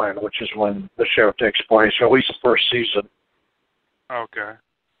 1891, which is when the show takes place, or at least the first season. Okay.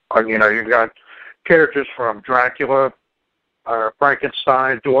 You've got characters from Dracula,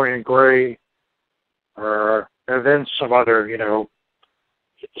 Frankenstein, Dorian Gray, and then some other,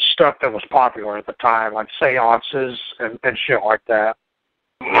 stuff that was popular at the time, like seances and shit like that.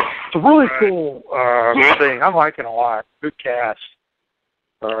 It's a really cool thing. I like it a lot. Good cast.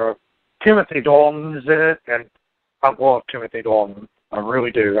 Timothy Dalton is in it, and I love Timothy Dalton. I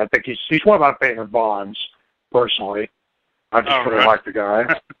really do. I think he's one of my favorite Bonds, personally. I just really like the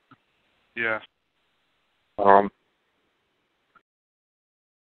guy. Yeah. And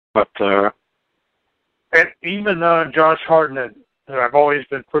even Josh Hartnett, who I've always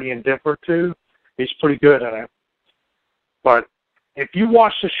been pretty indifferent to, he's pretty good at it. But if you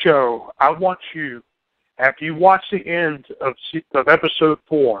watch the show, I want you, after you watch the end of episode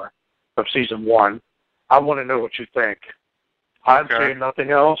 4 of season 1, I want to know what you think. I'm saying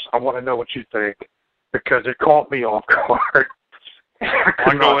nothing else. I want to know what you think, because it caught me off guard.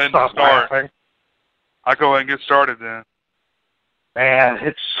 I'll go ahead and start. Laughing. I'll go ahead and get started then. Man,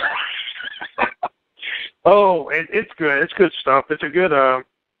 it's it's good. It's good stuff. It's a good I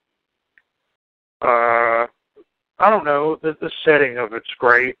don't know, the setting of it's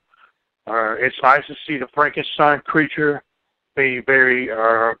great. It's nice to see the Frankenstein creature be very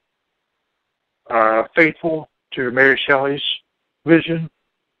faithful to Mary Shelley's vision.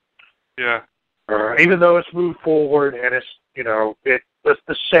 Yeah. Even though it's moved forward and it's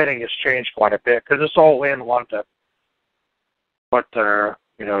the setting has changed quite a bit because it's all in London. But the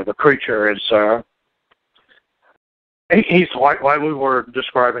creature is he's like we were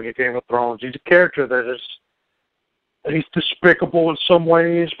describing in Game of Thrones. He's a character that he's despicable in some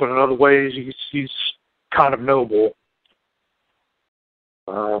ways, but in other ways he's kind of noble.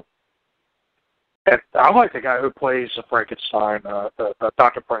 And I like the guy who plays the Frankenstein,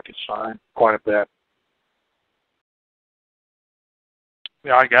 Dr. Frankenstein, quite a bit.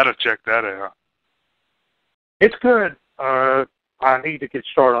 Yeah, I gotta check that out. It's good. I need to get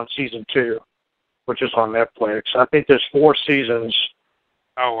started on season 2, which is on Netflix. I think there's 4 seasons.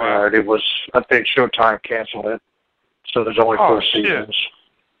 Oh wow! I think Showtime canceled it, so there's only 4 seasons.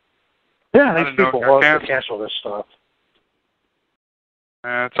 Yeah, these people love to cancel this stuff.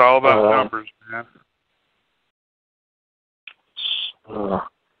 It's all about numbers, man.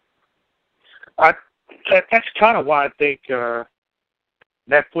 That's kind of why I think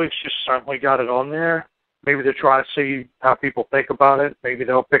Netflix just suddenly got it on there. Maybe they're trying to see how people think about it. Maybe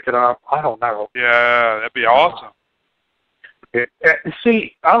they'll pick it up. I don't know. Yeah, that'd be awesome.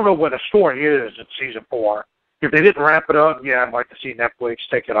 See, I don't know what the story is in season 4. If they didn't wrap it up, yeah, I'd like to see Netflix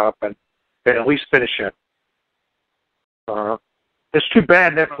take it up and at least finish it. It's too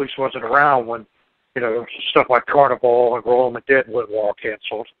bad Netflix wasn't around when, stuff like Carnival and Roll 'em and Deadwood were all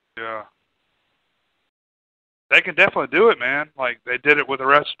canceled. Yeah. They can definitely do it, man. Like, they did it with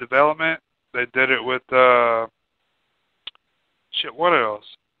Arrested Development. They did it with, what else?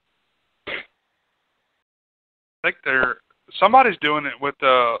 I think somebody's doing it with,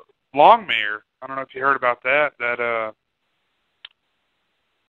 Longmire. I don't know if you heard about that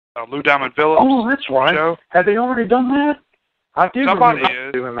Lou Diamond Phillips. Oh, that's right. Show. Have they already done that? I did Somebody remember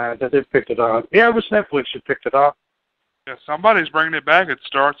is doing that. They picked it up. Yeah, it was Netflix that picked it up. Yeah, somebody's bringing it back. It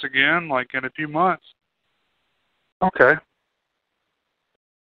starts again, like, in a few months. Okay.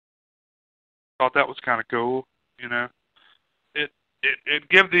 Thought that was kind of cool. It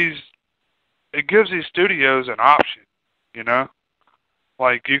gives these studios an option.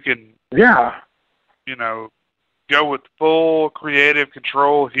 Like you can. Yeah. Go with full creative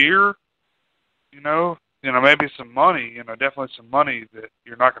control here. Maybe some money. Definitely some money that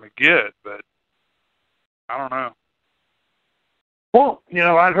you're not going to get, but I don't know. Well,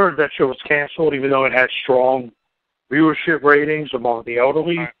 I'd heard that show was canceled, even though it had strong viewership ratings among the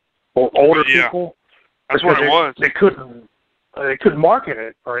elderly or older people. That's what it was. They couldn't market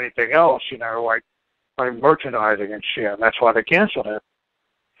it or anything else, like merchandising and shit. That's why they canceled it.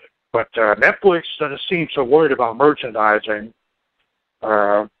 But Netflix doesn't seem so worried about merchandising,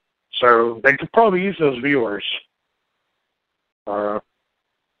 so they could probably use those viewers.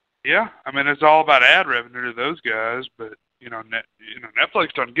 Yeah, I mean it's all about ad revenue to those guys, but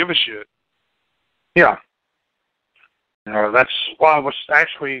Netflix doesn't give a shit. Yeah. That's why I was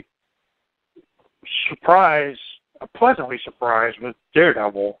actually pleasantly surprised with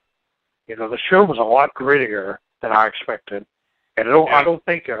Daredevil. The show was a lot grittier than I expected. And I don't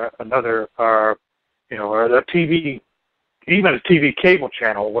think another, a TV even a TV cable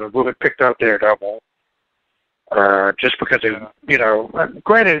channel would have picked up Daredevil. Just because they,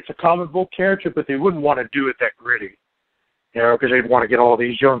 granted it's a comic book character, but they wouldn't want to do it that gritty, because they'd want to get all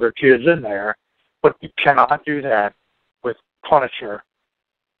these younger kids in there. But you cannot do that with Punisher.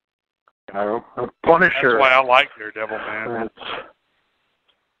 Punisher. That's why I like Daredevil, man.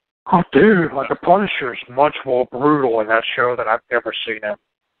 Oh, dude, like the Punisher is much more brutal in that show than I've ever seen him,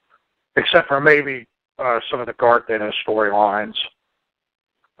 except for maybe some of the Garth Ennis storylines.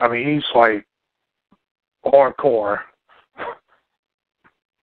 I mean, he's like hardcore.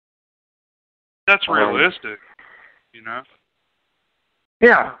 That's realistic,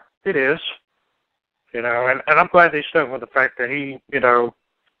 Yeah, it is. And I'm glad they stuck with the fact that he doesn't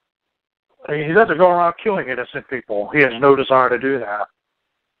go around killing innocent people. He has no desire to do that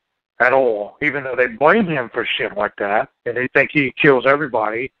at all. Even though they blame him for shit like that, and they think he kills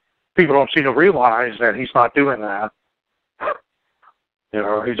everybody, people don't seem to realize that he's not doing that.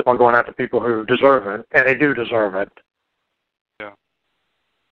 He's the one going after people who deserve it, and they do deserve it. Yeah.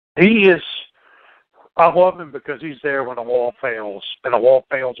 He is, I love him because he's there when the wall fails, and the wall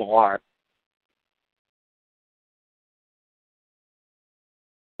fails a lot.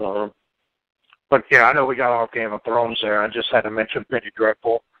 But yeah, I know we got off Game of Thrones there. I just had to mention Penny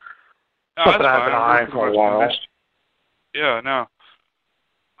Dreadful. Something I've been eyeing for a while. Yeah, no.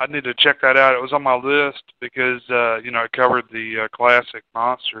 I need to check that out. It was on my list because, it covered the classic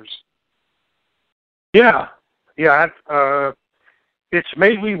monsters. Yeah. It's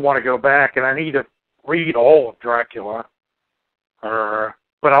made me want to go back, and I need to read all of Dracula. But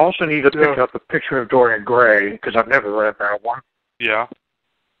I also need to pick up A Picture of Dorian Gray, because I've never read that one. Yeah.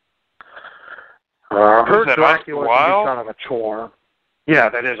 I heard Dracula can be kind of a chore. Yeah,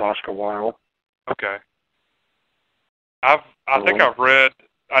 that is Oscar Wilde. Okay. I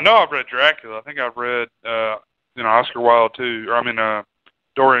know I've read Dracula. I think I've read, Oscar Wilde too.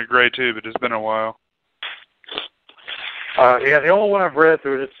 Dorian Gray too, but it's been a while. The only one I've read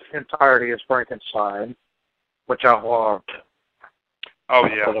through its entirety is Frankenstein, which I loved. Oh,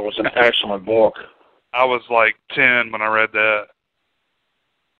 yeah. It was an excellent book. I was like 10 when I read that.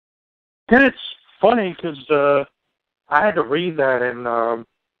 And it's funny because I had to read that in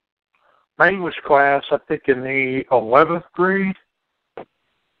my English class, I think in the 11th grade.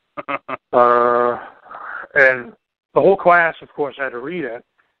 And the whole class, of course, had to read it,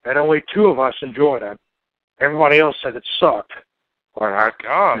 and only 2 of us enjoyed it. Everybody else said it sucked. Well, I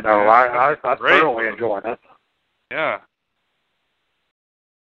thoroughly enjoyed it. Yeah.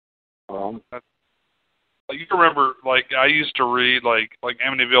 You can remember, I used to read, like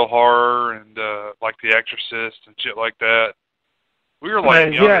Amityville Horror and, The Exorcist and shit like that. We were,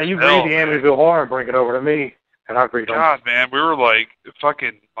 young yeah, as you hell, read the Amityville Horror and bring it over to me, and I'd read them. God, man, we were,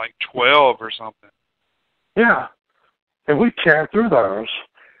 fucking, 12 or something. Yeah. And we tear through those.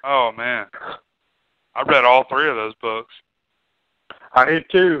 Oh, man. I read all 3 of those books. I did,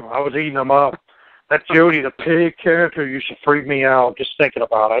 too. I was eating them up. That Jody the Pig character used to freak me out just thinking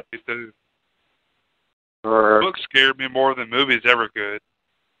about it. Me too. Books scared me more than movies ever could.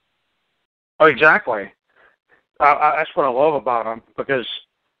 Oh, exactly. That's what I love about them, because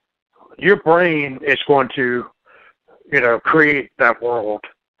your brain is going to, create that world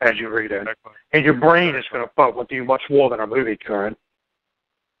as you read it. Exactly. And your brain is going to fuck with you much more than a movie could.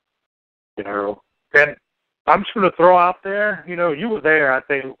 And I'm just going to throw out there, you were there, I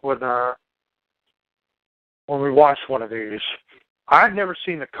think, when we watched one of these. I'd never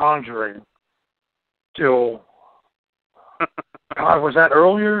seen The Conjuring till, God, was that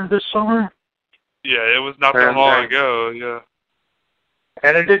earlier this summer? Yeah, it was not that long ago, yeah.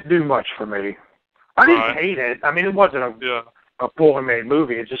 And it didn't do much for me. I didn't hate it. I mean, it wasn't a poorly made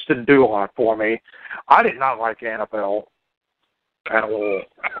movie. It just didn't do a lot for me. I did not like Annabelle at all.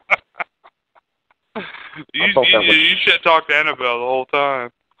 You should talk to Annabelle the whole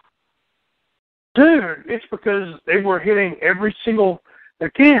time. Dude, it's because they were hitting every single...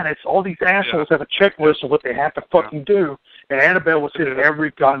 Again, it's all these assholes have a checklist of what they have to fucking do, and Annabelle was hitting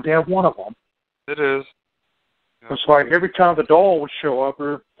every goddamn one of them. It is. Yeah. It's like every time the doll would show up,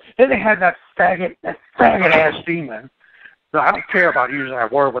 then they had that faggot-ass demon. No, I don't care about using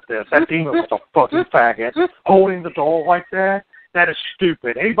that word with this. That demon was a fucking faggot. Holding the doll like that, that is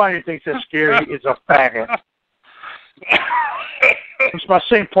stupid. Anybody who thinks that's scary is a faggot. It's my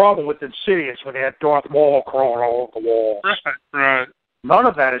same problem with Insidious when they had Darth Maul crawling all over the walls. Right. None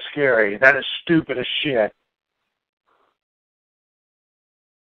of that is scary. That is stupid as shit.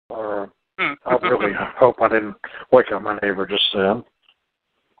 I really hope I didn't wake up my neighbor just then.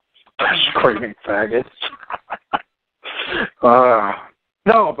 Screaming faggots.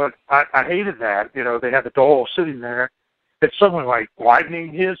 No, but I hated that. They had the doll sitting there, it's something like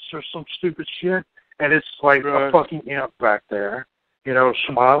lightning hits or some stupid shit, and it's like a fucking imp back there,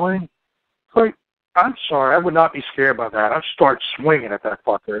 smiling. Like, I'm sorry, I would not be scared by that. I'd start swinging at that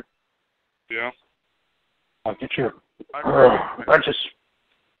fucker. Yeah. I'll get you.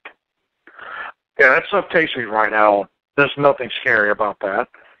 That stuff takes me right now. There's nothing scary about that.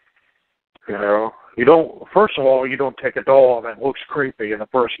 You don't, first of all, you don't take a doll that looks creepy in the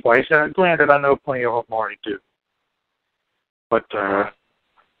first place. And granted, I know plenty of them already do. But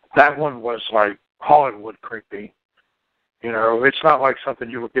that one was like Hollywood creepy. It's not like something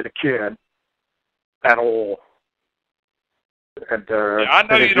you would get a kid at all. And I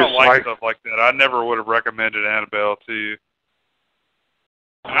know you don't like stuff like that. I never would have recommended Annabelle to you.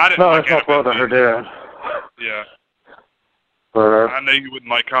 No, it's my brother, her dad. Yeah. But I know you wouldn't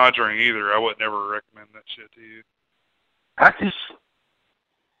like Conjuring either. I would never recommend that shit to you.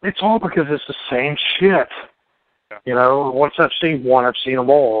 It's all because it's the same shit. Yeah. Once I've seen one, I've seen them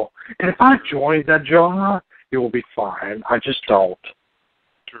all. And if I joined that genre, it will be fine. I just don't.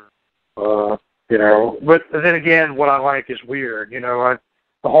 Sure. But then again, what I like is weird. The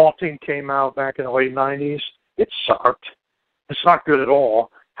Haunting came out back in the late 90s. It sucked. It's not good at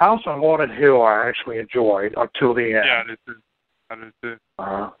all. House on Haunted Hill I actually enjoyed until the end. Yeah, I did too. I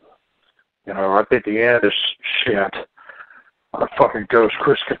think the end is shit. Fucking ghost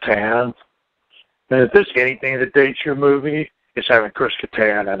Chris Kattan. And if there's anything that dates your movie, it's having Chris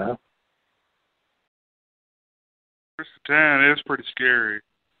Kattan in it. Chris Kattan is pretty scary.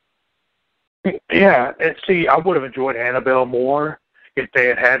 Yeah, and see, I would have enjoyed Annabelle more if they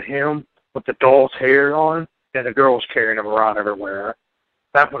had had him with the doll's hair on and the girls carrying him around everywhere.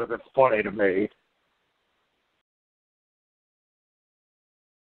 That would have been funny to me.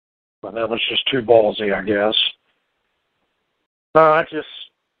 But that was just too ballsy, I guess. No,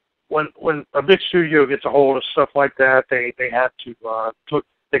 when a big studio gets a hold of stuff like that, they have to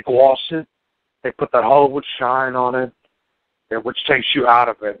they gloss it. They put that Hollywood shine on it, which takes you out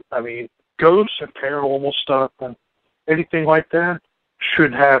of it. I mean, ghosts and paranormal stuff and anything like that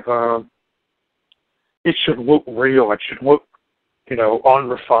should have it should look real. It should look,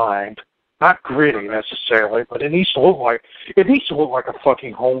 unrefined. Not gritty necessarily, but it needs to look like a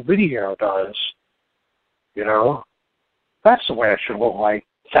fucking home video does. That's the way it should look like.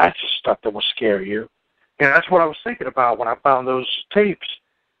 That's the stuff that will scare you. And that's what I was thinking about when I found those tapes,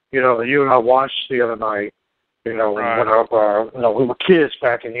 that you and I watched the other night. When we were kids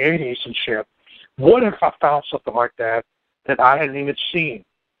back in the 80s and shit. What if I found something like that I hadn't even seen?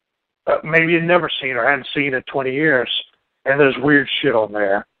 Maybe you'd never seen or hadn't seen in 20 years, and there's weird shit on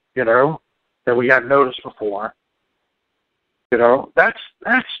there, that we hadn't noticed before. That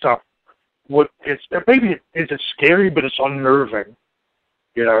stuff. Maybe it's scary, but it's unnerving.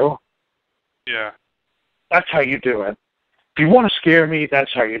 Yeah. That's how you do it. If you want to scare me,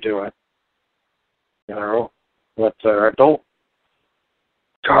 that's how you do it. But don't.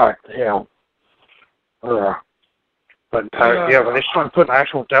 God damn. But when they start putting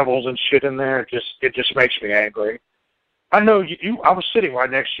actual devils and shit in there, it just makes me angry. I know you. I was sitting right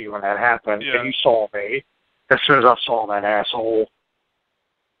next to you when that happened, and you saw me as soon as I saw that asshole.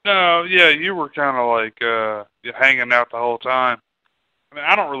 No, yeah, you were kind of like hanging out the whole time. I mean,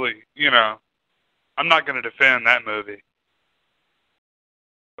 I don't really, I'm not going to defend that movie.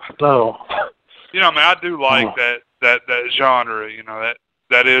 No. I do like that genre.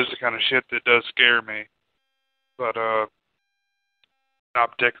 That is the kind of shit that does scare me. But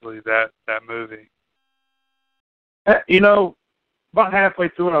not particularly that movie. About halfway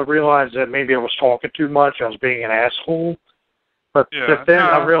through it, I realized that maybe I was talking too much. I was being an asshole. But then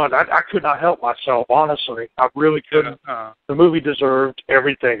I realized I could not help myself, honestly. I really couldn't. The movie deserved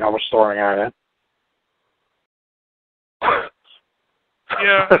everything I was throwing at it.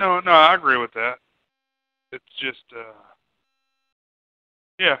 Yeah, no, I agree with that. It's just,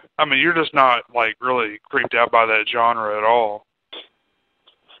 I mean, you're just not, really creeped out by that genre at all.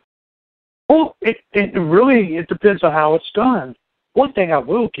 Well, it really depends on how it's done. One thing I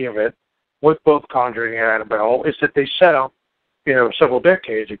will give it, with both Conjuring and Annabelle, is that they set up, several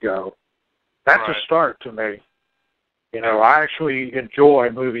decades ago. That's a start to me. I actually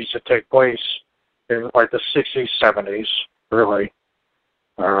enjoy movies that take place in, the 60s, 70s, really.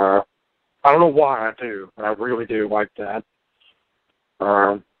 I don't know why I do, but I really do like that.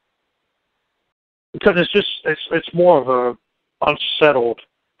 Because it's more of a unsettled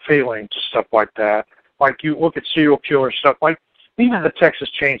feeling to stuff like that. Like you look at serial killer stuff, like even the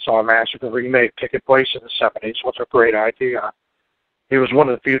Texas Chainsaw Massacre remake taking place in the 70s was a great idea. It was one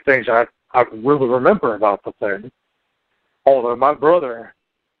of the few things I really remember about the thing. Although my brother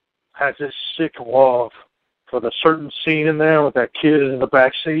has this sick love for the certain scene in there with that kid in the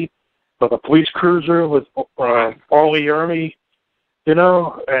back seat of the police cruiser with Arlie Ermy, you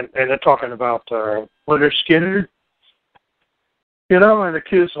know, and they're talking about Leonard Skinner, you know, and the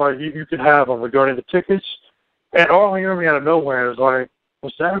kid's like, you could have them regarding the tickets. And Arlie Ermy out of nowhere is like,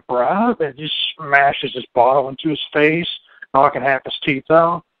 was that a bribe? And just smashes his bottle into his face, knocking half his teeth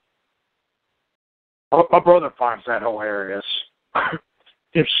out. My brother finds that hilarious.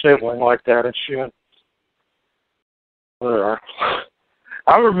 Him sniveling like that and shit.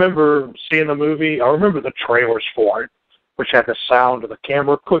 I remember seeing the movie. I remember the trailers for it, which had the sound of the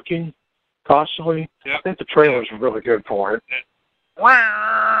camera clicking constantly. Yep. I think the trailers were really good for it.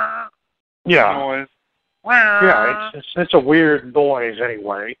 Yeah. Noise. Yeah, it's a weird noise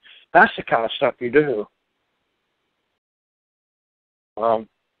anyway. That's the kind of stuff you do.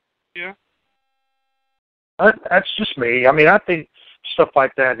 Yeah. That's just me. I mean, I think stuff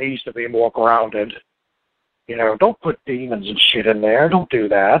like that needs to be more grounded. You know, don't put demons and shit in there. Don't do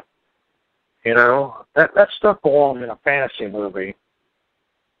that. You know, that stuff belongs in a fantasy movie.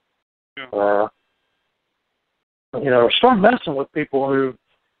 Yeah. You know, start messing with people who.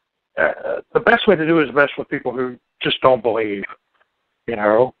 The best way to do it is mess with people who just don't believe. You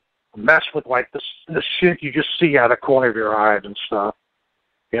know, mess with like the shit you just see out of the corner of your eyes and stuff.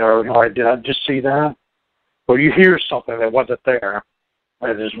 You know, like, did I just see that? Or you hear something that wasn't there.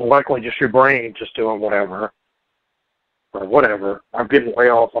 And it's likely just your brain just doing whatever. Or whatever. I'm getting way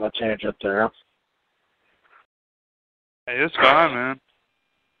off on a tangent there. Hey, it's fine,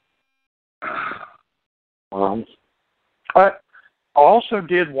 man. I also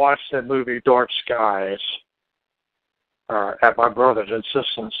did watch that movie Dark Skies at my brother's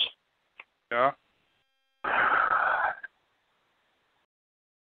insistence. Yeah.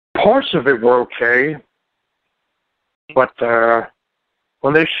 Parts of it were okay, but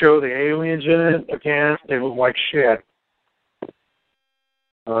when they show the aliens in it again, they look like shit.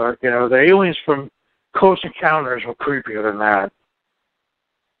 You know, the aliens from Close Encounters were creepier than that.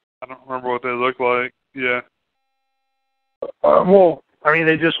 I don't remember what they look like. Yeah. Well, I mean,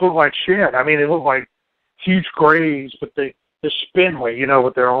 they just look like shit. I mean, they look like huge grays, but they spindly, you know,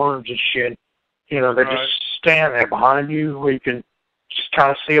 with their arms and shit. You know, they just stand there behind you where you can just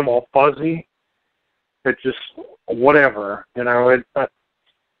kind of see them all fuzzy. It's just whatever, you know. I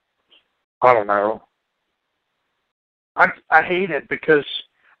don't know. I hate it because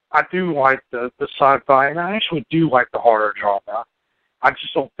I do like the sci-fi, and I actually do like the horror genre. I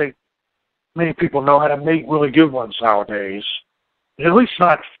just don't think many people know how to make really good ones nowadays. At least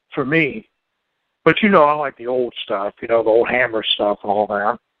not for me. But, you know, I like the old stuff, you know, the old Hammer stuff and all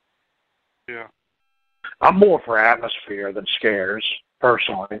that. Yeah. I'm more for atmosphere than scares,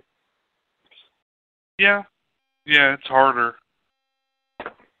 personally. Yeah. Yeah, it's harder.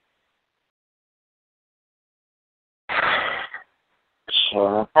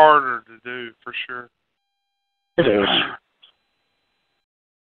 So, harder to do, for sure. It is.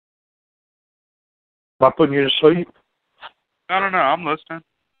 Am I putting you to sleep? I don't know. I'm listening.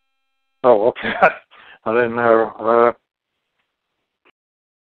 Oh, okay. I didn't know.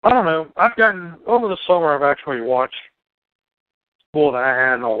 I don't know. I've gotten, over the summer, I've actually watched more than I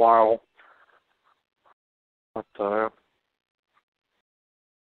had in a while. But, I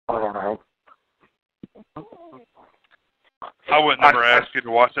don't know. I would never ask you to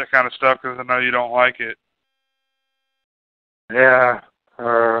watch that kind of stuff because I know you don't like it. Yeah.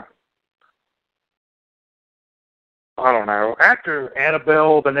 I don't know. After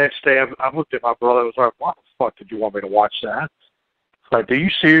Annabelle, the next day, I looked at my brother. I was like, "Why the fuck did you want me to watch that?" Like, do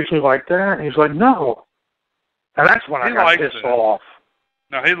you seriously like that? And he's like, "No." And that's when I got pissed off.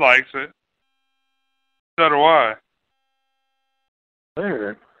 No, he likes it. So do I.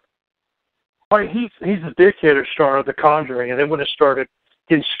 Dude. Like, he's the dickhead who started The Conjuring, and then when it started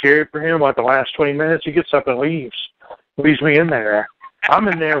getting scary for him, like the last 20 minutes, he gets up and leaves me in there. I'm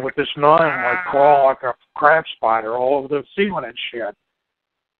in there with this nun, like, crawl like a crab spider all over the ceiling and shit.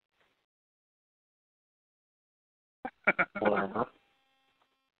 Whatever.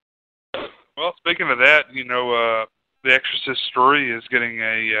 Well, speaking of that, you know, The Exorcist 3 is getting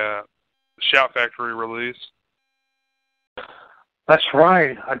a Shout Factory release. That's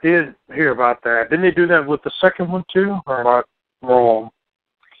right. I did hear about that. Didn't they do that with the second one, too? Or am I wrong?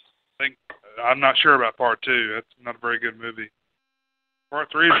 I'm not sure about Part 2. That's not a very good movie. Part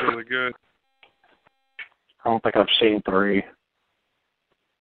 3 is really good. I don't think I've seen 3.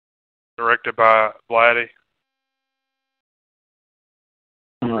 Directed by Blatty.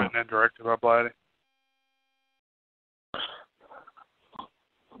 Hmm. Written and directed by Blatty.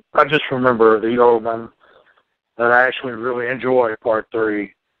 I just remember The Omen, that I actually really enjoy Part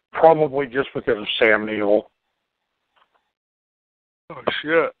 3. Probably just because of Sam Neill. Oh,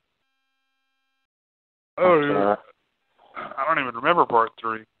 shit. Oh, I don't even remember part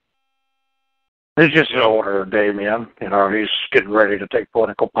 3. He's just an older Damien. You know, he's getting ready to take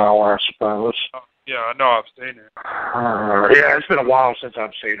political power, I suppose. Oh, yeah, I know. I've seen it. Yeah, it's been a while since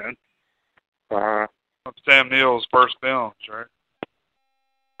I've seen it. Sam Neill's first films, right?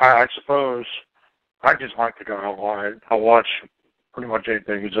 I suppose. I just like the guy a lot. I watch pretty much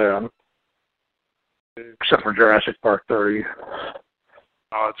anything he's in, except for Jurassic Park 3.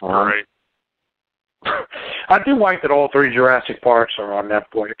 Oh, it's great. I do like that all 3 Jurassic Parks are on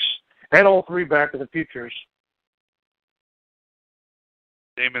Netflix, and all 3 Back to the Futures.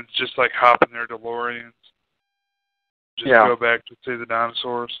 Damon's just like hopping their DeLoreans. Just go back to see the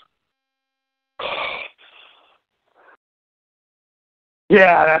dinosaurs.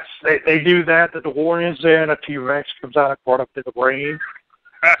 Yeah, they do that. The DeLorean's there, and a T-Rex comes out caught up to the brain,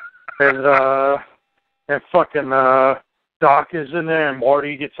 and fucking Doc is in there, and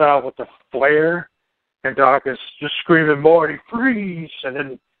Marty gets out with the flare, and Doc is just screaming, "Marty, freeze!" and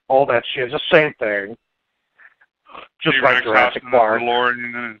then all that shit. It's the same thing, just T-Rex like Jurassic Park.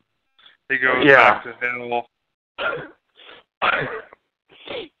 DeLorean, and he goes back to hell.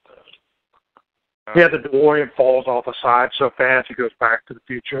 Yeah, the DeLorean falls off the side so fast he goes back to the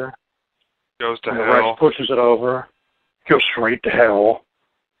future. Goes to and hell. The Rex pushes it over. Goes straight to hell.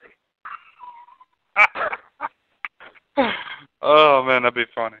 Oh, man, that'd be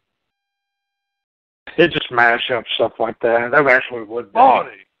funny. It just mash up stuff like that. That actually would be.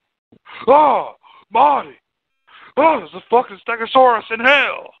 Marty! Oh, Marty! Oh, there's a fucking Stegosaurus in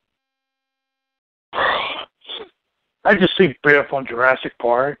hell! I just see Biff on Jurassic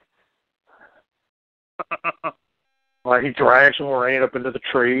Park. Like, he drags Lorraine up into the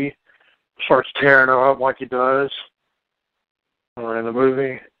tree, starts tearing her up like he does in the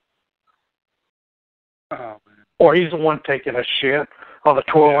movie. Oh, man. Or he's the one taking a shit on the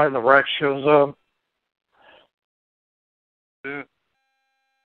toilet and the Rex shows up. Yeah.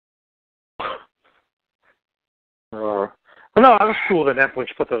 But no, it was cool that Netflix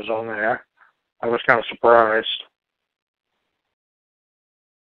put those on there. I was kind of surprised.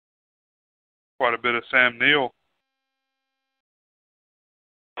 Quite a bit of Sam Neill.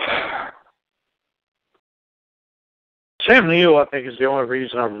 Sam Neill, I think, is the only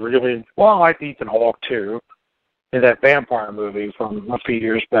reason I really... Well, I liked Ethan Hawke, too, in that vampire movie from a few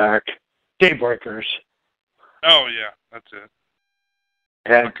years back. Daybreakers. Oh, yeah, that's it.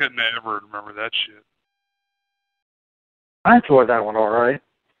 And I couldn't ever remember that shit. I enjoyed that one all right.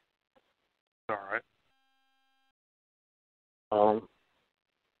 All right.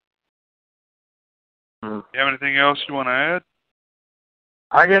 You have anything else you want to add?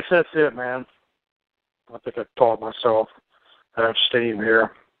 I guess that's it, man. I think I taught myself. I have steam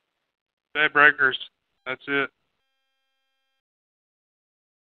here. Daybreakers. That's it.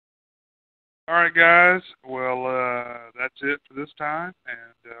 All right, guys. Well, that's it for this time,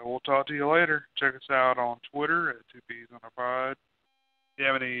 and we'll talk to you later. Check us out on Twitter at 2Ps on a Pod. If you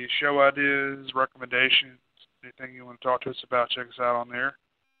have any show ideas, recommendations, anything you want to talk to us about, check us out on there.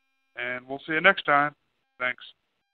 And we'll see you next time. Thanks.